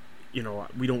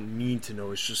 we don't need to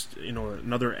know. It's just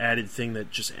another added thing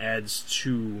that just adds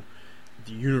to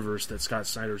the universe that Scott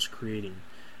Snyder is creating.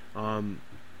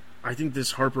 I think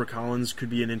this Harper Collins could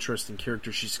be an interesting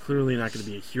character. She's clearly not going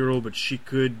to be a hero, but she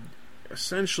could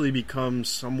essentially become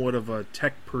somewhat of a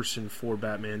tech person for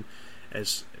Batman,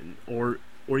 or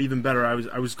even better,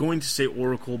 I was going to say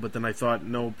Oracle, but then I thought,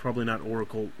 no, probably not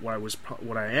Oracle.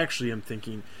 What I actually am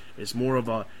thinking is more of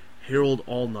a Harold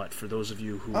Allnut, for those of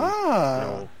you who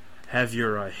have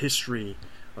your history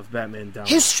of Batman down.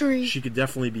 History. She could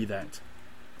definitely be that.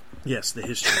 Yes, the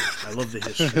history. I love the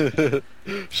history.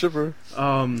 Shiver.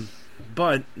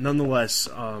 But nonetheless,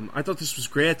 I thought this was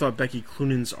great. I thought Becky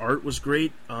Cloonan's art was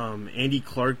great. Andy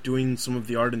Clark doing some of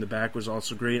the art in the back was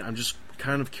also great. I'm just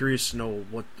kind of curious to know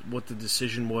what the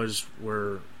decision was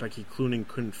where Becky Cloonan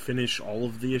couldn't finish all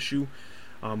of the issue.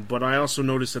 But I also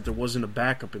noticed that there wasn't a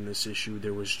backup in this issue.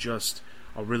 There was just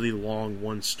a really long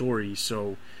one story,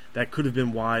 so that could have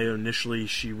been why initially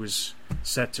she was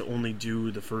set to only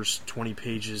do the first 20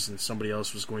 pages and somebody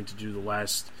else was going to do the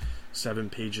last 7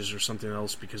 pages or something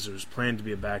else, because it was planned to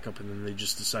be a backup and then they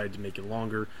just decided to make it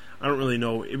longer. I don't really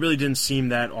know. It really didn't seem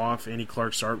that off. Andy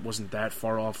Clark's art wasn't that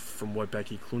far off from what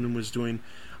Becky Cloonan was doing.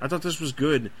 I thought this was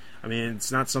good. I mean,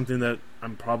 it's not something that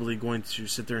I'm probably going to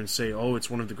sit there and say, oh, it's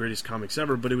one of the greatest comics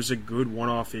ever, but it was a good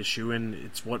one-off issue, and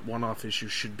it's what one-off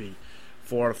issues should be.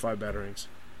 4 out of 5 batarangs.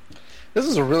 This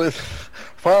is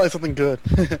finally something good.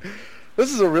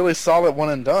 This is a really solid one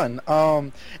and done.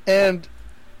 And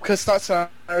because Scott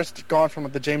Snyder's gone from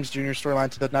the James Jr.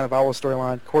 storyline to the Night of Owls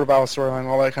storyline, Court of Owls storyline,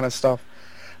 all that kind of stuff.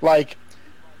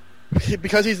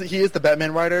 Because he is the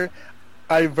Batman writer,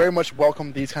 I very much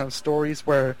welcome these kind of stories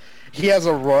where he has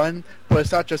a run, but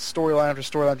it's not just storyline after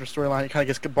storyline after storyline. It kind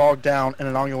of gets bogged down in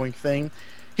an ongoing thing.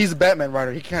 He's a Batman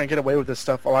writer. He can kind of get away with this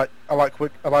stuff a lot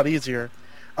easier.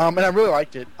 And I really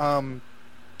liked it. I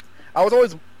was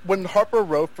always, when Harper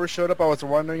Row first showed up, I was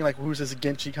wondering who's this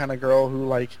Ginchy kind of girl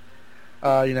who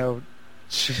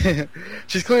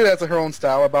she's clearly has her own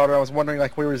style about her. I was wondering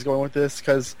where he was going with this,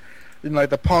 because like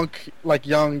the punk, like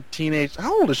young teenage.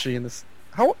 How old is she in this?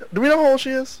 Do we know how old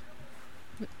she is?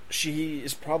 She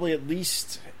is probably at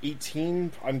least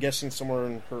 18. I'm guessing somewhere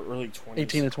in her early 20s.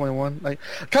 18 to 21, like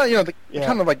kind of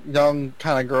kind of like young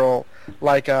kind of girl,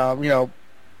 like postmodern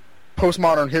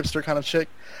hipster kind of chick.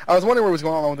 I was wondering what was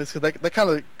going on with this because that kind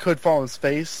of could fall in his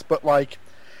face, but like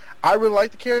I really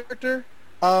like the character,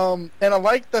 and I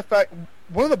like the fact.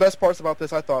 One of the best parts about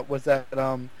this I thought was that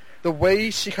the way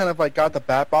she kind of like got the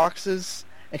bat boxes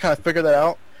and kind of figured that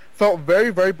out felt very,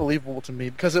 very believable to me,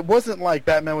 because it wasn't like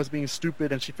Batman was being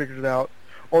stupid and she figured it out,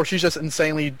 or she's just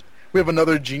insanely, we have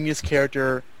another genius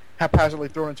character haphazardly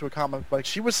thrown into a comic. Like,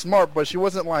 she was smart, but she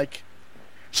wasn't like,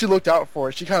 she looked out for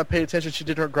it. She kind of paid attention. She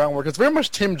did her groundwork. It's very much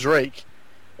Tim Drake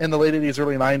in the late 80s,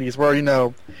 early 90s, where, you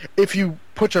know, if you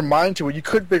put your mind to it, you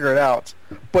could figure it out,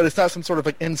 but it's not some sort of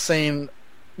like insane,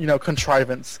 you know,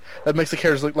 contrivance that makes the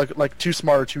characters look like too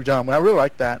smart or too dumb. And I really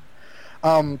like that.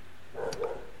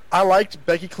 I liked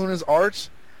Becky Cloonan's art.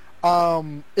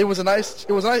 It was nice.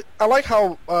 I like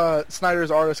how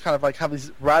Snyder's artists kind of like have these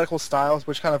radical styles,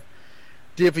 which kind of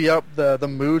divvy up the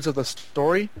moods of the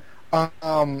story.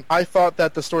 I thought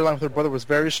that the storyline with her brother was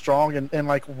very strong and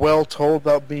like well told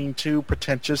without being too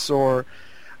pretentious or,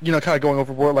 you know, kind of going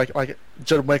overboard like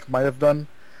Judd Winick might have done.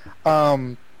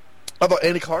 I thought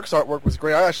Andy Clark's artwork was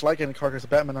great. I actually like Andy Clark as a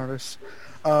Batman artist.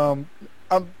 I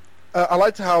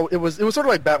liked how it was sort of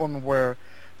like Batwoman, where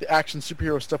the action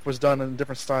superhero stuff was done in a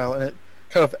different style, and it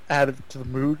kind of added to the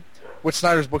mood, which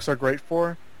Snyder's books are great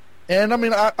for. And I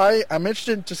mean, I'm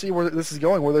interested to see where this is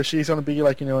going, whether she's going to be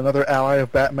like, you know, another ally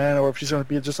of Batman, or if she's going to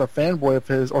be just a fanboy of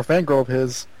his or fangirl of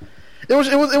his. It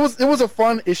was a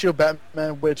fun issue of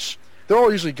Batman, which they're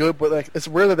all usually good, but like it's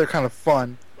rare that they're kind of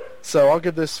fun. So I'll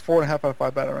give this 4.5 out of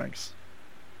 5 Batarangs.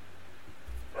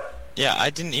 Yeah,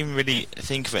 I didn't even really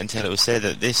think of it until it was said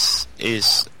that this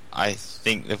is, I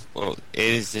think, it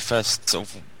is the first sort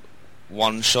of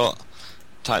one-shot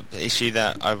type issue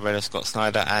that I've read of Scott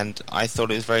Snyder, and I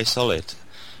thought it was very solid.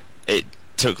 It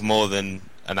took more than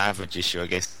an average issue, I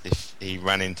guess, if he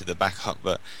ran into the backup,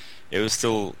 but it was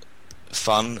still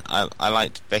fun. I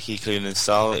liked Becky Cloonan's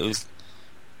style.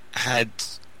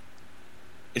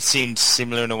 It seemed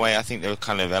similar in a way. I think there were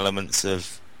kind of elements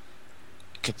of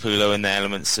Capullo and the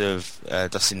elements of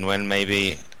Dustin Nguyen,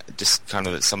 maybe, just kind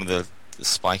of some of the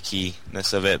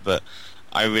spikiness of it, but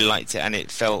I really liked it, and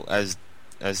it felt, as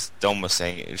Dom was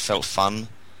saying, it felt fun,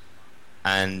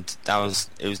 and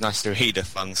it was nice to read a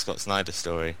fun Scott Snyder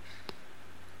story.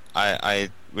 I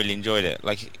really enjoyed it.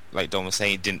 Like Dom was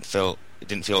saying, it didn't feel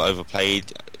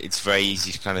overplayed. It's very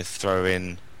easy to kind of throw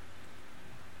in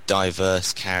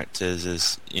diverse characters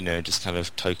as, you know, just kind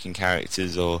of token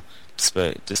characters, or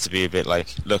just to be a bit like,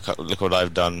 look what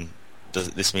I've done.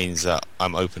 This means that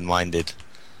I'm open-minded.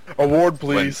 Award,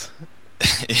 please.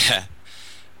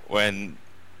 When,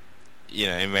 you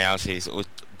know, in reality, sort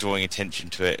of drawing attention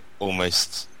to it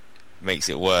almost makes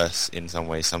it worse in some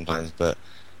ways sometimes. But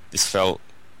this felt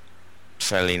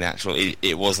fairly natural.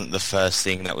 It wasn't the first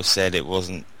thing that was said. It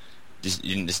wasn't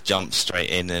you didn't just jump straight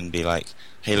in and be like,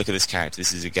 hey, look at this character,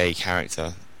 this is a gay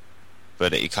character.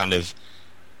 But it kind of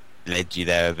led you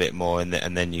there a bit more, and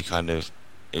then you kind of,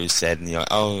 it was said, and you're like,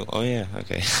 oh yeah,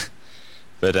 okay.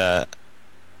 But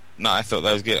no, I thought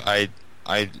that was good. I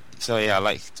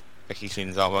liked Becky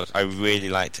Cloonan's artwork. I really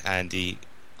liked Andy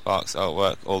Clark's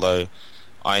artwork, although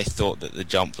I thought that the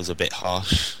jump was a bit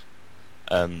harsh,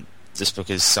 just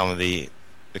because some of the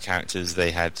characters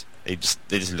they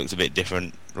just looked a bit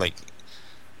different, like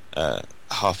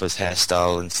Harper's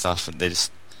hairstyle and stuff, and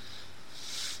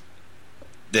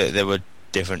there were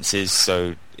differences,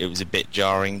 so it was a bit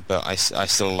jarring, but I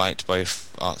still liked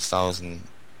both art styles, and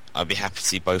I'd be happy to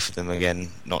see both of them again,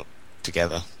 not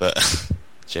together, but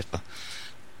chipper,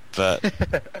 but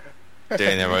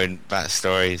doing their own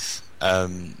backstories. But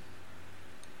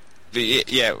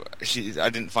yeah, I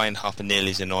didn't find Harper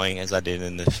nearly as annoying as I did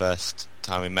in the first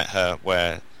time we met her,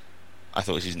 where I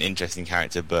thought she was an interesting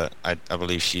character, but I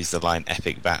believe she's the line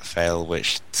epic bat fail,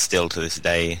 which still to this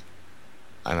day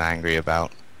I'm angry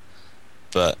about.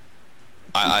 But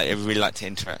I really liked the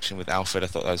interaction with Alfred. I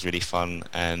thought that was really fun,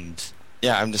 and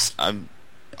yeah,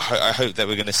 I hope that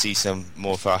we're going to see some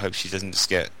more of her. I hope she doesn't just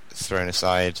get thrown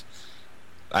aside,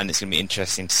 and it's going to be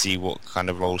interesting to see what kind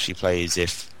of role she plays.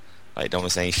 If, like Don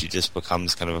was saying, if she just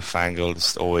becomes kind of a fangirl,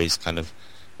 just always kind of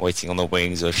waiting on the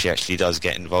wings, or if she actually does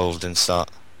get involved and start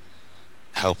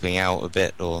helping out a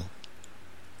bit, or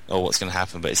what's going to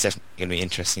happen. But it's definitely going to be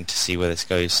interesting to see where this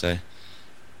goes. So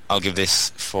I'll give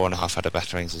this 4.5 out of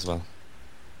Batarangs as well.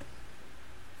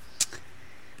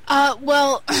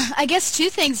 Well, I guess two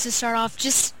things to start off.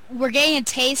 Just, we're getting a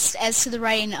taste as to the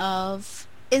writing of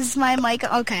Is my mic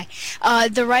okay?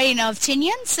 The writing of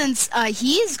Tinian, since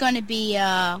he's going to be,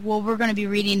 we're going to be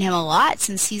reading him a lot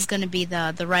since he's going to be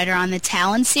the writer on the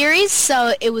Talon series.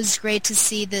 So it was great to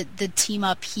see the team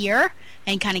up here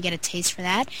and kind of get a taste for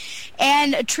that.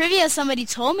 And a trivia somebody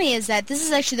told me is that this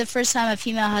is actually the first time a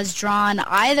female has drawn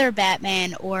either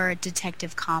Batman or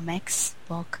Detective Comics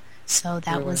book. So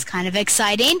that was kind of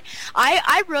exciting.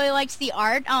 I really liked the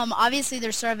art. Obviously,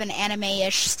 there's sort of an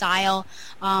anime-ish style,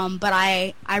 but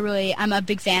I'm a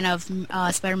big fan of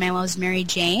Spider-Man Loves Mary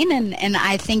Jane, and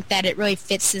I think that it really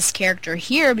fits this character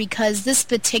here because this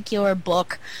particular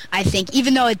book, I think,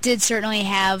 even though it did certainly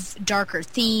have darker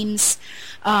themes,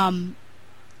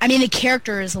 I mean, the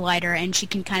character is lighter, and she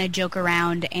can kind of joke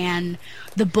around, and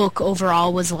the book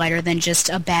overall was lighter than just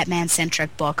a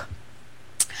Batman-centric book.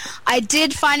 I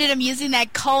did find it amusing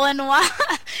that Cullen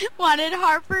wanted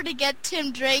Harper to get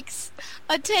Tim Drake's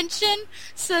attention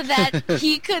so that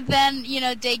he could then,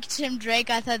 date Tim Drake.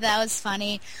 I thought that was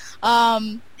funny.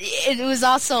 It was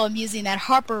also amusing that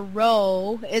Harper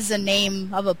Row is a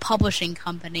name of a publishing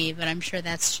company, but I'm sure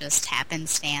that's just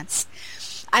happenstance.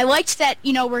 I liked that,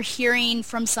 we're hearing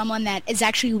from someone that is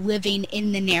actually living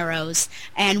in the Narrows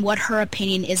and what her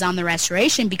opinion is on the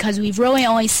restoration, because we've really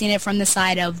only seen it from the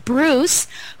side of Bruce,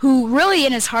 who really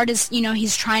in his heart is,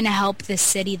 he's trying to help this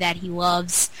city that he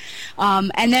loves.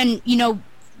 And then,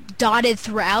 dotted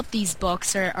throughout these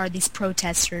books are these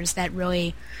protesters that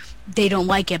really, they don't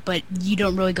like it, but you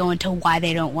don't really go into why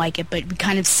they don't like it, but we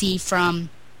kind of see from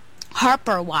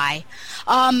Harper why.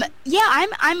 I'm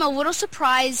a little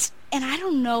surprised. And I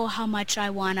don't know how much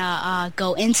I want to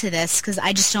go into this because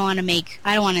I just don't want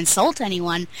to insult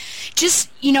anyone. Just,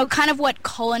 kind of what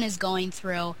Cullen is going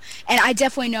through. And I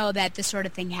definitely know that this sort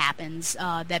of thing happens,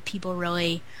 that people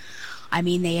really,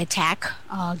 they attack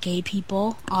gay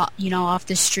people, off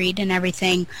the street and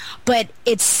everything. But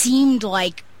it seemed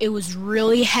like it was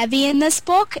really heavy in this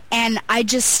book. And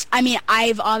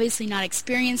I've obviously not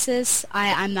experienced this.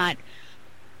 I'm not,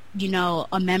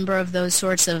 a member of those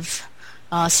sorts of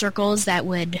circles that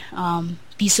would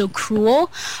be so cruel,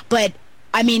 but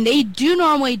they do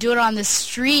normally do it on the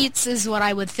streets is what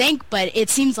I would think, but it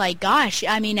seems like, gosh,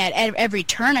 at every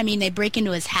turn, they break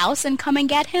into his house and come and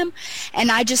get him, and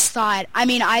I just thought,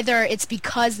 either it's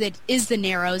because it is the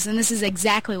Narrows, and this is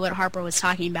exactly what Harper was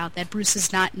talking about, that Bruce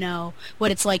does not know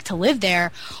what it's like to live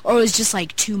there, or it was just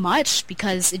like too much,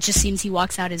 because it just seems he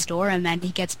walks out his door and then he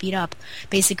gets beat up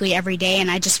basically every day, and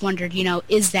I just wondered,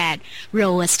 is that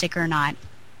realistic or not?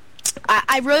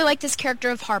 I really like this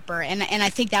character of Harper, and I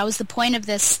think that was the point of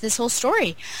this whole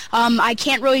story. I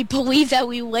can't really believe that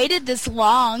we waited this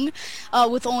long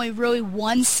with only really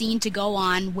one scene to go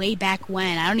on way back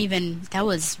when. That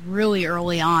was really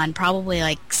early on, probably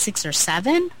like 6 or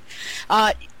 7.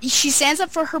 She stands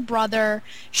up for her brother,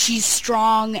 she's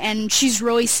strong, and she's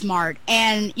really smart.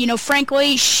 And,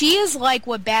 frankly, she is like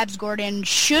what Babs Gordon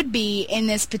should be in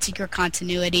this particular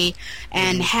continuity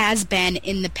and has been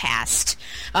in the past.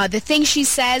 The things she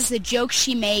says, the jokes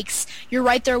she makes, you're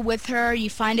right there with her,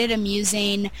 you find it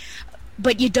amusing,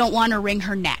 but you don't want to wring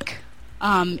her neck.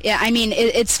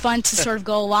 It's fun to sort of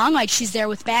go along. Like, she's there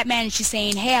with Batman, and she's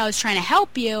saying, hey, I was trying to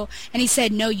help you. And he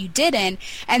said, no, you didn't.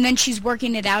 And then she's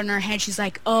working it out in her head. She's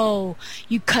like, oh,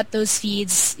 you cut those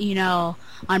feeds,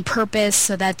 on purpose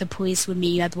so that the police would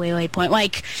meet you at the Waylay point.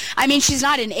 Like, she's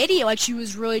not an idiot. Like, she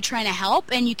was really trying to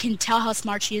help, and you can tell how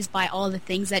smart she is by all the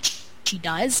things that she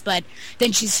does, but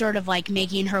then she's sort of like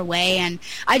making her way, and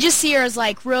I just see her as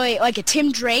like really like a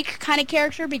Tim Drake kind of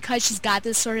character, because she's got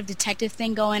this sort of detective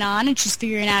thing going on and she's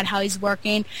figuring out how he's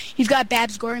working. You've got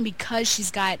Babs Gordon because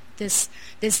she's got this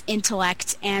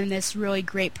intellect and this really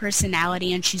great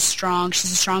personality, and she's strong.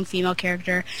 She's a strong female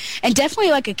character, and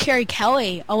definitely like a Carrie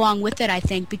Kelly along with it, I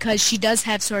think, because she does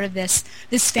have sort of this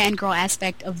fangirl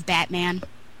aspect of Batman.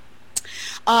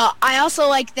 I also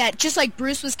like that, just like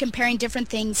Bruce was comparing different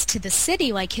things to the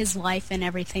city, like his life and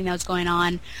everything that was going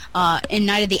on in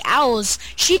Night of the Owls,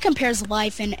 she compares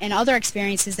life and other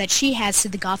experiences that she has to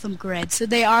the Gotham grid. So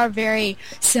they are very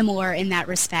similar in that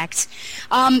respect.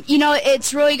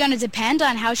 It's really going to depend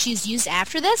on how she's used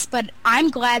after this, but I'm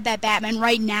glad that Batman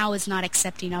right now is not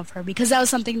accepting of her, because that was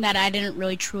something that I didn't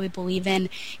really truly believe in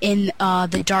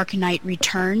The Dark Knight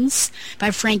Returns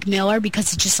by Frank Miller,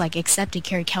 because it just like accepted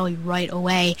Carrie Kelly right away.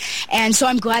 away. And so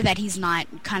I'm glad that he's not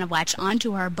kind of latched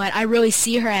onto her, but I really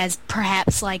see her as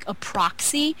perhaps like a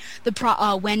proxy,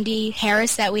 the Wendy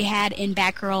Harris that we had in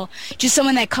Batgirl, just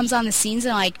someone that comes on the scenes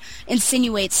and like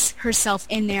insinuates herself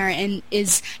in there and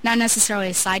is not necessarily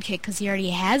a sidekick because he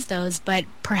already has those, but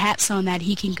perhaps someone that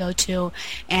he can go to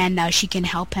and she can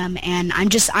help him. And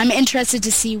I'm interested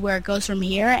to see where it goes from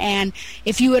here. And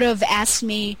if you would have asked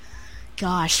me,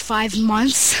 5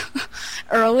 months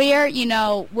earlier,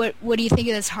 what do you think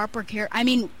of this Harper character? I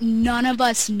mean, none of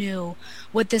us knew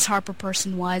what this Harper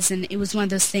person was, and it was one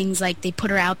of those things like they put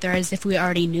her out there as if we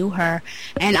already knew her,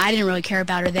 and I didn't really care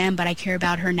about her then, but I care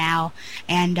about her now,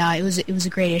 and it was a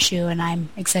great issue, and I'm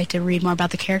excited to read more about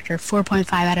the character.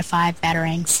 4.5 out of 5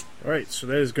 Batarangs. Alright, so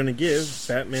that is going to give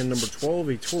Batman number 12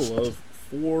 a total of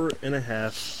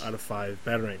 4.5 out of 5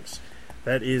 Batarangs.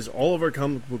 That is all of our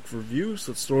comic book reviews.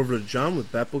 Let's throw over to John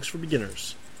with Bat Books for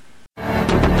Beginners.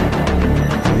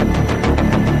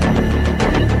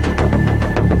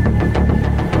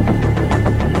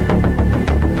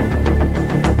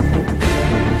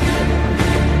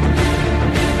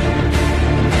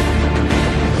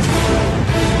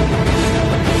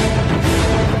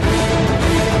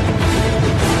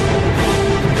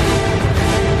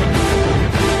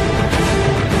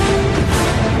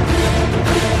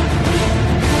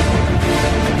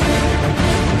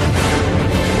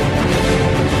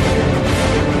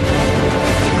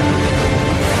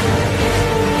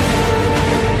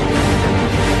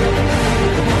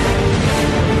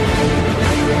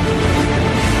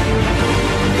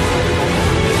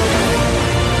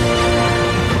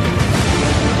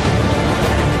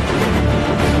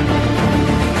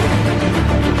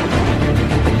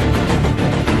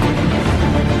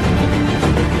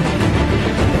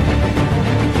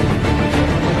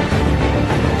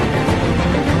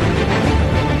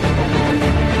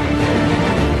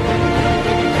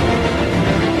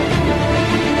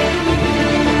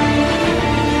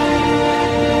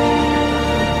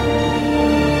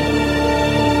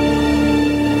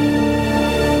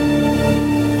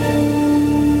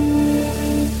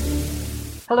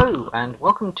 Hello, and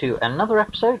welcome to another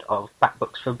episode of Bat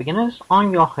Books for Beginners.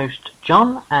 I'm your host,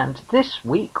 John, and this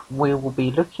week we will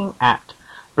be looking at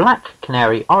Black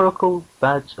Canary Oracle,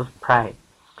 Birds of Prey.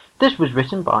 This was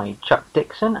written by Chuck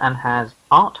Dixon and has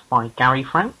art by Gary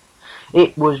Frank.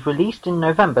 It was released in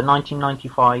November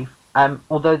 1995,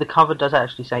 although the cover does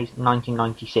actually say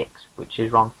 1996, which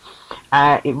is wrong.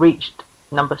 It reached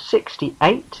number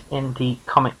 68 in the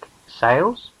comic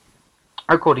sales,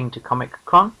 according to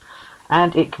Comic-Con.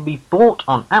 And it can be bought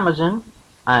on Amazon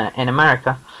in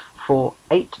America for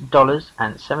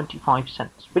 $8.75,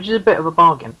 which is a bit of a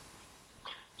bargain.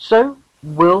 So,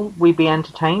 will we be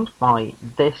entertained by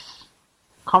this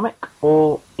comic,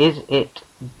 or is it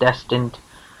destined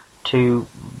to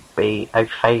be a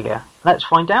failure? Let's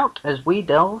find out as we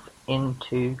delve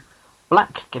into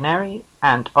Black Canary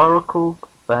and Oracle,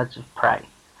 Birds of Prey.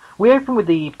 We open with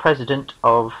the president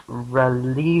of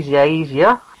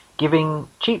Ralesia giving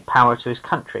cheap power to his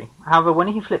country. However, when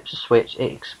he flips a switch,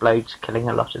 it explodes, killing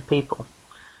a lot of people.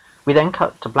 We then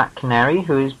cut to Black Canary,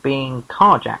 who is being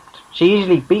carjacked. She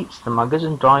easily beats the muggers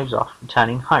and drives off,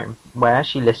 returning home, where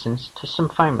she listens to some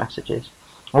phone messages,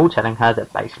 all telling her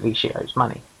that basically she owes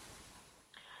money.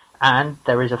 And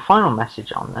there is a final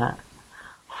message on there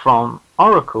from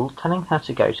Oracle telling her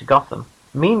to go to Gotham.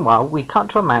 Meanwhile, we cut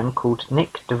to a man called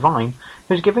Nick Devine,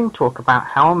 who's giving talk about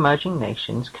how emerging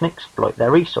nations can exploit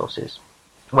their resources,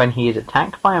 when he is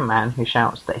attacked by a man who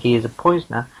shouts that he is a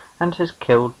poisoner and has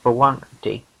killed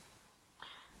Bawandi.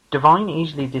 Devine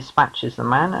easily dispatches the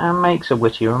man and makes a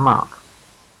witty remark.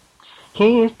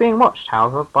 He is being watched,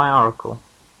 however, by Oracle.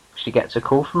 She gets a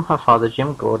call from her father,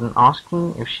 Jim Gordon,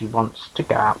 asking if she wants to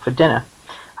go out for dinner.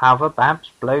 However,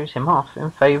 Babs blows him off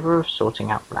in favour of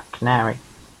sorting out Black Canary.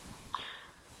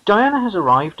 Diana has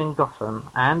arrived in Gotham,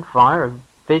 and via a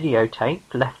videotape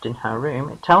left in her room,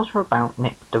 it tells her about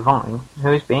Nick Devine,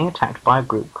 who is being attacked by a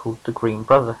group called the Green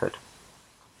Brotherhood.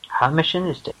 Her mission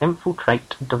is to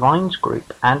infiltrate Devine's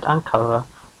group and uncover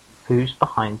who's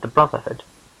behind the Brotherhood.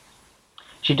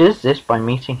 She does this by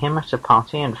meeting him at a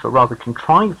party and, for rather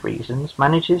contrived reasons,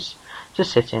 manages to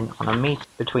sit in on a meeting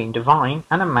between Devine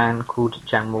and a man called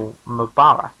General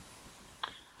Mubara.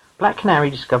 Black Canary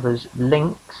discovers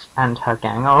Lynx and her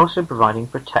gang are also providing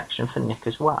protection for Nick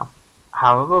as well.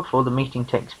 However, before the meeting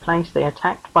takes place, they are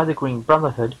attacked by the Green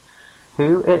Brotherhood,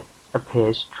 who, it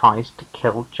appears, tries to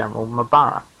kill General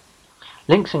Mubara.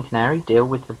 Lynx and Canary deal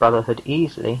with the Brotherhood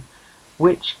easily,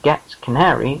 which gets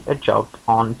Canary a job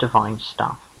on Devine's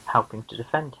staff, helping to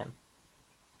defend him.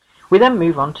 We then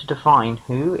move on to Devine,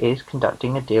 who is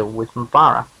conducting a deal with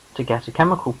Mubara. to get a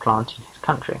chemical plant in his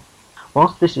country.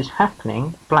 Whilst this is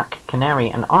happening, Black Canary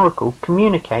and Oracle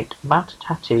communicate about a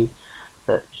tattoo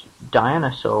that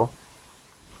Diana saw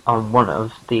on one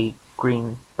of the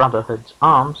Green Brotherhood's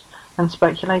arms and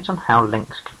speculate on how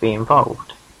Lynx could be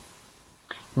involved.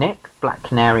 Nick, Black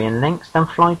Canary and Lynx then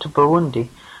fly to Burundi,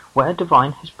 where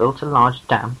Divine has built a large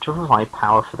dam to provide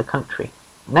power for the country.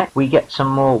 Next, we get some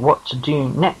more what to do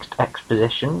next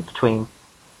exposition between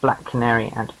Black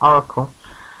Canary and Oracle,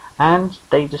 and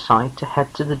they decide to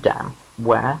head to the dam,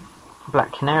 where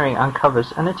Black Canary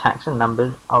uncovers and attacks a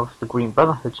number of the Green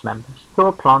Brotherhood's members who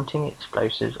are planting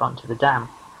explosives onto the dam.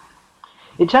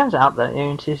 It turns out that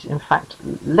it is in fact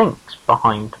Lynx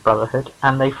behind the Brotherhood,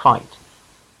 and they fight,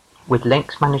 with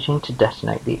Lynx managing to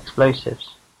detonate the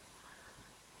explosives.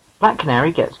 Black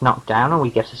Canary gets knocked down and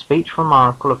we get a speech from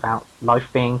Oracle about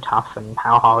life being tough and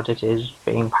how hard it is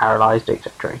being paralysed,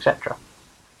 etc, etc.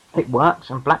 It works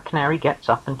and Black Canary gets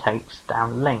up and takes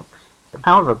down Lynx.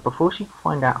 However, before she can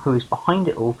find out who is behind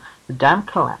it all, the dam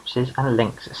collapses and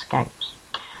Lynx escapes.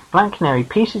 Black Canary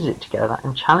pieces it together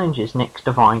and challenges Nick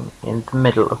Divine in the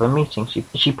middle of a meeting.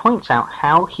 She points out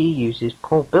how he uses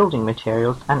poor building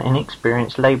materials and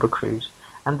inexperienced labour crews,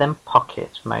 and then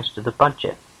pockets most of the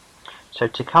budget. So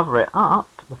to cover it up,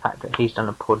 the fact that he's done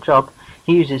a poor job,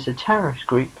 he uses a terrorist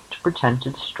group to pretend to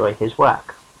destroy his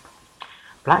work.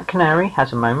 Black Canary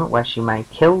has a moment where she may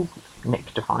kill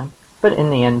Nick Divine, but in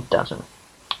the end doesn't.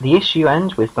 The issue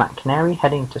ends with Black Canary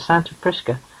heading to Santa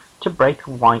Prisca to break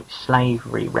a white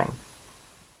slavery ring.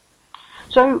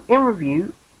 So, in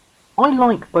review, I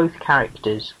like both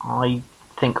characters. I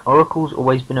think Oracle's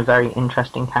always been a very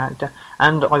interesting character,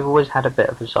 and I've always had a bit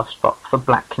of a soft spot for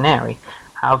Black Canary.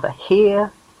 However,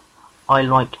 here, I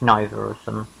like neither of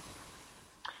them.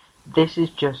 This is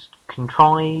just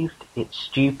contrived, it's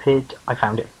stupid, I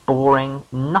found it boring,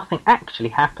 nothing actually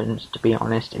happens, to be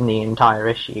honest, in the entire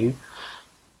issue,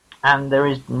 and there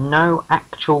is no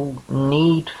actual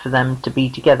need for them to be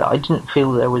together. I didn't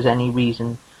feel there was any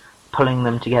reason pulling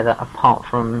them together apart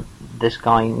from this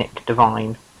guy, Nick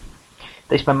Divine.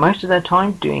 They spend most of their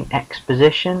time doing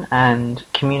exposition and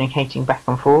communicating back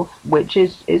and forth, which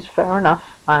is fair enough.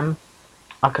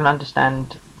 I can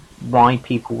understand why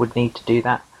people would need to do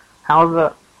that.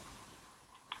 However,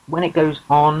 when it goes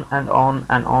on and on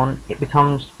and on, it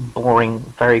becomes boring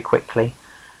very quickly,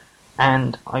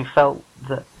 and I felt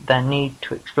that their need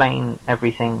to explain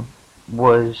everything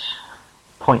was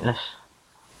pointless.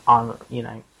 I,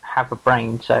 have a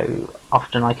brain, so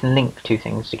often I can link two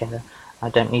things together. I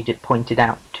don't need it pointed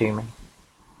out to me.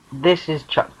 This is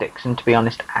Chuck Dixon, to be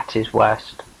honest, at his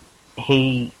worst.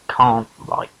 He can't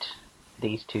write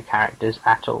these two characters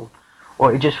at all.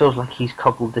 Or it just feels like he's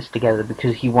cobbled this together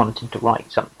because he wanted to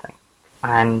write something.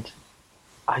 And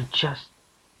I just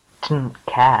didn't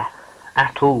care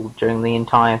at all during the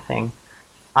entire thing.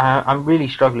 I'm really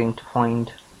struggling to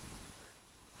find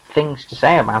things to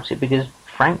say about it because,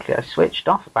 frankly, I switched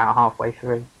off about halfway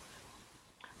through.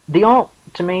 The art,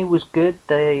 to me, was good.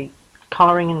 The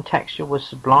colouring and texture was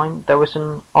sublime. There were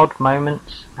some odd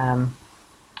moments.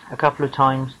 A couple of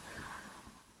times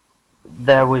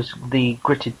there was the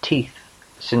gritted teeth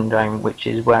syndrome, which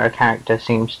is where a character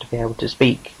seems to be able to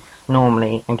speak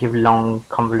normally and give long,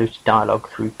 convoluted dialogue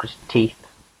through gritted teeth.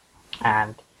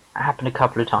 And it happened a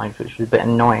couple of times, which was a bit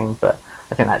annoying, but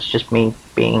I think that's just me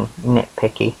being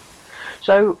nitpicky.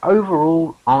 So,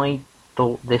 overall, I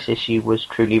thought this issue was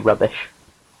truly rubbish.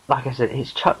 Like I said,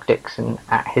 it's Chuck Dixon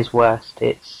at his worst.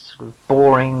 It's sort of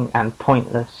boring and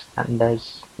pointless, and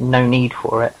there's no need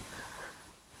for it.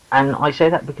 And I say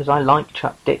that because I like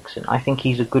Chuck Dixon. I think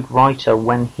he's a good writer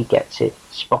when he gets it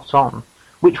spot on,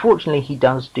 which fortunately he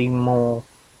does do more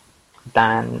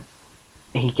than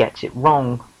he gets it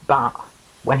wrong, but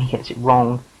when he gets it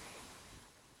wrong,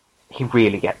 he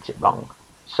really gets it wrong.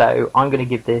 So I'm going to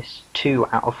give this 2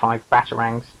 out of 5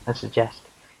 Batarangs and suggest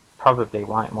probably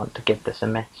might want to give this a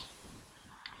miss.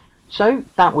 So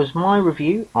that was my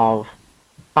review of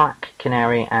Black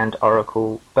Canary and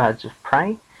Oracle Birds of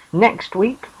Prey. Next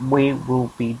week we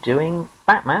will be doing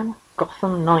Batman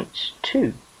Gotham Knights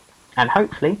 2, and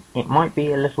hopefully it might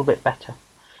be a little bit better.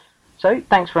 So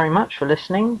thanks very much for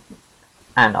listening,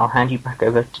 and I'll hand you back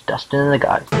over to Dustin and the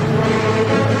guys.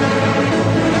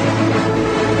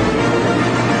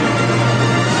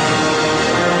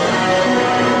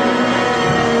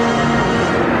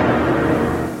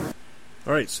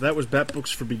 Alright, so that was Bat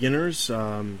Books for Beginners.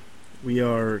 We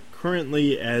are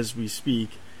currently, as we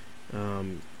speak,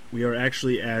 we are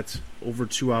actually at over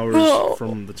 2 hours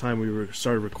from the time we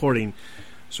started recording.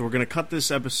 So we're going to cut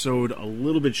this episode a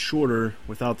little bit shorter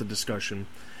without the discussion.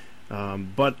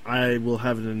 But I will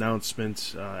have an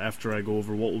announcement after I go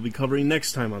over what we'll be covering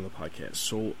next time on the podcast.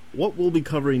 So what we'll be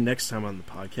covering next time on the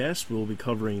podcast, we'll be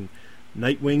covering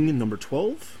Nightwing number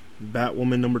 12,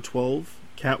 Batwoman number 12,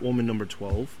 Catwoman number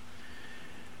 12,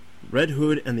 Red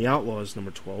Hood and the Outlaws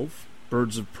number 12,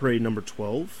 Birds of Prey number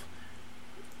 12,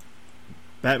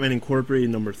 Batman Incorporated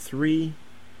number 3,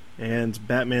 and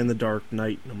Batman the Dark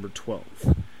Knight number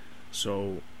 12.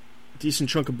 So, decent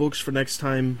chunk of books for next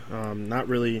time. Not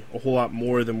really a whole lot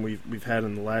more than we've had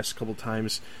in the last couple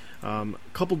times. A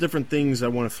couple different things I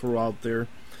want to throw out there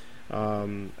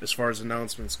as far as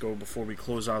announcements go before we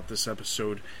close out this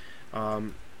episode.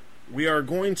 We are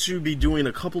going to be doing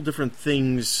a couple different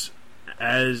things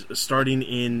as starting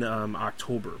in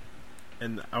October.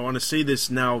 And I want to say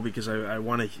this now because I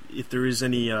want to, if there is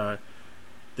any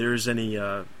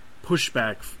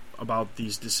pushback about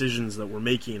these decisions that we're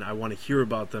making, I want to hear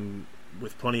about them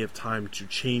with plenty of time to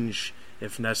change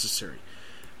if necessary.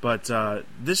 But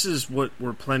this is what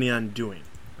we're planning on doing.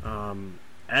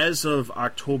 As of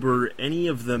October, any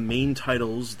of the main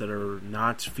titles that are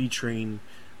not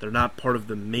they're not part of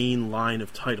the main line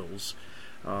of titles,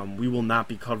 we will not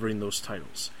be covering those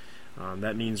titles.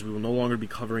 That means we will no longer be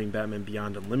covering Batman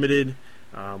Beyond Unlimited.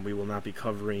 We will not be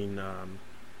covering,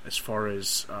 as far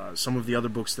as some of the other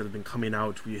books that have been coming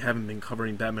out, we haven't been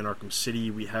covering Batman Arkham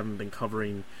City. We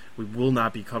will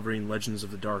not be covering Legends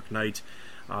of the Dark Knight.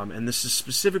 And this is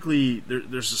specifically,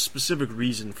 there's a specific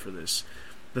reason for this.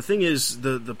 The thing is,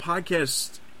 the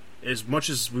podcast, as much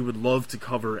as we would love to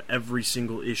cover every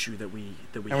single issue that we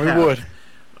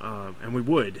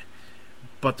would,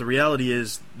 but the reality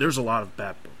is, there's a lot of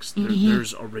Bat books.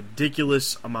 There's a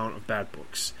ridiculous amount of Bat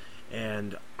books,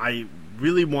 and I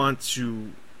really want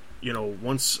to,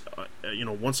 once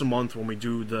a month when we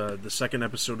do the second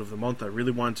episode of the month, I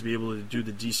really want to be able to do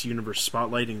the DC Universe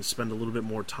spotlighting and spend a little bit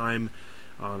more time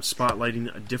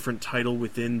spotlighting a different title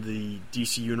within the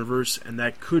DC Universe, and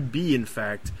that could be, in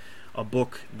fact, a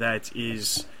book that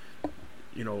is,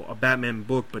 a Batman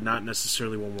book, but not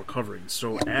necessarily one we're covering.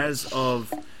 So as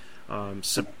of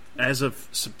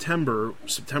September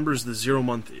is the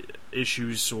 0-month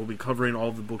issues, so we'll be covering all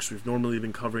of the books we've normally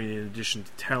been covering in addition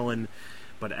to Talon.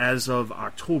 But as of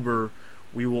October,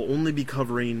 we will only be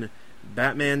covering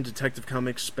Batman, Detective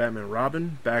Comics, Batman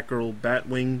Robin, Batgirl,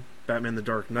 Batwing, Batman the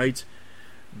Dark Knight,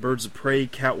 Birds of Prey,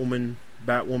 Catwoman,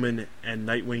 Batwoman, and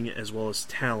Nightwing, as well as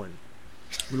Talon.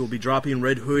 We will be dropping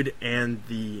Red Hood and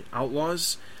the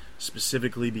Outlaws,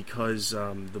 specifically because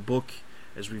the book,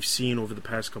 as we've seen over the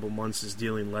past couple months, is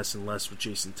dealing less and less with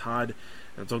Jason Todd.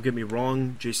 Now, don't get me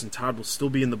wrong, Jason Todd will still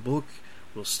be in the book.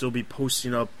 We'll still be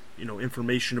posting up,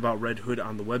 information about Red Hood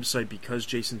on the website because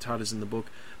Jason Todd is in the book.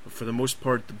 But for the most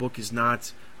part, the book is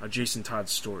not a Jason Todd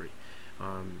story.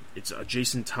 It's a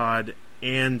Jason Todd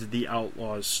and the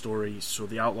Outlaws story, so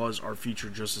the Outlaws are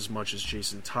featured just as much as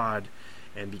Jason Todd.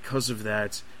 And because of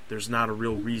that, there's not a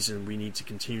real reason we need to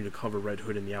continue to cover Red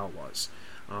Hood and the Outlaws.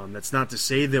 That's not to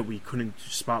say that we couldn't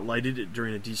spotlight it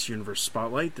during a DC Universe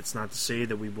Spotlight. That's not to say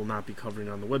that we will not be covering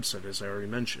it on the website, as I already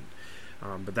mentioned.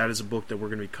 But that is a book that we're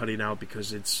going to be cutting out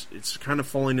because it's kind of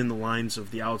falling in the lines of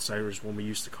The Outsiders when we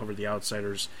used to cover The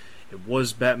Outsiders. It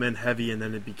was Batman heavy, and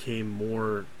then it became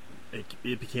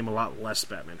a lot less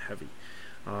Batman heavy.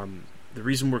 The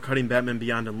reason we're cutting Batman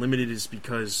Beyond Unlimited is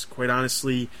because, quite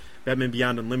honestly, Batman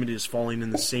Beyond Unlimited is falling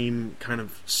in the same kind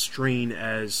of strain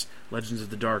as Legends of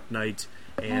the Dark Knight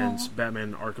and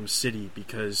Batman Arkham City,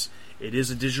 because it is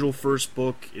a digital first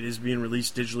book. It is being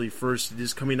released digitally first. It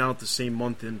is coming out the same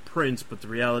month in print, but the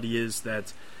reality is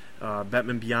that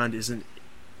Batman Beyond isn't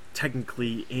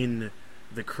technically in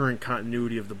the current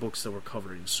continuity of the books that we're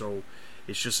covering. So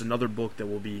it's just another book that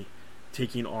will be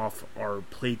taking off our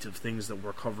plate of things that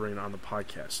we're covering on the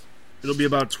podcast. It'll be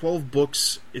about 12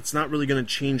 books. It's not really going to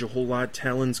change a whole lot.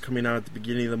 Talon's coming out at the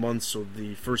beginning of the month, so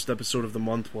the first episode of the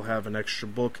month will have an extra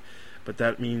book, but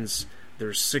that means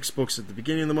there's 6 books at the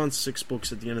beginning of the month, 6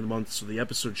 books at the end of the month, so the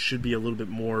episode should be a little bit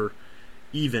more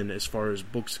even as far as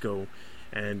books go.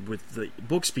 And with the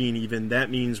books being even, that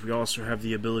means we also have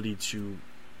the ability to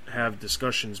have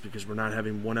discussions, because we're not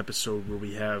having one episode where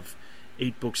we have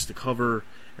 8 books to cover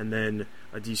and then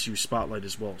a DCU spotlight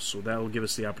as well. So that will give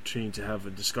us the opportunity to have a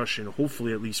discussion,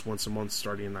 hopefully at least once a month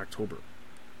starting in October.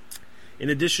 In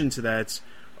addition to that,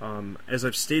 as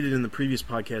I've stated in the previous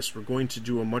podcast, we're going to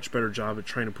do a much better job at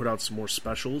trying to put out some more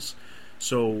specials.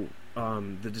 So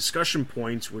the discussion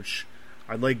points, which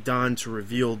I'd like Don to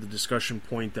reveal the discussion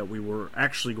point that we were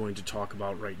actually going to talk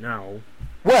about right now.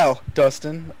 Well,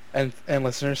 Dustin and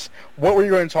listeners, what we were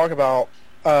going to talk about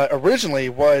originally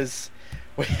was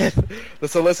with the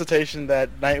solicitation that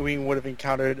Nightwing would have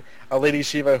encountered a Lady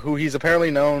Shiva who he's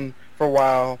apparently known for a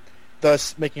while,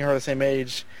 thus making her the same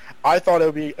age. I thought it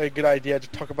would be a good idea to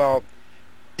talk about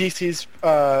DC's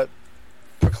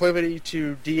proclivity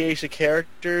to de-age the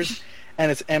characters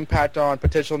and its impact on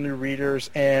potential new readers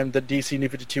and the DC New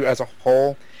 52 as a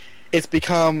whole. It's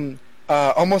become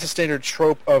almost a standard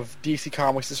trope of DC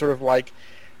Comics to sort of like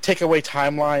take away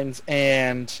timelines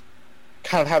and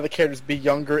kind of have the characters be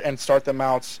younger and start them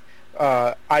out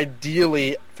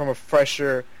ideally from a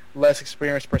fresher, less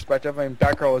experienced perspective. I mean,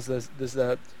 Batgirl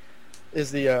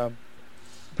is the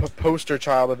poster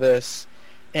child of this,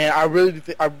 and I really do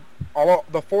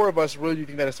the four of us really do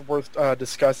think that it's worth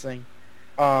discussing,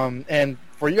 and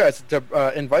for you guys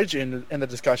to invite you in the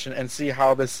discussion and see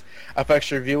how this affects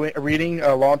your reading,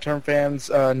 long-term fans,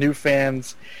 new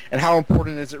fans, and how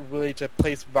important is it really to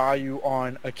place value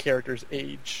on a character's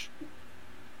age.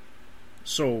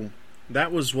 So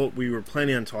that was what we were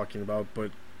planning on talking about,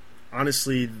 but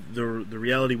honestly, the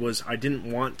reality was I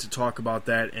didn't want to talk about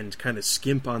that and kind of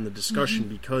skimp on the discussion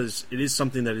because it is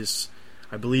something that is,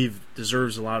 I believe,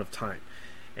 deserves a lot of time.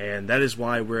 And that is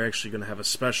why we're actually going to have a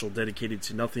special dedicated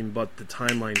to nothing but the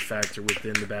timeline factor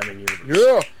within the Batman universe.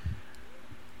 Yeah!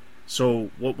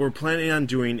 So what we're planning on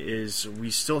doing is we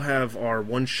still have our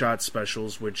one-shot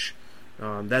specials, which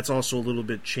that's also a little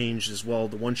bit changed as well.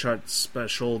 The one-shot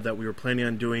special that we were planning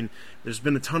on doing, there's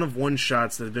been a ton of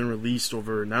one-shots that have been released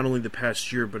over not only the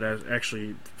past year, but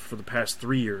actually for the past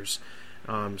 3 years.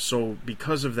 So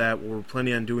because of that, what we're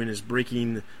planning on doing is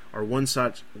breaking our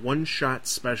one-shot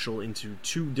special into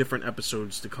 2 different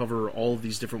episodes to cover all of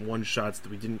these different one-shots that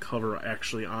we didn't cover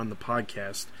actually on the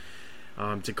podcast,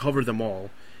 to cover them all.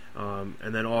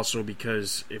 And then also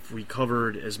because if we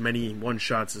covered as many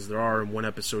one-shots as there are in one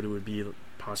episode, it would be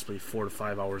possibly 4 to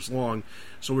 5 hours long.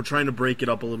 So we're trying to break it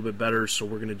up a little bit better. So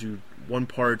we're going to do one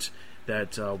part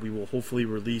that we will hopefully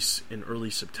release in early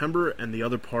September, and the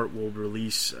other part will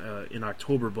release in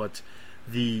October. But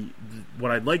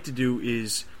what I'd like to do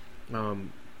is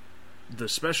the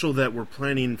special that we're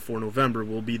planning for November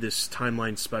will be this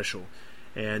timeline special.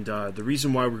 And the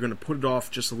reason why we're going to put it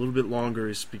off just a little bit longer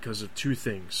is because of 2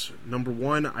 things. Number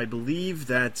one, I believe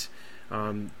that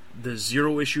the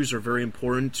zero issues are very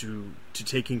important to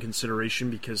take in consideration,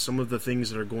 because some of the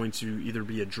things that are going to either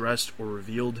be addressed or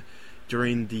revealed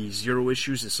during the zero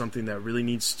issues is something that really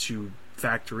needs to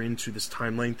factor into this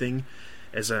timeline thing.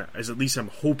 As at least I'm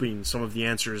hoping some of the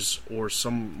answers or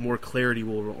some more clarity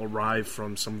will arrive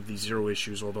from some of these zero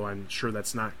issues, although I'm sure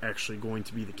that's not actually going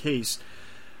to be the case.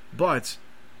 But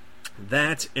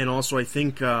that, and also I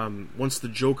think once the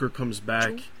Joker comes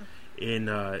back in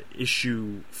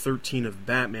issue 13 of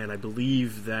Batman, I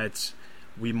believe that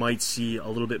we might see a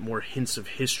little bit more hints of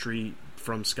history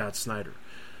from Scott Snyder.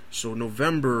 So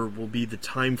November will be the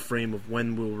time frame of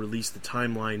when we'll release the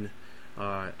timeline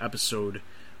episode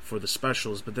for the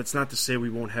specials, but that's not to say we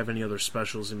won't have any other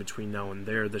specials in between now and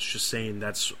there. That's just saying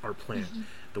that's our plan.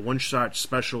 The one-shot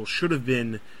special should have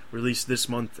been released this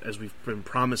month, as we've been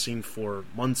promising for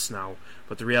months now,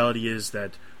 but the reality is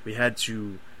that we had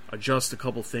to adjust a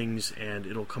couple things, and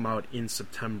it'll come out in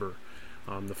September.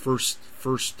 The first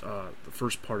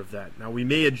part of that. Now we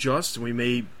may adjust, and we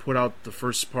may put out the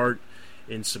first part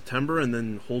in September, and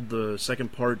then hold the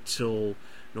second part till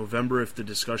November if the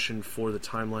discussion for the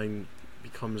timeline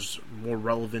becomes more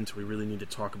relevant. We really need to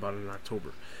talk about it in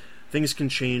October. Things can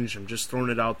change. I'm just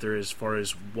throwing it out there as far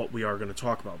as what we are going to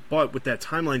talk about. But with that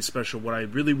timeline special, what I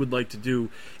really would like to do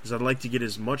is I'd like to get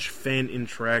as much fan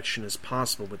interaction as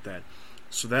possible with that.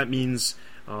 So that means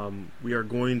we are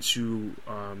going to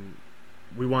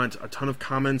we want a ton of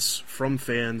comments from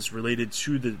fans related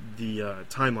to the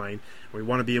timeline. We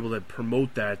want to be able to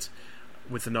promote that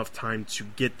with enough time to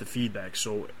get the feedback.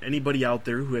 So anybody out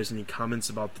there who has any comments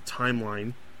about the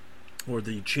timeline or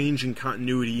the change in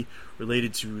continuity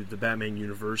related to the Batman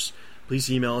universe,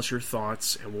 please email us your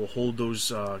thoughts, and we'll hold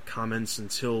those comments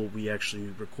until we actually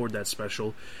record that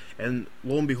special. And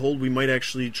lo and behold, we might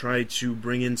actually try to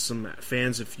bring in some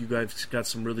fans if you guys got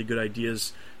some really good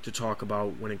ideas to talk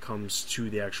about when it comes to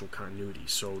the actual continuity.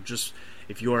 So just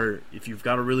if you've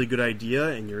got a really good idea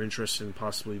and you're interested in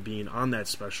possibly being on that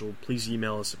special, please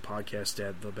email us at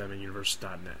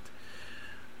podcast@thebatmanuniverse.net.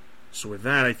 So with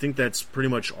that, I think that's pretty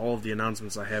much all of the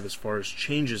announcements I have as far as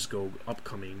changes go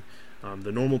upcoming.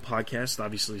 The normal podcast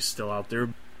obviously is still out there.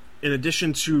 In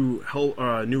addition to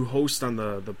new hosts on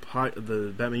the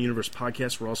Batman Universe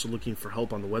podcast, we're also looking for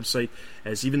help on the website,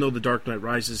 as even though The Dark Knight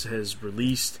Rises has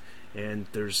released and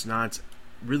there's not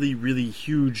really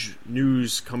huge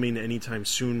news coming anytime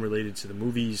soon related to the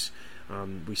movies,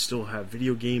 We still have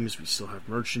video games, we still have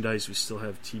merchandise, we still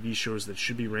have TV shows that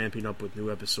should be ramping up with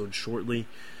new episodes shortly.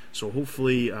 So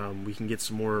hopefully we can get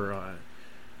some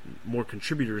more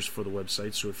contributors for the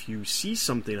website. So if you see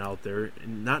something out there,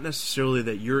 and not necessarily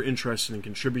that you're interested in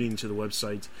contributing to the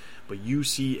website, but you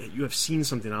have seen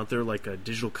something out there like a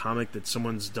digital comic that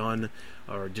someone's done,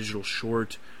 or a digital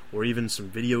short, or even some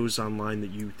videos online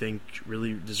that you think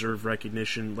really deserve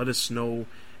recognition, let us know,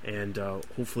 and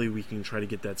hopefully we can try to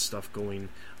get that stuff going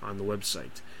on the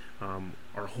website.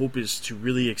 Our hope is to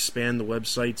really expand the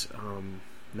website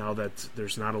now that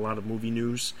there's not a lot of movie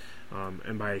news.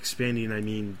 And by expanding, I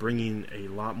mean bringing a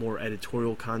lot more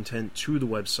editorial content to the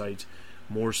website,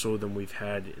 more so than we've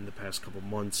had in the past couple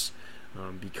months,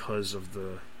 because of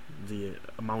the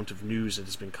amount of news that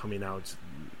has been coming out.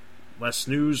 Less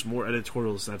news, more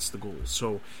editorials, that's the goal.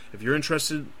 So if you're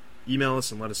interested, email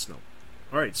us and let us know.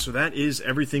 Alright, so that is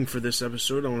everything for this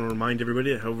episode. I want to remind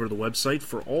everybody to head over to the website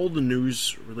for all the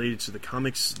news related to the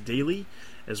comics daily,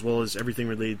 as well as everything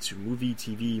related to movie,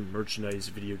 TV, merchandise,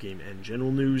 video game, and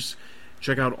general news.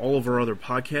 Check out all of our other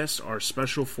podcasts. Our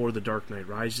special for The Dark Knight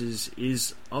Rises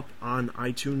is up on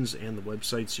iTunes and the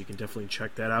website, so you can definitely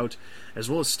check that out, as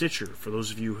well as Stitcher, for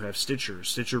those of you who have Stitcher.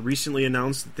 Stitcher recently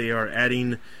announced that they are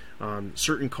adding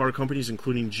certain car companies,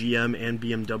 including GM and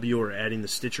BMW, are adding the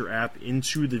Stitcher app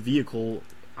into the vehicle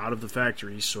out of the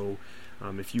factory. So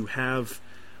if you have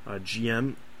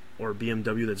GM or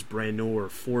BMW that's brand new, or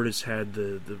Ford has had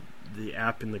the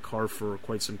app in the car for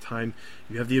quite some time,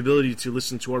 you have the ability to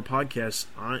listen to our podcast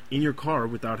in your car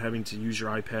without having to use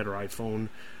your iPad or iPhone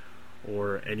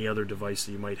or any other device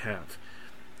that you might have.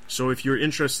 So if you're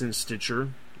interested in Stitcher,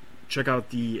 check out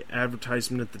the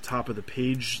advertisement at the top of the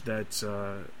page that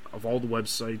of all the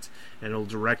websites, and it'll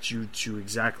direct you to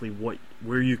exactly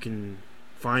where you can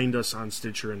find us on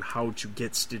Stitcher and how to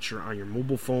get Stitcher on your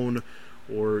mobile phone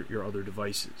or your other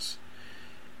devices.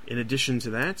 In addition to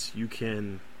that, you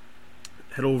can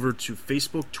head over to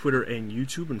Facebook, Twitter, and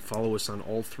YouTube and follow us on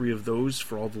all three of those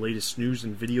for all the latest news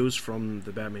and videos from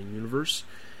the Batman universe.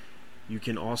 You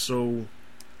can also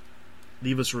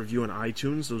leave us a review on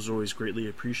iTunes. Those are always greatly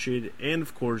appreciated. And,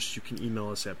 of course, you can email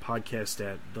us at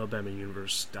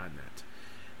podcast@thebatmanuniverse.net.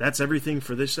 That's everything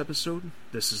for this episode.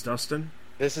 This is Dustin.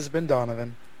 This has been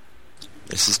Donovan.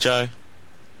 This is Joe.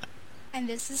 And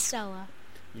this is Stella.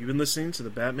 You've been listening to the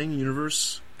Batman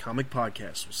Universe Comic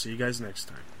Podcast. We'll see you guys next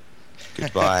time.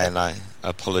 Goodbye, and I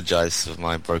apologize for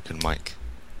my broken mic.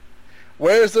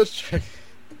 Where's the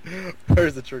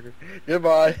trigger?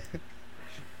 Goodbye.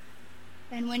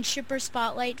 And when Shipper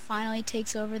Spotlight finally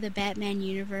takes over the Batman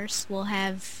universe, we'll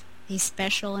have a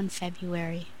special in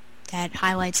February that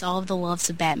highlights all of the loves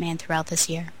of Batman throughout this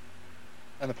year.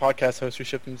 And the podcast hosts who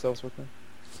ship themselves with me.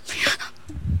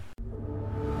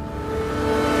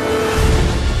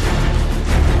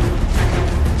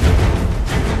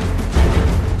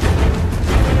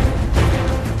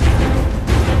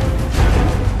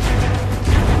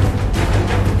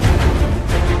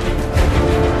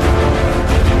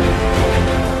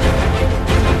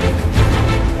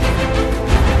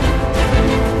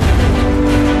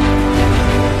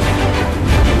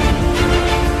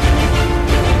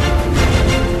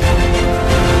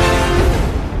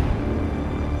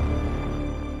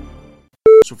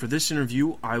 So for this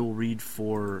interview, I will read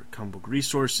for Comic Book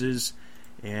Resources,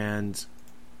 and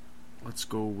let's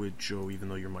go with Joe, even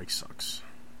though your mic sucks.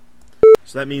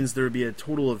 So that means there will be a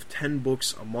total of 10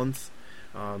 books a month,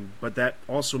 but that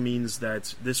also means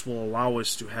that this will allow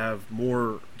us to have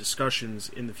more discussions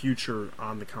in the future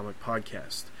on the Comic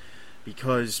Podcast.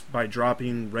 Because by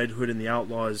dropping Red Hood and the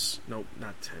Outlaws, no,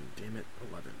 not 10, damn it,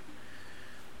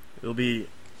 11.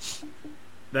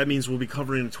 That means we'll be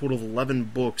covering a total of 11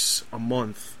 books a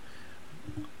month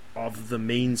of the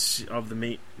main,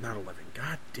 not 11,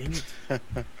 god dang it.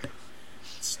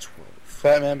 It's 12.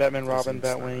 Batman, Batman Robin,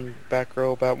 Batwing,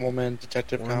 Batgirl, Batwoman,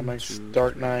 Detective Comics,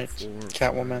 Dark Knight,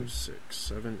 Catwoman. 5, 6,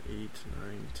 7, 8, 9,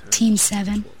 10. Team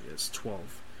 7. 12. Yes,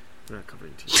 12. We're not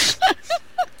covering Team 7.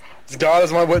 God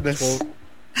is my witness.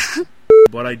 12.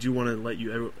 But I do want to let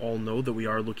you all know that we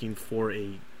are looking for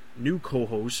a new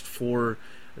co-host for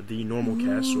the normal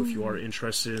cast. So if you are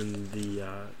interested in the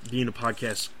being a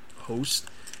podcast host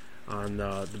on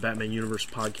the Batman Universe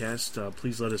podcast,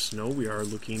 please let us know. We are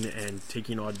looking and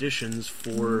taking auditions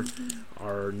for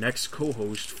our next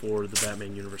co-host for the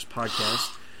Batman Universe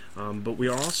podcast. But we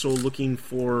are also looking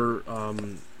for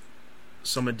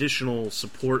some additional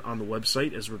support on the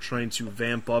website, as we're trying to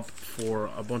vamp up for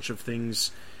a bunch of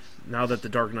things. Now that The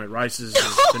Dark Knight Rises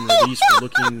has been released, we're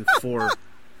looking for...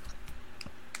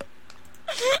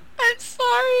 I'm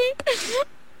sorry.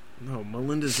 No,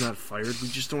 Melinda's not fired. We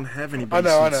just don't have anybody.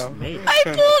 I know. May. I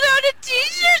pulled out a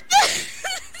t-shirt that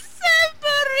said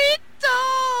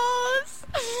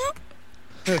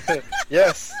burritos.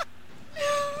 Yes.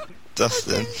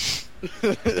 Dustin.